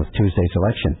to happen with Tuesday's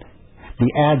election. The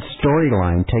ad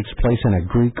storyline takes place in a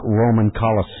Greek-Roman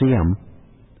Colosseum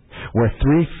where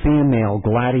three female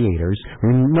gladiators,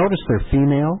 notice they're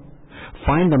female,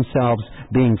 find themselves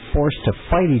being forced to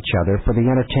fight each other for the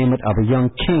entertainment of a young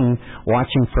king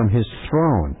watching from his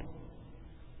throne.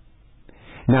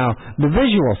 Now, the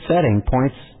visual setting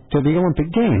points to the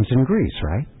Olympic Games in Greece,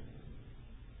 right?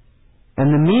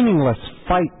 And the meaningless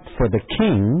fight for the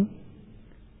king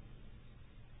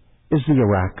is the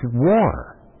Iraq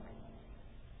War.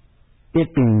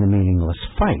 It being the meaningless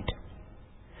fight.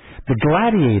 The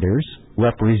gladiators,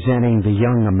 representing the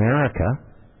young America,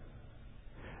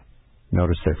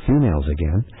 notice they're females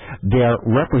again, they're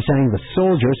representing the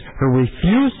soldiers who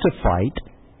refuse to fight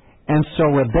and so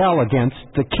rebel against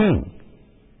the king,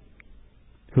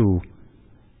 who,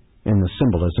 in the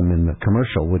symbolism in the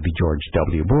commercial, would be George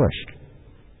W. Bush.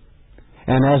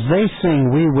 And as they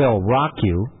sing, "We Will Rock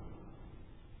You,"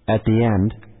 at the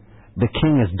end, the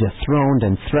king is dethroned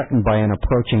and threatened by an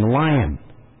approaching lion,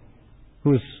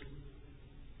 who is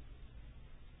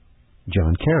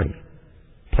John Kerry,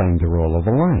 playing the role of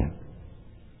a lion.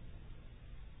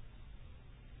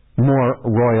 More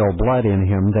royal blood in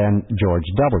him than George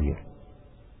W.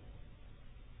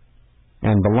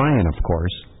 And the lion, of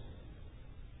course,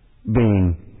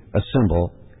 being a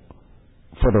symbol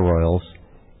for the royals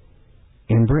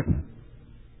in Britain,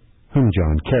 whom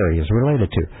John Kerry is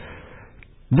related to.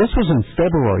 This was in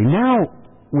February. Now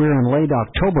we're in late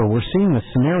October. We're seeing the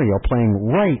scenario playing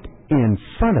right in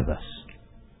front of us.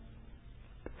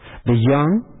 The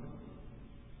young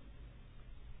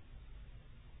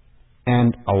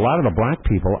and a lot of the black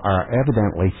people are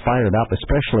evidently fired up,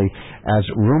 especially as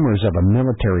rumors of a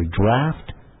military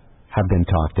draft have been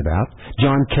talked about.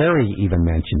 John Kerry even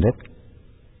mentioned it,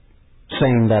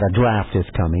 saying that a draft is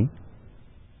coming.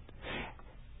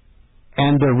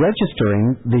 And they're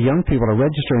registering, the young people are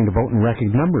registering to vote in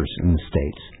record numbers in the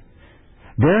states.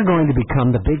 They're going to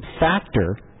become the big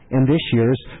factor in this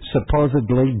year's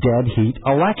supposedly dead heat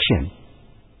election.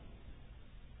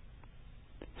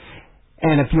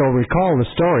 And if you'll recall the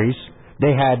stories,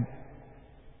 they had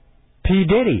P.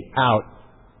 Diddy out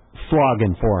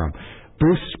flogging for him.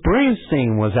 Bruce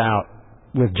Springsteen was out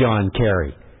with John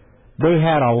Kerry. They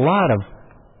had a lot of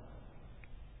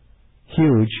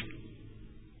huge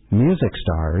music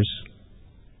stars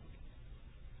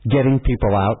getting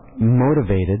people out,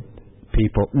 motivating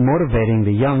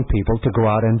the young people to go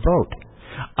out and vote.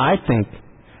 I think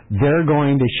they're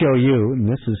going to show you, and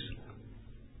this is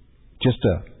just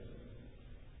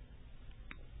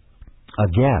a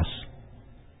guess,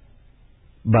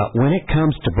 but when it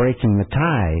comes to breaking the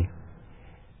tie,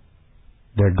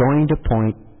 they're going to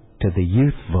point to the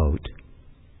youth vote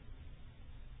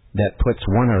that puts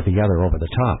one or the other over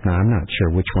the top. Now, I'm not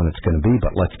sure which one it's going to be,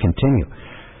 but let's continue.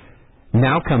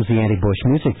 Now comes the anti-Bush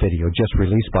music video just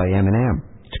released by Eminem.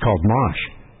 It's called Mosh.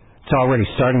 It's already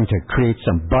starting to create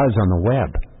some buzz on the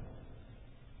web.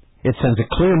 It sends a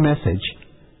clear message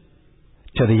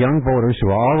to the young voters who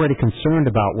are already concerned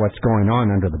about what's going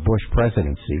on under the Bush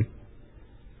presidency.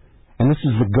 And this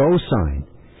is the go sign.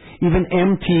 Even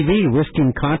MTV,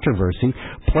 risking controversy,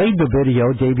 played the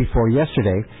video day before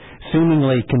yesterday,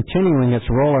 seemingly continuing its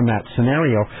role in that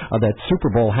scenario of that Super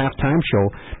Bowl halftime show,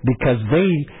 because they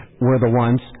were the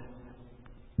ones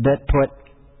that put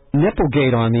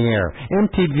Nipplegate on the air.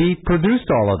 MTV produced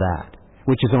all of that,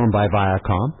 which is owned by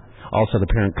Viacom, also the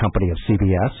parent company of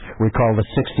CBS. Recall the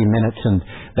 60 Minutes and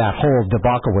that whole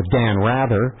debacle with Dan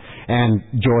Rather and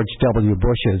George W.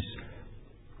 Bush's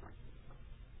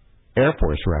Air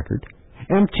Force record.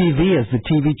 MTV is the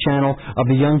TV channel of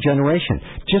the young generation,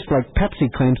 just like Pepsi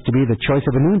claims to be the choice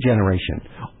of a new generation,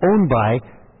 owned by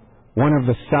one of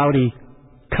the Saudi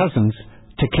cousins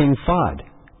to King Fahd,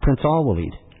 Prince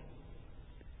Al-Walid.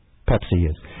 Pepsi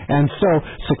is. And so,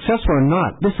 successful or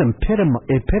not, this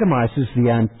epitomizes the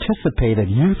anticipated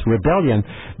youth rebellion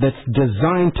that's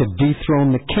designed to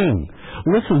dethrone the king.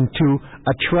 Listen to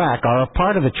a track, or a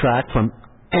part of a track from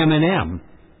Eminem.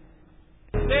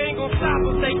 They ain't gonna stop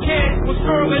us, they can't. We're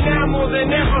stronger now more than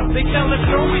ever. They tell us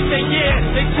no, we say yeah.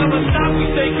 They tell us stop, we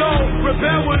say go.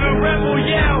 Rebel with a rebel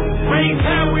yell. Raise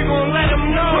hell, we gon' let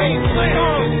them know.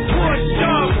 Push,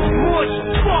 shove, mush,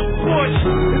 fuck push.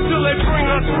 Until they bring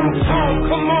us through home.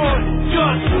 Come on,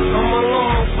 just come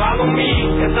along. Follow me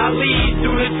as I lead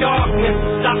through the darkness.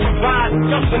 Stop providing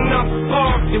just enough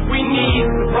spark that we need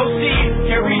to proceed.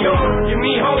 Carry on, give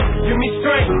me hope, give me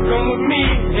strength. Come with me,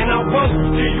 and I won't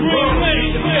till you run.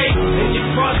 Your faith and your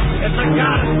trust as I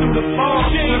guide us through the fall,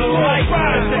 through the light.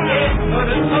 At the end of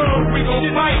the tunnel, we gon'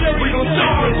 fight, we gon'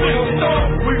 charge, we gon' storm,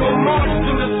 we gon' march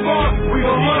through the swamp, we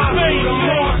gon' march through the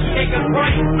march, take us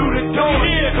right through the door.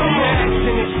 Come on,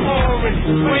 action is pouring,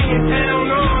 swinging down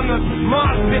on us.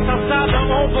 Moshpits outside the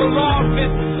Oval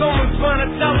Office. Someone's trying to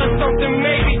tell us something,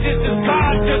 maybe this is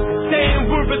God just saying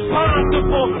we're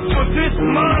responsible for this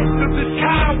monster, this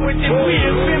coward, and we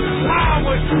have been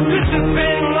powered. This is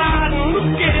Bin Laden. Look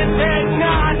at his head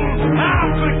nodding. How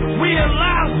could we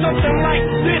allow something like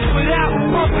this without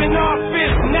pumping our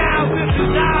fists? Now this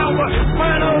is our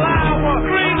final hour.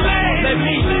 Let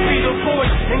me be the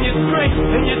voice and your strength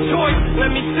and your choice.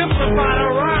 Let me simplify the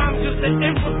rhyme just to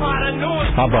amplify the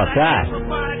noise. How about that?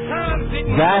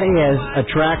 That is a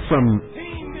track from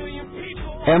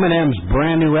Eminem's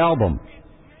brand new album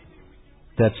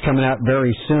that's coming out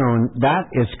very soon. That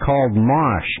is called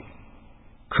Mosh,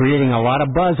 creating a lot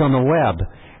of buzz on the web.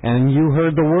 And you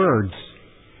heard the words.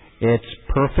 It's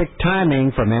perfect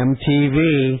timing from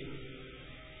MTV,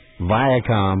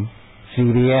 Viacom,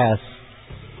 CBS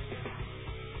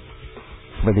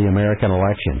for the American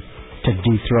election to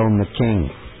dethrone the king.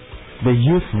 The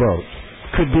youth vote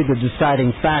could be the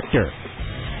deciding factor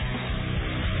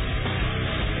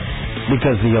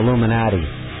because the Illuminati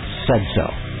said so.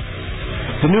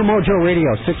 The new Mojo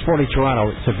Radio, 640 Toronto.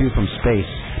 It's a view from space.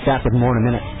 Back with more in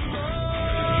a minute.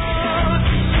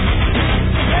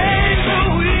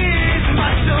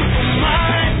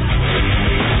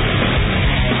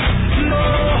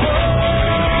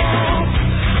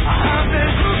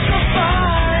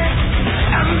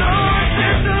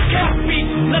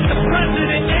 Let the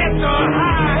president answer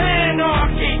high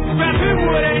anarchy. Wrap him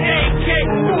with an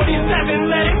AK-47,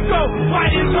 let him go.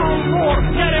 Fight his own war,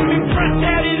 let him impress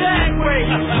daddy that way.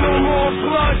 No more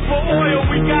blood for oil,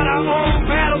 we got our own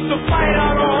battles to fight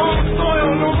on our own soil.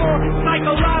 No more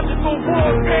psychological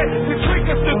warfare to trick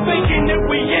us to thinking that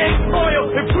we ain't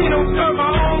loyal. If we don't serve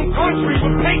our own country,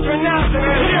 we're patronizing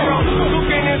a hero. Look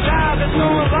in his eyes, it's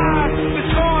no lie. The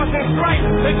scars and stripes,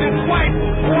 they've been swiped,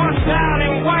 washed out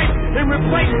and wiped, and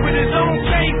replaced with his own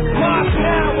face. March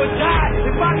now or die.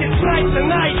 If I get sniped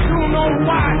tonight, you know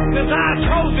why. Cause I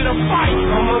chose to fight.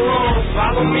 Come along,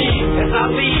 follow me as I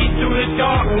lead through the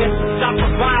darkness. Stop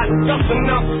providing just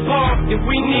enough spark that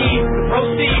we need to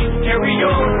proceed. Carry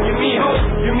on, give me hope,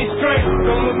 give me strength.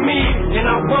 Come with me, and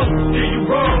I won't do you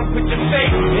wrong. Put your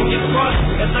faith and your trust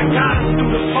as I guide us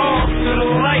through the fall, to the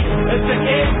light. At the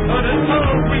end of the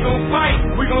tunnel, we gon' fight,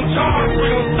 we gon' charge, we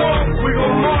gon' storm, we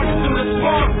gon' march through the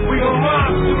swamp, we gon'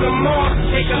 march through the march,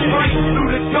 take us right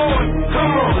through the door.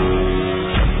 Come on.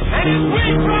 And as we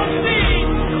proceed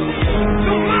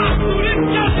to march through this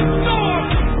judgment storm,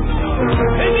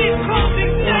 in these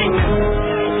closing statements,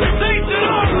 we take it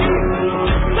on.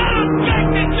 Let us make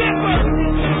the difference.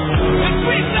 As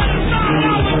we set aside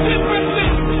our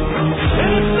differences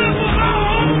and assemble our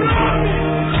own army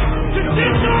to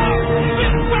disarm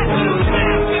this weapon of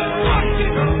mass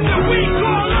destruction that we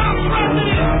call our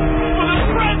president, for the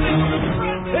present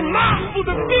and march for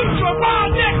the future of our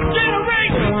next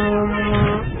generation.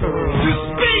 To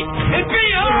speak and be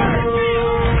heard,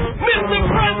 Mr.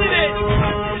 President,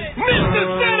 Mr.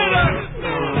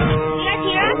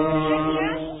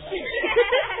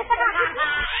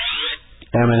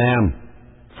 Eminem,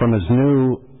 from his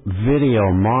new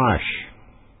video, Mosh,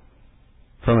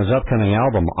 from his upcoming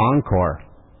album, Encore.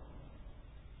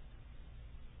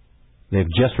 They've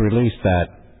just released that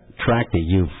track that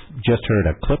you've just heard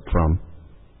a clip from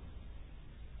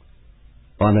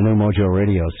on the new Mojo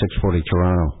Radio, 640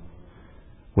 Toronto,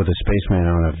 with a spaceman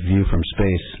on a view from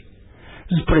space.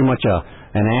 This is pretty much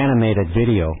an animated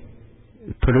video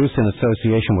produced in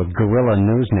association with Guerrilla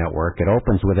News Network. It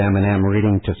opens with Eminem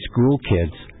reading to school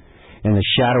kids in the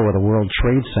shadow of the World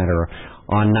Trade Center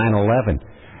on 9/11,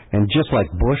 and just like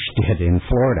Bush did in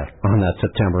Florida on that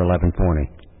September 11th morning.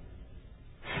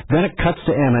 Then it cuts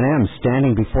to Eminem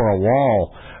standing before a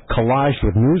wall collaged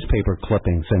with newspaper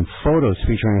clippings and photos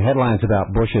featuring headlines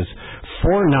about Bush's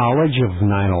foreknowledge of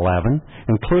 9/11,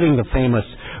 including the famous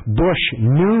Bush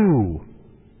knew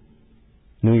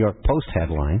New York Post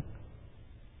headline.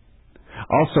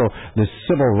 Also, the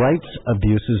civil rights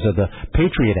abuses of the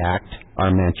Patriot Act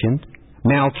are mentioned,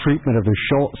 maltreatment of their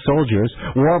soldiers,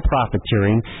 war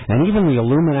profiteering, and even the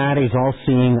Illuminati's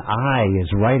all-seeing eye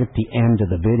is right at the end of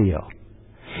the video.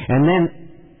 And then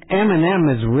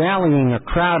Eminem is rallying a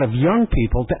crowd of young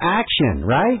people to action,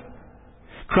 right?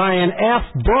 Crying,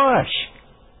 F Bush,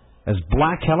 as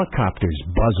black helicopters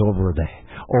buzz over the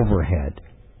overhead.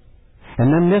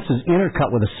 And then this is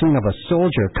intercut with a scene of a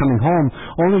soldier coming home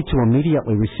only to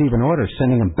immediately receive an order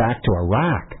sending him back to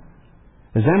Iraq.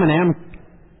 As Eminem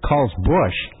calls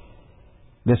Bush,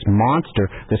 this monster,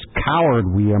 this coward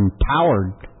we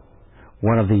empowered,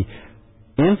 one of the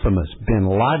infamous Bin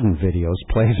Laden videos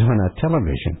plays on a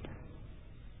television.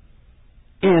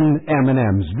 In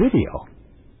Eminem's video.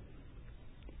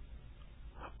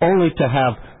 Only to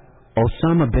have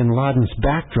Osama bin Laden's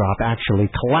backdrop actually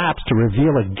collapse to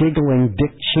reveal a giggling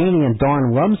Dick Cheney and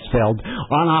Dawn Rumsfeld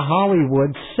on a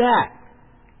Hollywood set.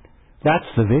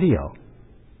 That's the video.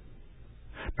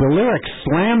 The lyrics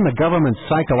slam the government's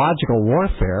psychological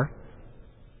warfare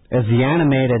as the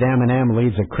animated Eminem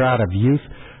leads a crowd of youth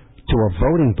to a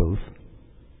voting booth.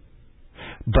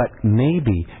 But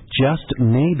maybe, just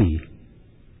maybe,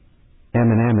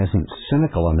 Eminem isn't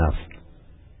cynical enough.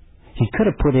 He could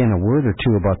have put in a word or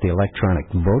two about the electronic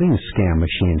voting scam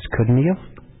machines, couldn't he have?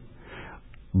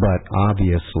 But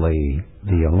obviously,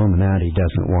 the Illuminati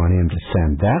doesn't want him to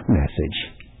send that message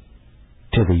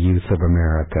to the youth of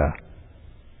America.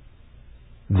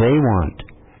 They want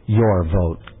your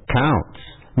vote counts,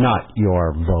 not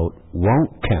your vote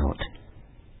won't count.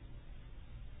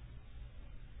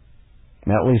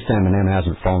 At least Eminem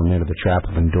hasn't fallen into the trap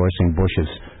of endorsing Bush's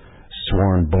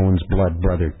sworn bones blood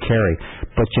brother Kerry.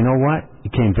 But you know what? He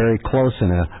came very close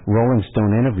in a Rolling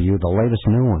Stone interview, the latest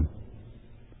new one.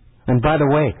 And by the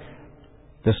way,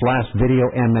 this last video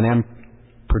Eminem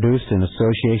produced in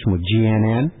association with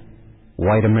GNN,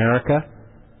 White America,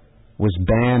 was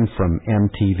banned from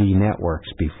MTV networks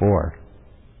before.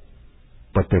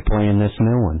 But they're playing this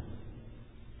new one.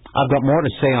 I've got more to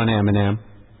say on Eminem.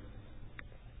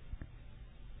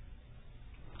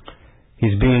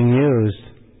 He's being used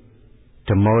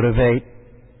to motivate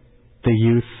the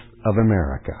youth of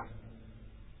America.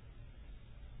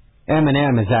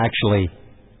 Eminem is actually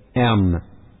M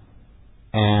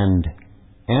and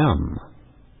M,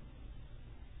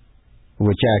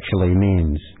 which actually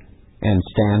means and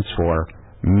stands for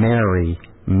Mary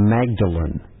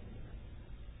Magdalene,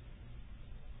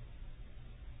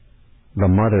 the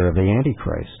mother of the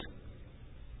Antichrist.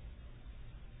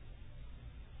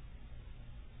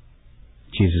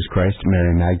 Jesus Christ,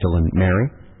 Mary Magdalene, Mary.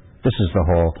 This is the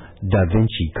whole Da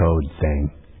Vinci Code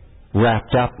thing,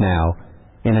 wrapped up now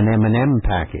in an M&M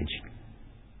package.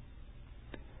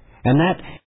 And that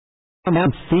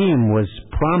M&M theme was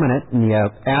prominent in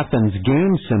the Athens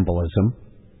game symbolism.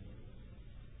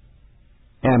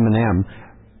 M&M,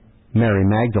 Mary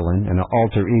Magdalene, an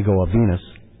alter ego of Venus.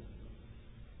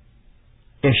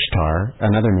 Ishtar,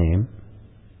 another name,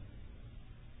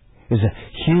 is a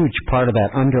huge part of that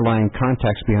underlying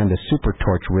context behind the super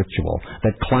torch ritual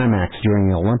that climaxed during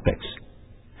the Olympics.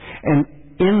 And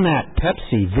in that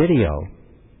Pepsi video,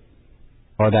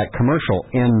 or that commercial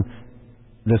in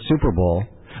the Super Bowl,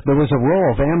 there was a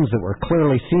row of M's that were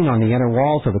clearly seen on the inner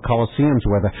walls of the Colosseums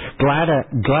where the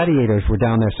gladiators were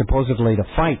down there supposedly to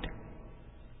fight.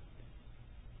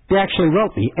 They actually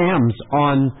wrote the M's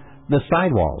on the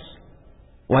sidewalls,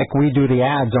 like we do the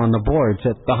ads on the boards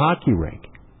at the hockey rink.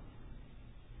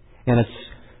 And it's,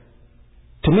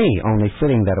 to me, only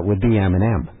fitting that it would be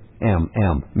M&M,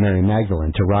 Mary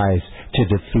Magdalene, to rise to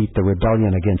defeat the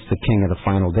rebellion against the king of the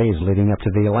final days leading up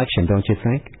to the election, don't you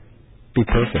think? Be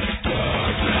perfect.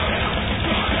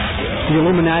 The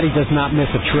Illuminati does not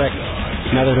miss a trick.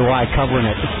 Neither do I, covering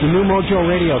it. It's the New Mojo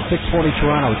Radio, 640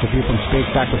 Toronto. It's a view from space.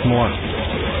 Back with more. Next.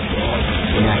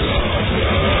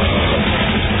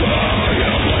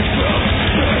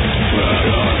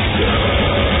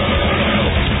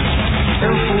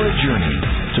 Prepare for a journey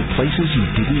to places you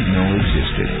didn't know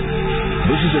existed.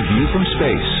 This is A View from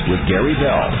Space with Gary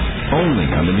Bell, only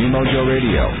on the New Mojo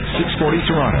Radio, 640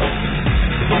 Toronto.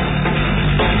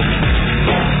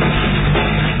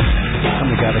 I'm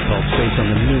the guy that called Space on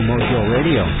the New Mojo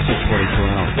Radio, 640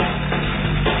 Toronto.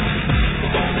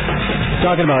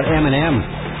 Talking about Eminem.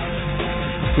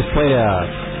 Just played a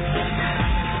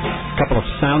couple of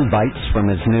sound bites from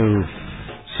his new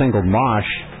single Mosh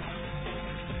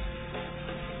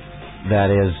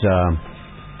that is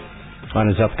on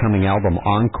his upcoming album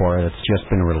Encore that's just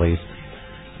been released.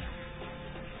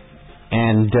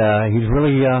 And he's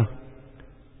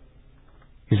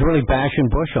really bashing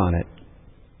Bush on it.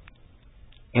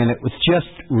 And it was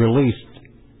just released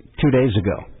 2 days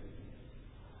ago.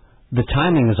 The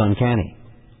timing is uncanny.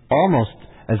 Almost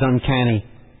as uncanny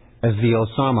as the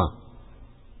Osama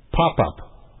pop-up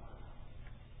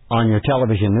on your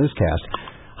television newscast.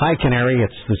 Hi, Canary.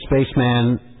 It's the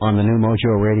Spaceman on the New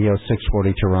Mojo Radio,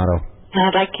 640 Toronto.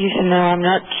 I'd like you to know I'm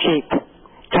not cheap.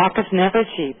 Talk is never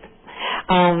cheap.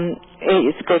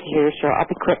 It's good to hear your show. I'll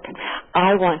be quick.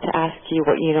 I want to ask you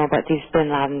what you know about these Bin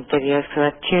Laden videos, because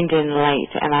I've tuned in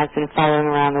late and I've been following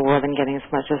around the world and getting as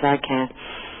much as I can.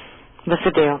 What's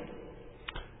the deal?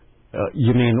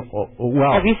 You mean,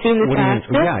 well... Have you seen the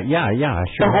transcript? Yeah,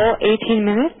 sure. The whole 18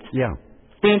 minutes? Yeah.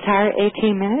 The entire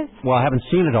 18 minutes? Well, I haven't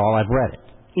seen it all. I've read it.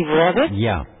 You've read it?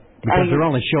 Yeah. Because they're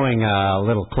only showing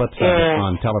little clips of it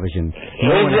on television.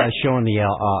 No one has shown the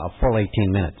full 18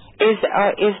 minutes. Is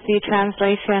the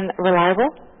translation reliable?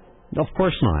 Of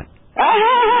course not.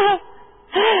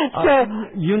 So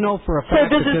you know for a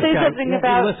fact. So does it say something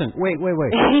about? Listen, wait.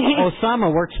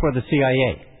 Osama works for the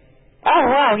CIA. Oh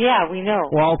wow, yeah, we know.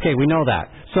 Well, okay, we know that.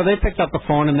 So they picked up the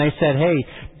phone and they said, "Hey,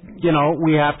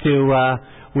 we have to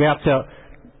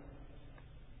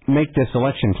make this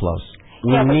election close.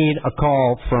 We need a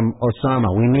call from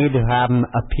Osama. We need to have him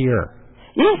appear."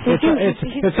 Yes,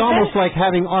 it's almost like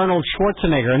having Arnold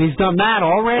Schwarzenegger, and he's done that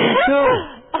already too.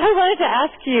 I wanted to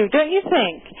ask you, don't you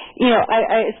think,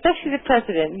 especially the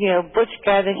president, Butch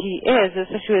guy that he is,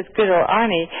 especially with good old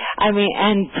Arnie, and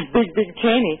Big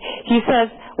Cheney, he says,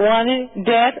 wanted,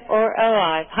 dead or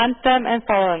alive, hunt them and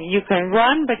follow them. You can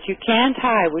run, but you can't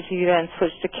hide, which he then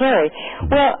switched to carry.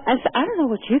 Well, I don't know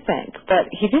what you think,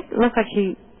 but he didn't look like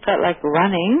he felt like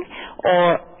running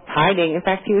or hiding. In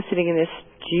fact, he was sitting in this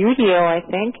studio, I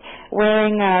think,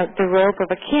 wearing the robe of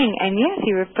a king. And yes,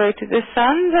 he referred to the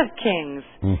sons of kings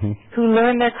who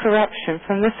learned their corruption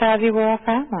from the Saudi royal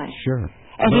family. Sure.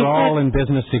 And they're all in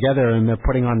business together, and they're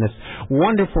putting on this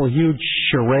wonderful, huge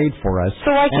charade for us.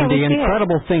 So and the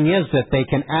incredible thing is that they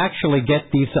can actually get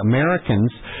these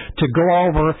Americans to go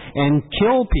over and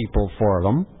kill people for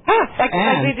them.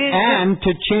 And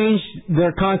to change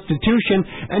their constitution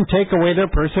and take away their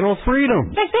personal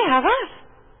freedoms. Like they have us.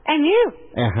 And you.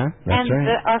 That's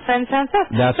right. Our friend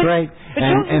Sansa. That's right.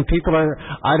 And people are,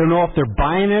 I don't know if they're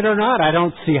buying it or not. I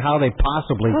don't see how they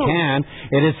possibly can.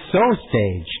 It is so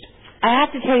staged. I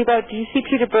have to tell you about, do you see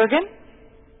Peter Bergen?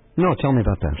 No, tell me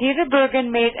about that. Peter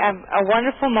Bergen made a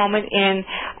wonderful moment in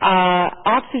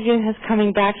oxygen is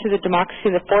coming back to the democracy.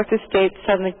 The fourth estate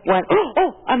suddenly went,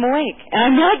 oh, I'm awake.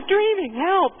 And I'm not dreaming.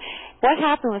 Help. What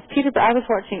happened was I was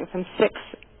watching it from 6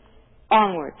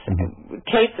 onwards.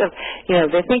 Tapes of,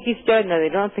 they think he's dead. No,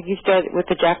 they don't think he's dead. With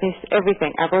the Japanese,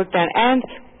 everything. I wrote down. And,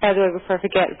 by the way, before I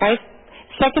forget,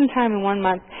 second time in 1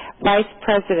 month, Vice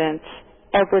President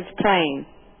Edwards' plane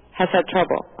has had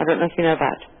trouble. I don't know if you know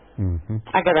that.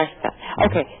 I got back to that.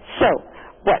 Okay, so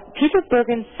what Peter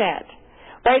Bergen said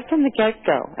right from the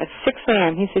get-go at 6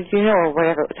 a.m., he said, or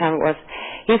whatever time it was,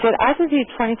 he said, I reviewed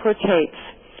 24 tapes,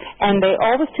 and they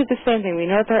always do the same thing. We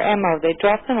know their MO. They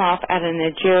drop them off at an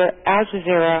Al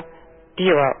Jazeera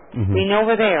bureau. We know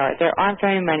where they are. There aren't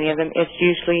very many of them. It's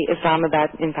usually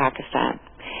Islamabad in Pakistan.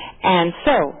 And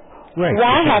so,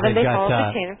 why haven't they followed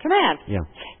the chain of command? Yeah.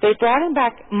 They brought him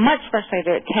back much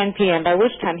later at 10 p.m., by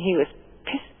which time he was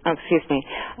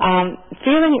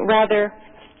feeling rather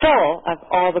full of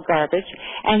all the garbage.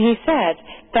 And he said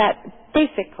that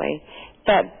basically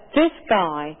that this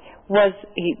guy was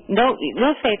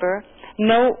no favor,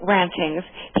 no rantings.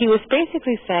 He was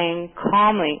basically saying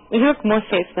calmly, he looked more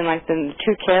statesman-like than the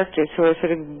two characters who are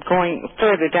sort of going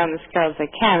further down the scale as they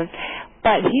can.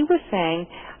 But he was saying,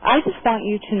 I just want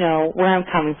you to know where I'm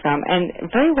coming from. And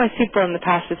very wise people in the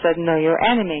past have said, know your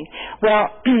enemy. Well,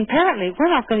 apparently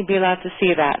we're not going to be allowed to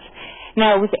see that.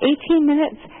 Now, it was 18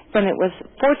 minutes, then it was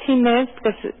 14 minutes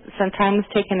because some time was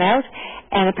taken out,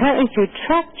 and apparently through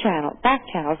back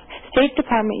channels, State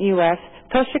Department U.S.,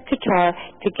 pressured Qatar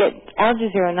to get Al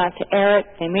Jazeera not to air it.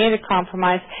 They made a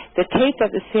compromise. The tape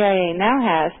that the CIA now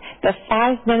has, the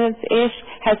 5 minutes-ish,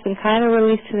 has been kind of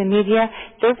released to the media.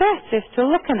 The rest they're still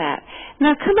looking at.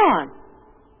 Now, come on.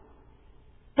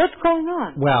 What's going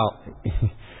on? Well...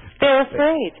 They're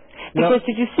afraid. Because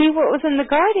did you see what was in The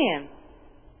Guardian?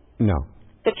 No.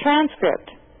 The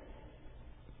transcript.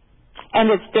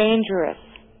 And it's dangerous.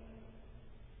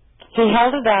 He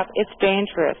held it up. It's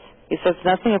dangerous. He says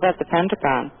nothing about the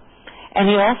Pentagon. And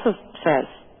he also says,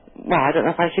 well, I don't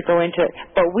know if I should go into it,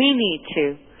 but we need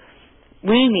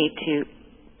to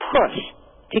push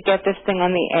to get this thing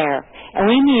on the air. And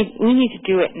we need to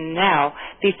do it now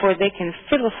before they can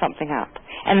fiddle something up.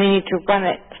 And they need to run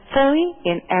it fully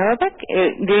in Arabic.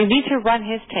 They need to run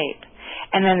his tape.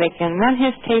 And then they can run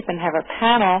his tape and have a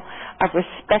panel of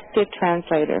respected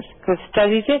translators who have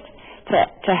studied it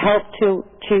to help to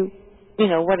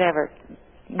whatever,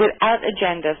 without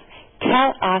agendas,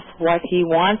 tell us what he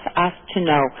wants us to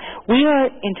know. We are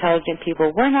intelligent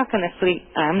people. We're not going to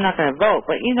I'm not going to vote,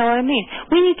 but you know what I mean.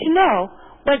 We need to know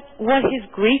what his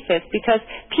grief is, because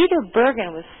Peter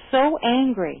Bergen was so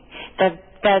angry that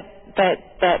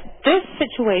this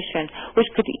situation, which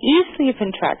could easily have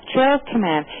been tracked, trail of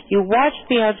command. You watch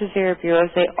the Al Jazeera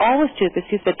bureaus; they always do this.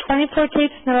 You said 24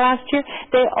 tapes in the last year.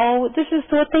 This is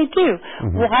what they do.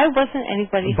 Mm-hmm. Why wasn't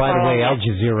anybody? By the way, Al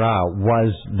Jazeera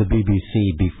was the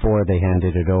BBC before they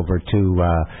handed it over to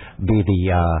be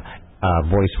the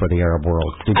voice for the Arab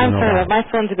world. Did you know sorry, that? My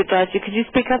phone's a bit dodgy. Could you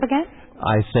speak up again?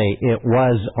 I say it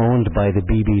was owned by the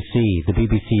BBC. The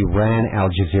BBC ran Al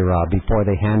Jazeera before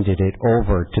they handed it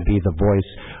over to be the voice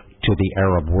to the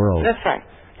Arab world. That's right.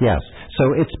 Yes.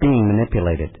 So it's being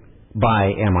manipulated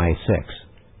by MI6.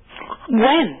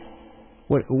 When?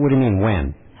 What do you mean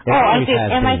when? I see.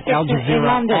 MI6 Al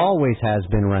Jazeera always has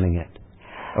been running it.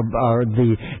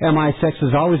 The MI6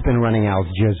 has always been running Al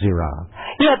Jazeera.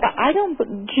 Yeah, but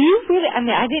do you really? I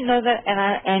mean, I didn't know that,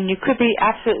 and you could be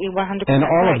absolutely 100% And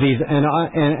all right. of these, and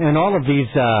all of these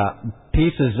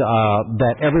pieces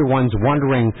that everyone's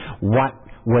wondering what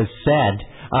was said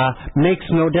makes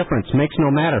no difference, makes no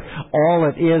matter. All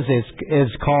it is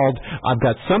called, I've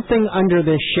got something under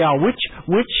this shell. Which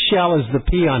shell is the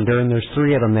pea under? And there's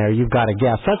 3 of them there. You've got to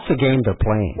guess. That's the game they're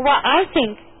playing. Well, I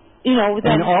think,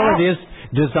 and all it is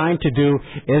designed to do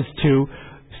is to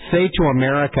say to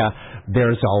America,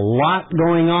 there's a lot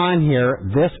going on here.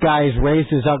 This guy's raised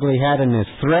his ugly head and is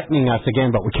threatening us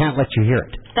again, but we can't let you hear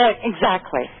it.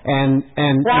 Exactly. And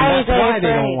that's why they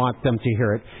don't want them to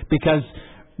hear it, because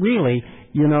really,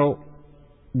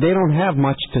 they don't have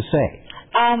much to say.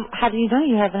 How do you know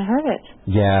you haven't heard it?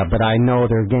 Yeah, but I know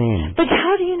their game. But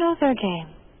how do you know their game?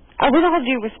 With all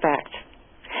due respect.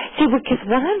 See, because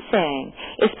what I'm saying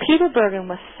is Peter Bergen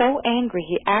was so angry,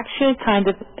 he actually kind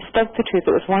of spoke the truth.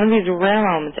 It was one of these rare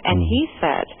moments, and he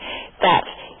said that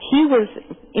he was,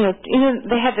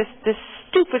 they had this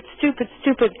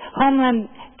stupid Homeland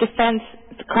Defense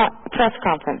press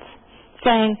conference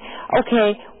saying,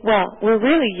 okay, well, we're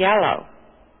really yellow,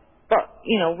 but,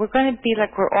 we're going to be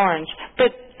like we're orange.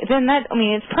 But then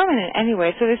it's permanent anyway.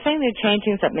 So they're saying they're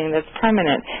changing something that's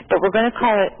permanent, but we're going to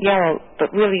call it yellow, but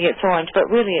really it's orange, but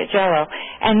really it's yellow.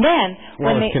 And then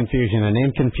it's confusion, and in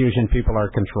confusion, people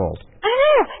are controlled. I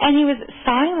know. And he was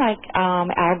sounding like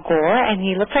Al Gore, and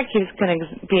he looked like he was going to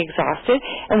be exhausted.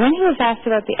 And when he was asked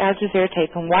about the Al Jazeera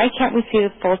tape and why can't we see the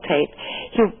full tape,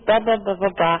 he blah, blah, blah,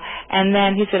 blah, blah. And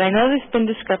then he said, I know there's been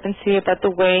discrepancy about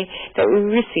the way that we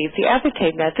received the other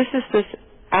tape. Now, this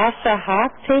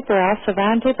Al-Sahak tape or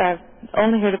Al-Savan tape. I've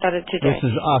only heard about it today. This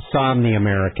is Assam the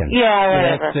American. Yeah,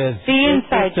 whatever. The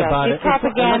inside joke. It's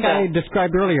propaganda. Like I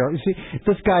described earlier. You see,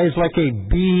 this guy is like a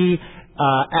B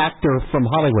actor from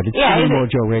Hollywood. It's New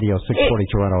Mojo Radio, 640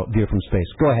 Toronto, View from Space.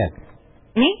 Go ahead.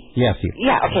 Me? Yes, you.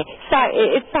 Yeah, okay.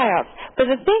 It's PSYOPs. But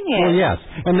the thing is... Well, yes.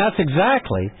 And that's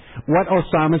exactly what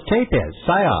Osama's tape is.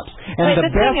 PSYOPs. And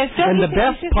the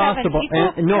best possible...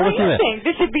 No, listen to this.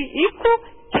 There should be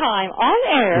equal time on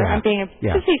air. I'm being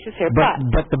facetious here.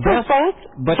 But the best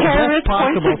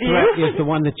possible threat is the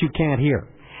one that you can't hear.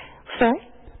 Sorry?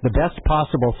 The best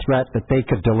possible threat that they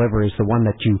could deliver is the one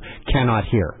that you cannot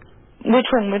hear. Which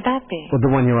one would that be? Well, the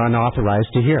one you're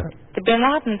unauthorized to hear. The Bin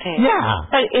Laden tape. Yeah.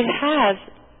 But it's an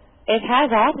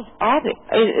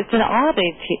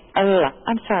audio.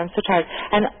 I'm sorry, I'm so tired.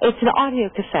 And it's an audio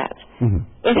cassette.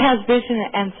 Mm-hmm. It has vision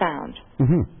and sound.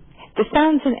 Mm-hmm. The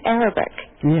sound's in Arabic.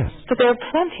 Yes. But there are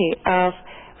plenty of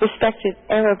respected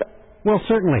Arab Well,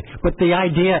 certainly. But the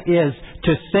idea is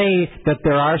to say that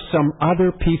there are some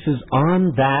other pieces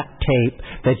on that tape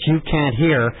that you can't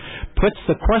hear puts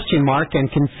the question mark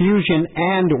and confusion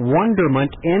and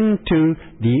wonderment into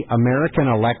the American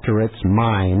electorate's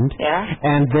mind. Yeah.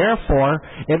 And therefore,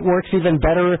 it works even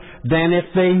better than if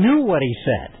they knew what he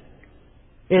said.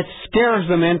 It scares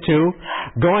them into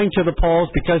going to the polls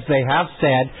because they have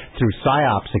said, through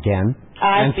PSYOPs again,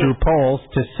 and through polls,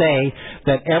 to say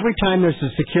that every time there's a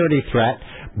security threat,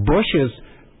 Bush's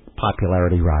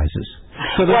popularity rises.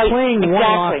 So they're playing one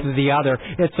off of the other.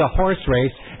 It's a horse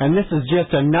race, and this is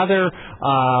just another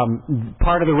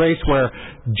part of the race where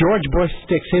George Bush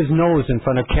sticks his nose in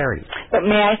front of Kerry. But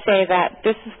may I say that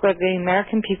this is where the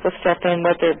American people step in,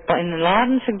 whether Bin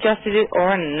Laden suggested it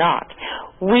or not.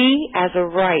 We, as a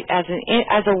right, as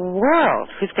a world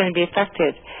who's going to be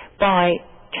affected by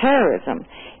terrorism,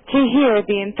 to hear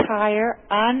the entire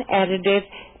unedited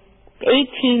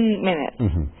 18 minutes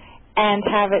and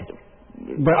have it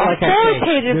but like authoritatively... I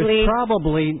say, there's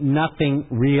probably nothing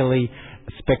really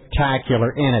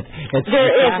spectacular in it.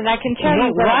 There is, and I can tell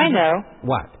you what I know.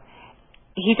 What?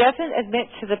 He doesn't admit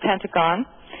to the Pentagon.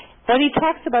 What he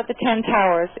talks about the 10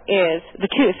 towers is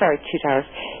two towers.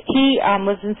 He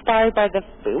was inspired by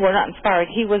not inspired.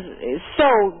 He was so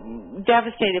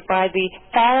devastated by the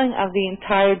falling of the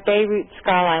entire Beirut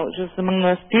skyline, which was among the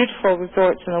most beautiful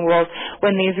resorts in the world,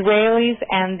 when the Israelis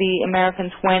and the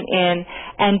Americans went in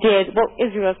and did what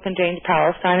Israel's been doing to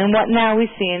Palestine and what now we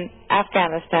see in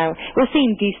Afghanistan. We're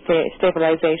seeing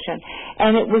destabilization.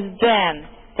 And it was then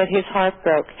that his heart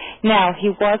broke. Now, he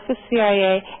was the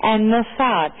CIA and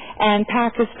Mossad and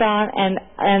Pakistan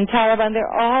and Taliban.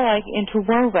 They're all like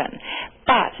interwoven.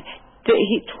 But 20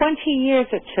 years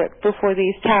it took before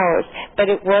these towers, but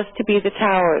it was to be the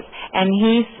towers. And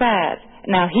he said,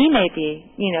 now he may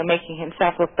be, making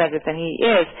himself look better than he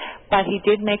is, but he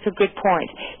did make a good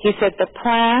point. He said the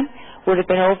plan would have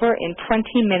been over in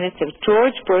 20 minutes if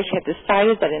George Bush had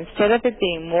decided that instead of it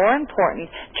being more important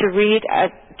to read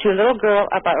to a little girl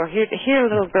about, or hear a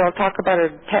little girl talk about her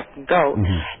pet goat,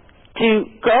 to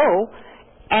go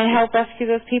and help rescue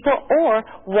those people, or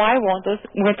why weren't those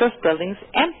buildings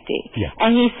empty? Yeah.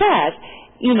 And he said,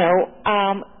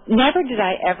 never did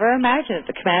I ever imagine that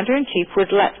the commander-in-chief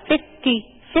would let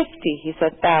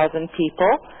 1,000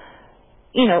 people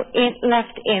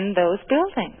left in those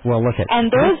buildings. Well, look at and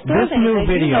those this new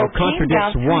video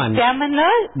contradicts one. Yeah,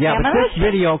 but this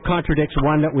video contradicts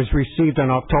one that was received on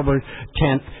October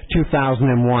 10th, 2001,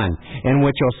 in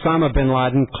which Osama bin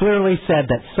Laden clearly said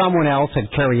that someone else had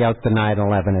carried out the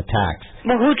 9/11 attacks.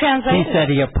 Well, who translated? He said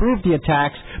he approved the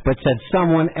attacks, but said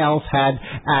someone else had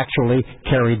actually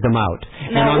carried them out.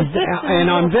 Now, and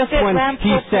on this one,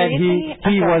 he said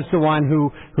he was the one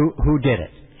who did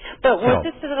it. But was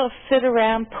this a little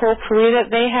sit-around potpourri that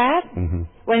they had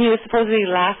when he was supposedly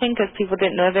laughing because people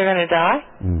didn't know they were going to die?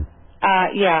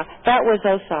 Yeah, that was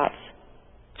OSOPs.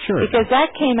 Sure. Because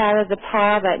that came out of the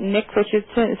pile that Nick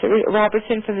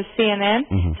Robertson from the CNN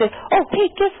said, oh, hey,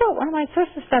 guess what? One of my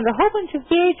sources found a whole bunch of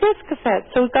VHS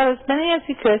cassettes. So we got as many as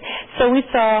we could. So we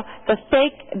saw the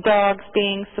fake dogs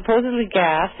being supposedly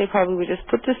gassed. They probably were just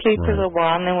put to sleep for a little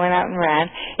while and then went out and ran.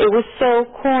 It was so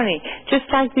corny. Just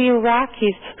like the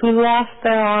Iraqis who lost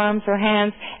their arms or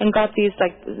hands and got these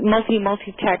like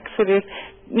multi-tech sort of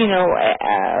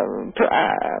I'm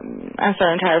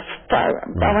sorry,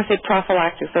 I want to say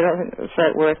prophylactics, I don't think that's the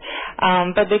right word,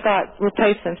 but they got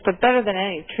replacements, but better than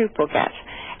any troop will get.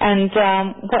 And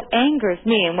what angers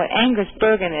me and what angers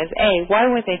Bergen is, A, why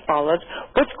weren't they followed?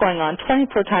 What's going on?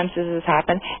 24 times this has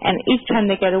happened, and each time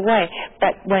they get away.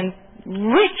 But when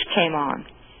Rich came on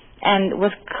and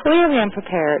was clearly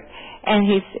unprepared, and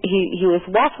he was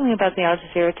waffling about the Al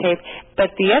Jazeera tape,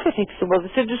 but the other tape, well,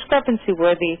 there's a discrepancy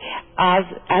where the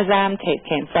Azam tape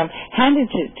came from, handed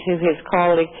it to his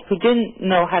colleague who didn't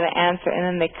know how to answer, and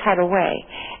then they cut away.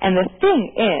 And the thing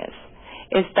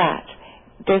is that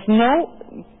there's no...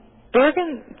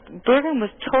 Bergen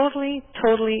was totally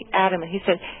adamant. He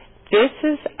said, this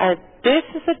is a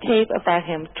tape about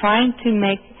him trying to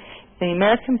make the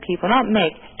American people,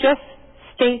 just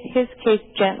state his case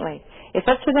gently. It's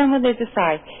up to them when they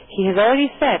decide. He has already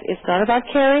said it's not about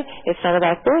Kerry, it's not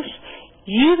about Bush.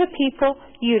 You, the people,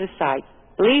 you decide.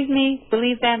 Believe me,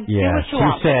 believe them, do what you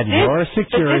want. Yes, you said your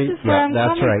security. This is where I'm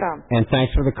that's coming right. from. And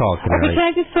thanks for the call, Canary. Okay, can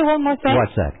I just say one more thing?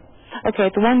 What's that?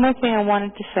 Okay, the one more thing I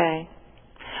wanted to say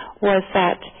was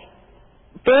that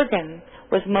Bergen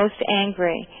was most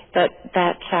angry that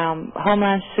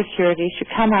Homeland Security should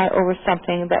come out over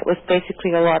something that was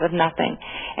basically a lot of nothing.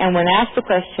 And when asked the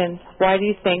question, Why do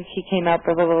you think he came out,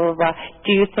 blah, blah, blah, blah, blah.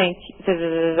 Do you think, da, da,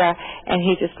 da, da, and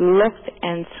he just looked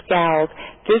and scowled.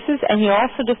 And he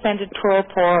also defended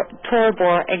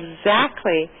Fourble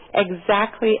exactly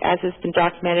as has been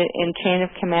documented in Chain of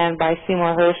Command by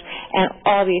Seymour Hersh and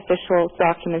all the official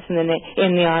documents in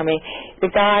the Army. The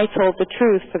guy told the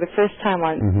truth for the first time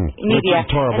on media.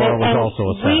 Fourble was also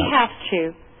a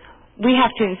setup. We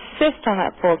have to insist on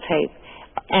that full tape,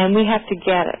 and we have to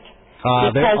get it.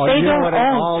 Because they don't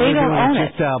own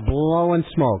it. Just blowing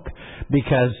smoke.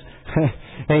 Because,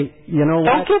 hey, you know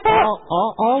what? Don't give up.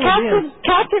 All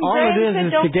it is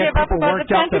to get people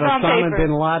worked up that Osama bin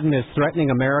Laden is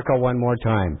threatening America one more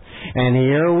time. And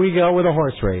here we go with a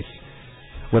horse race.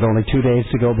 With only 2 days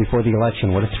to go before the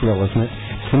election. What a thrill, isn't it?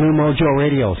 It's the new Mojo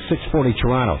Radio, 640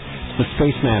 Toronto. It's the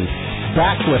Spaceman.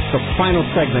 Back with the final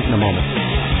segment in a moment.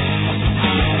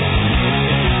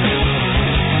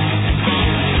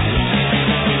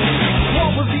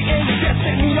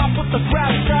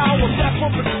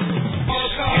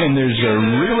 And there's a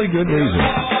really good reason.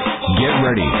 Get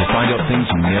ready to find out things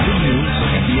you never knew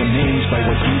and be amazed by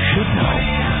what you should know.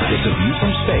 It's A View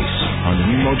from Space on the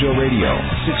new Mojo Radio,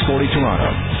 640 Toronto.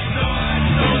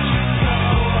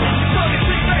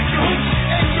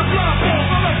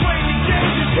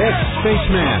 It's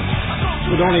Spaceman.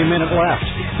 With only a minute left,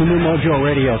 the new Mojo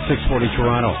Radio, 640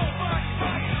 Toronto.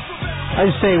 I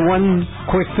just say one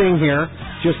quick thing here.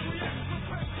 Just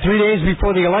 3 days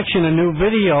before the election, a new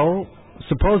video,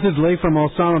 supposedly from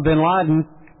Osama bin Laden,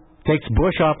 takes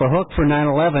Bush off the hook for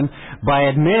 9/11 by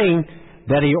admitting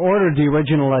that he ordered the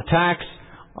original attacks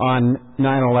on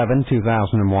 9/11,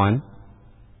 2001.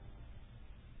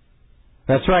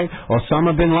 That's right,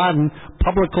 Osama bin Laden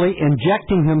publicly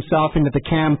injecting himself into the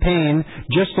campaign,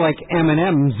 just like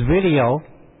Eminem's video.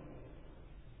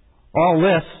 All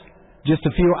this just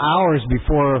a few hours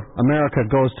before America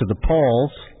goes to the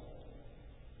polls.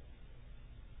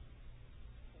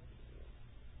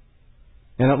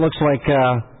 And it looks like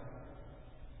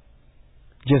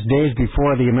just days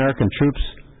before the American troops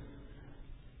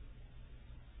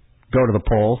go to the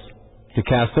polls to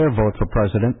cast their vote for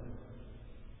president,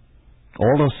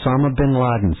 old Osama bin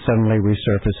Laden suddenly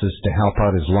resurfaces to help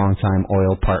out his longtime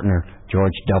oil partner,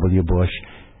 George W. Bush,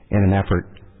 in an effort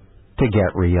to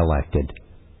get reelected.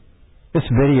 This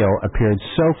video appeared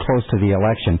so close to the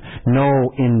election,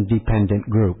 no independent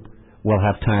group will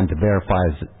have time to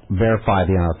verify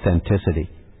the authenticity.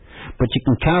 But you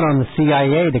can count on the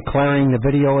CIA declaring the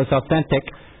video as authentic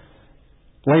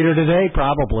later today,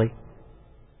 probably.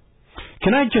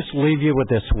 Can I just leave you with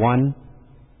this one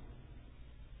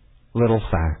little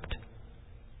fact?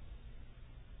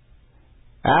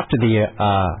 After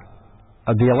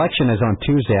the election is on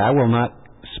Tuesday, I will not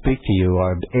speak to you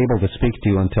or be able to speak to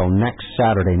you until next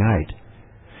Saturday night.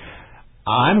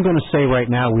 I'm going to say right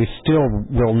now we still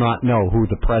will not know who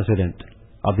the president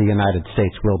of the United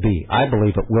States will be. I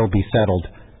believe it will be settled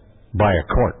by a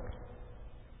court.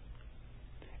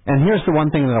 And here's the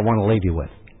one thing that I want to leave you with.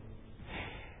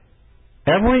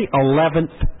 Every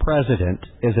 11th president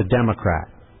is a Democrat.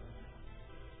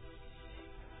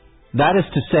 That is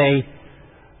to say,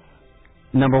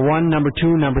 number 1, number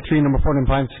 2, number 3, number 4, number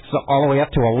 5, 6, all the way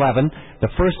up to 11. The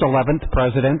first 11th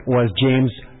president was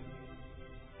James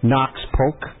Knox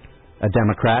Polk, a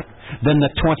Democrat. Then the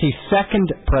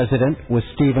 22nd president was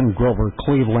Stephen Grover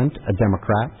Cleveland, a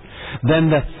Democrat. Then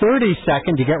the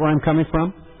 32nd, you get where I'm coming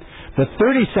from? The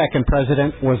 32nd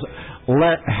president was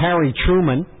Harry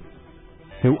Truman,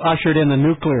 who ushered in the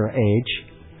nuclear age.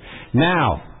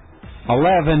 Now,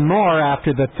 11 more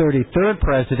after the 33rd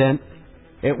president,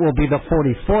 it will be the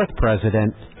 44th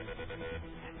president.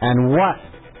 And what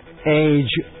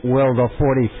age will the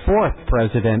 44th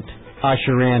president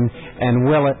usher in, and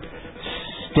will it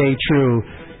stay true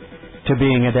to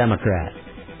being a Democrat?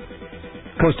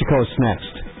 Coast to Coast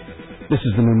next. This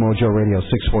is the new Mojo Radio,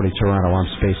 640 Toronto. I'm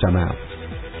Space. I'm out.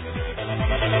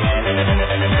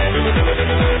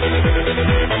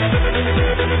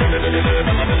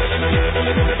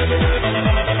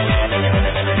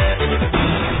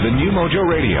 The new Mojo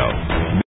Radio.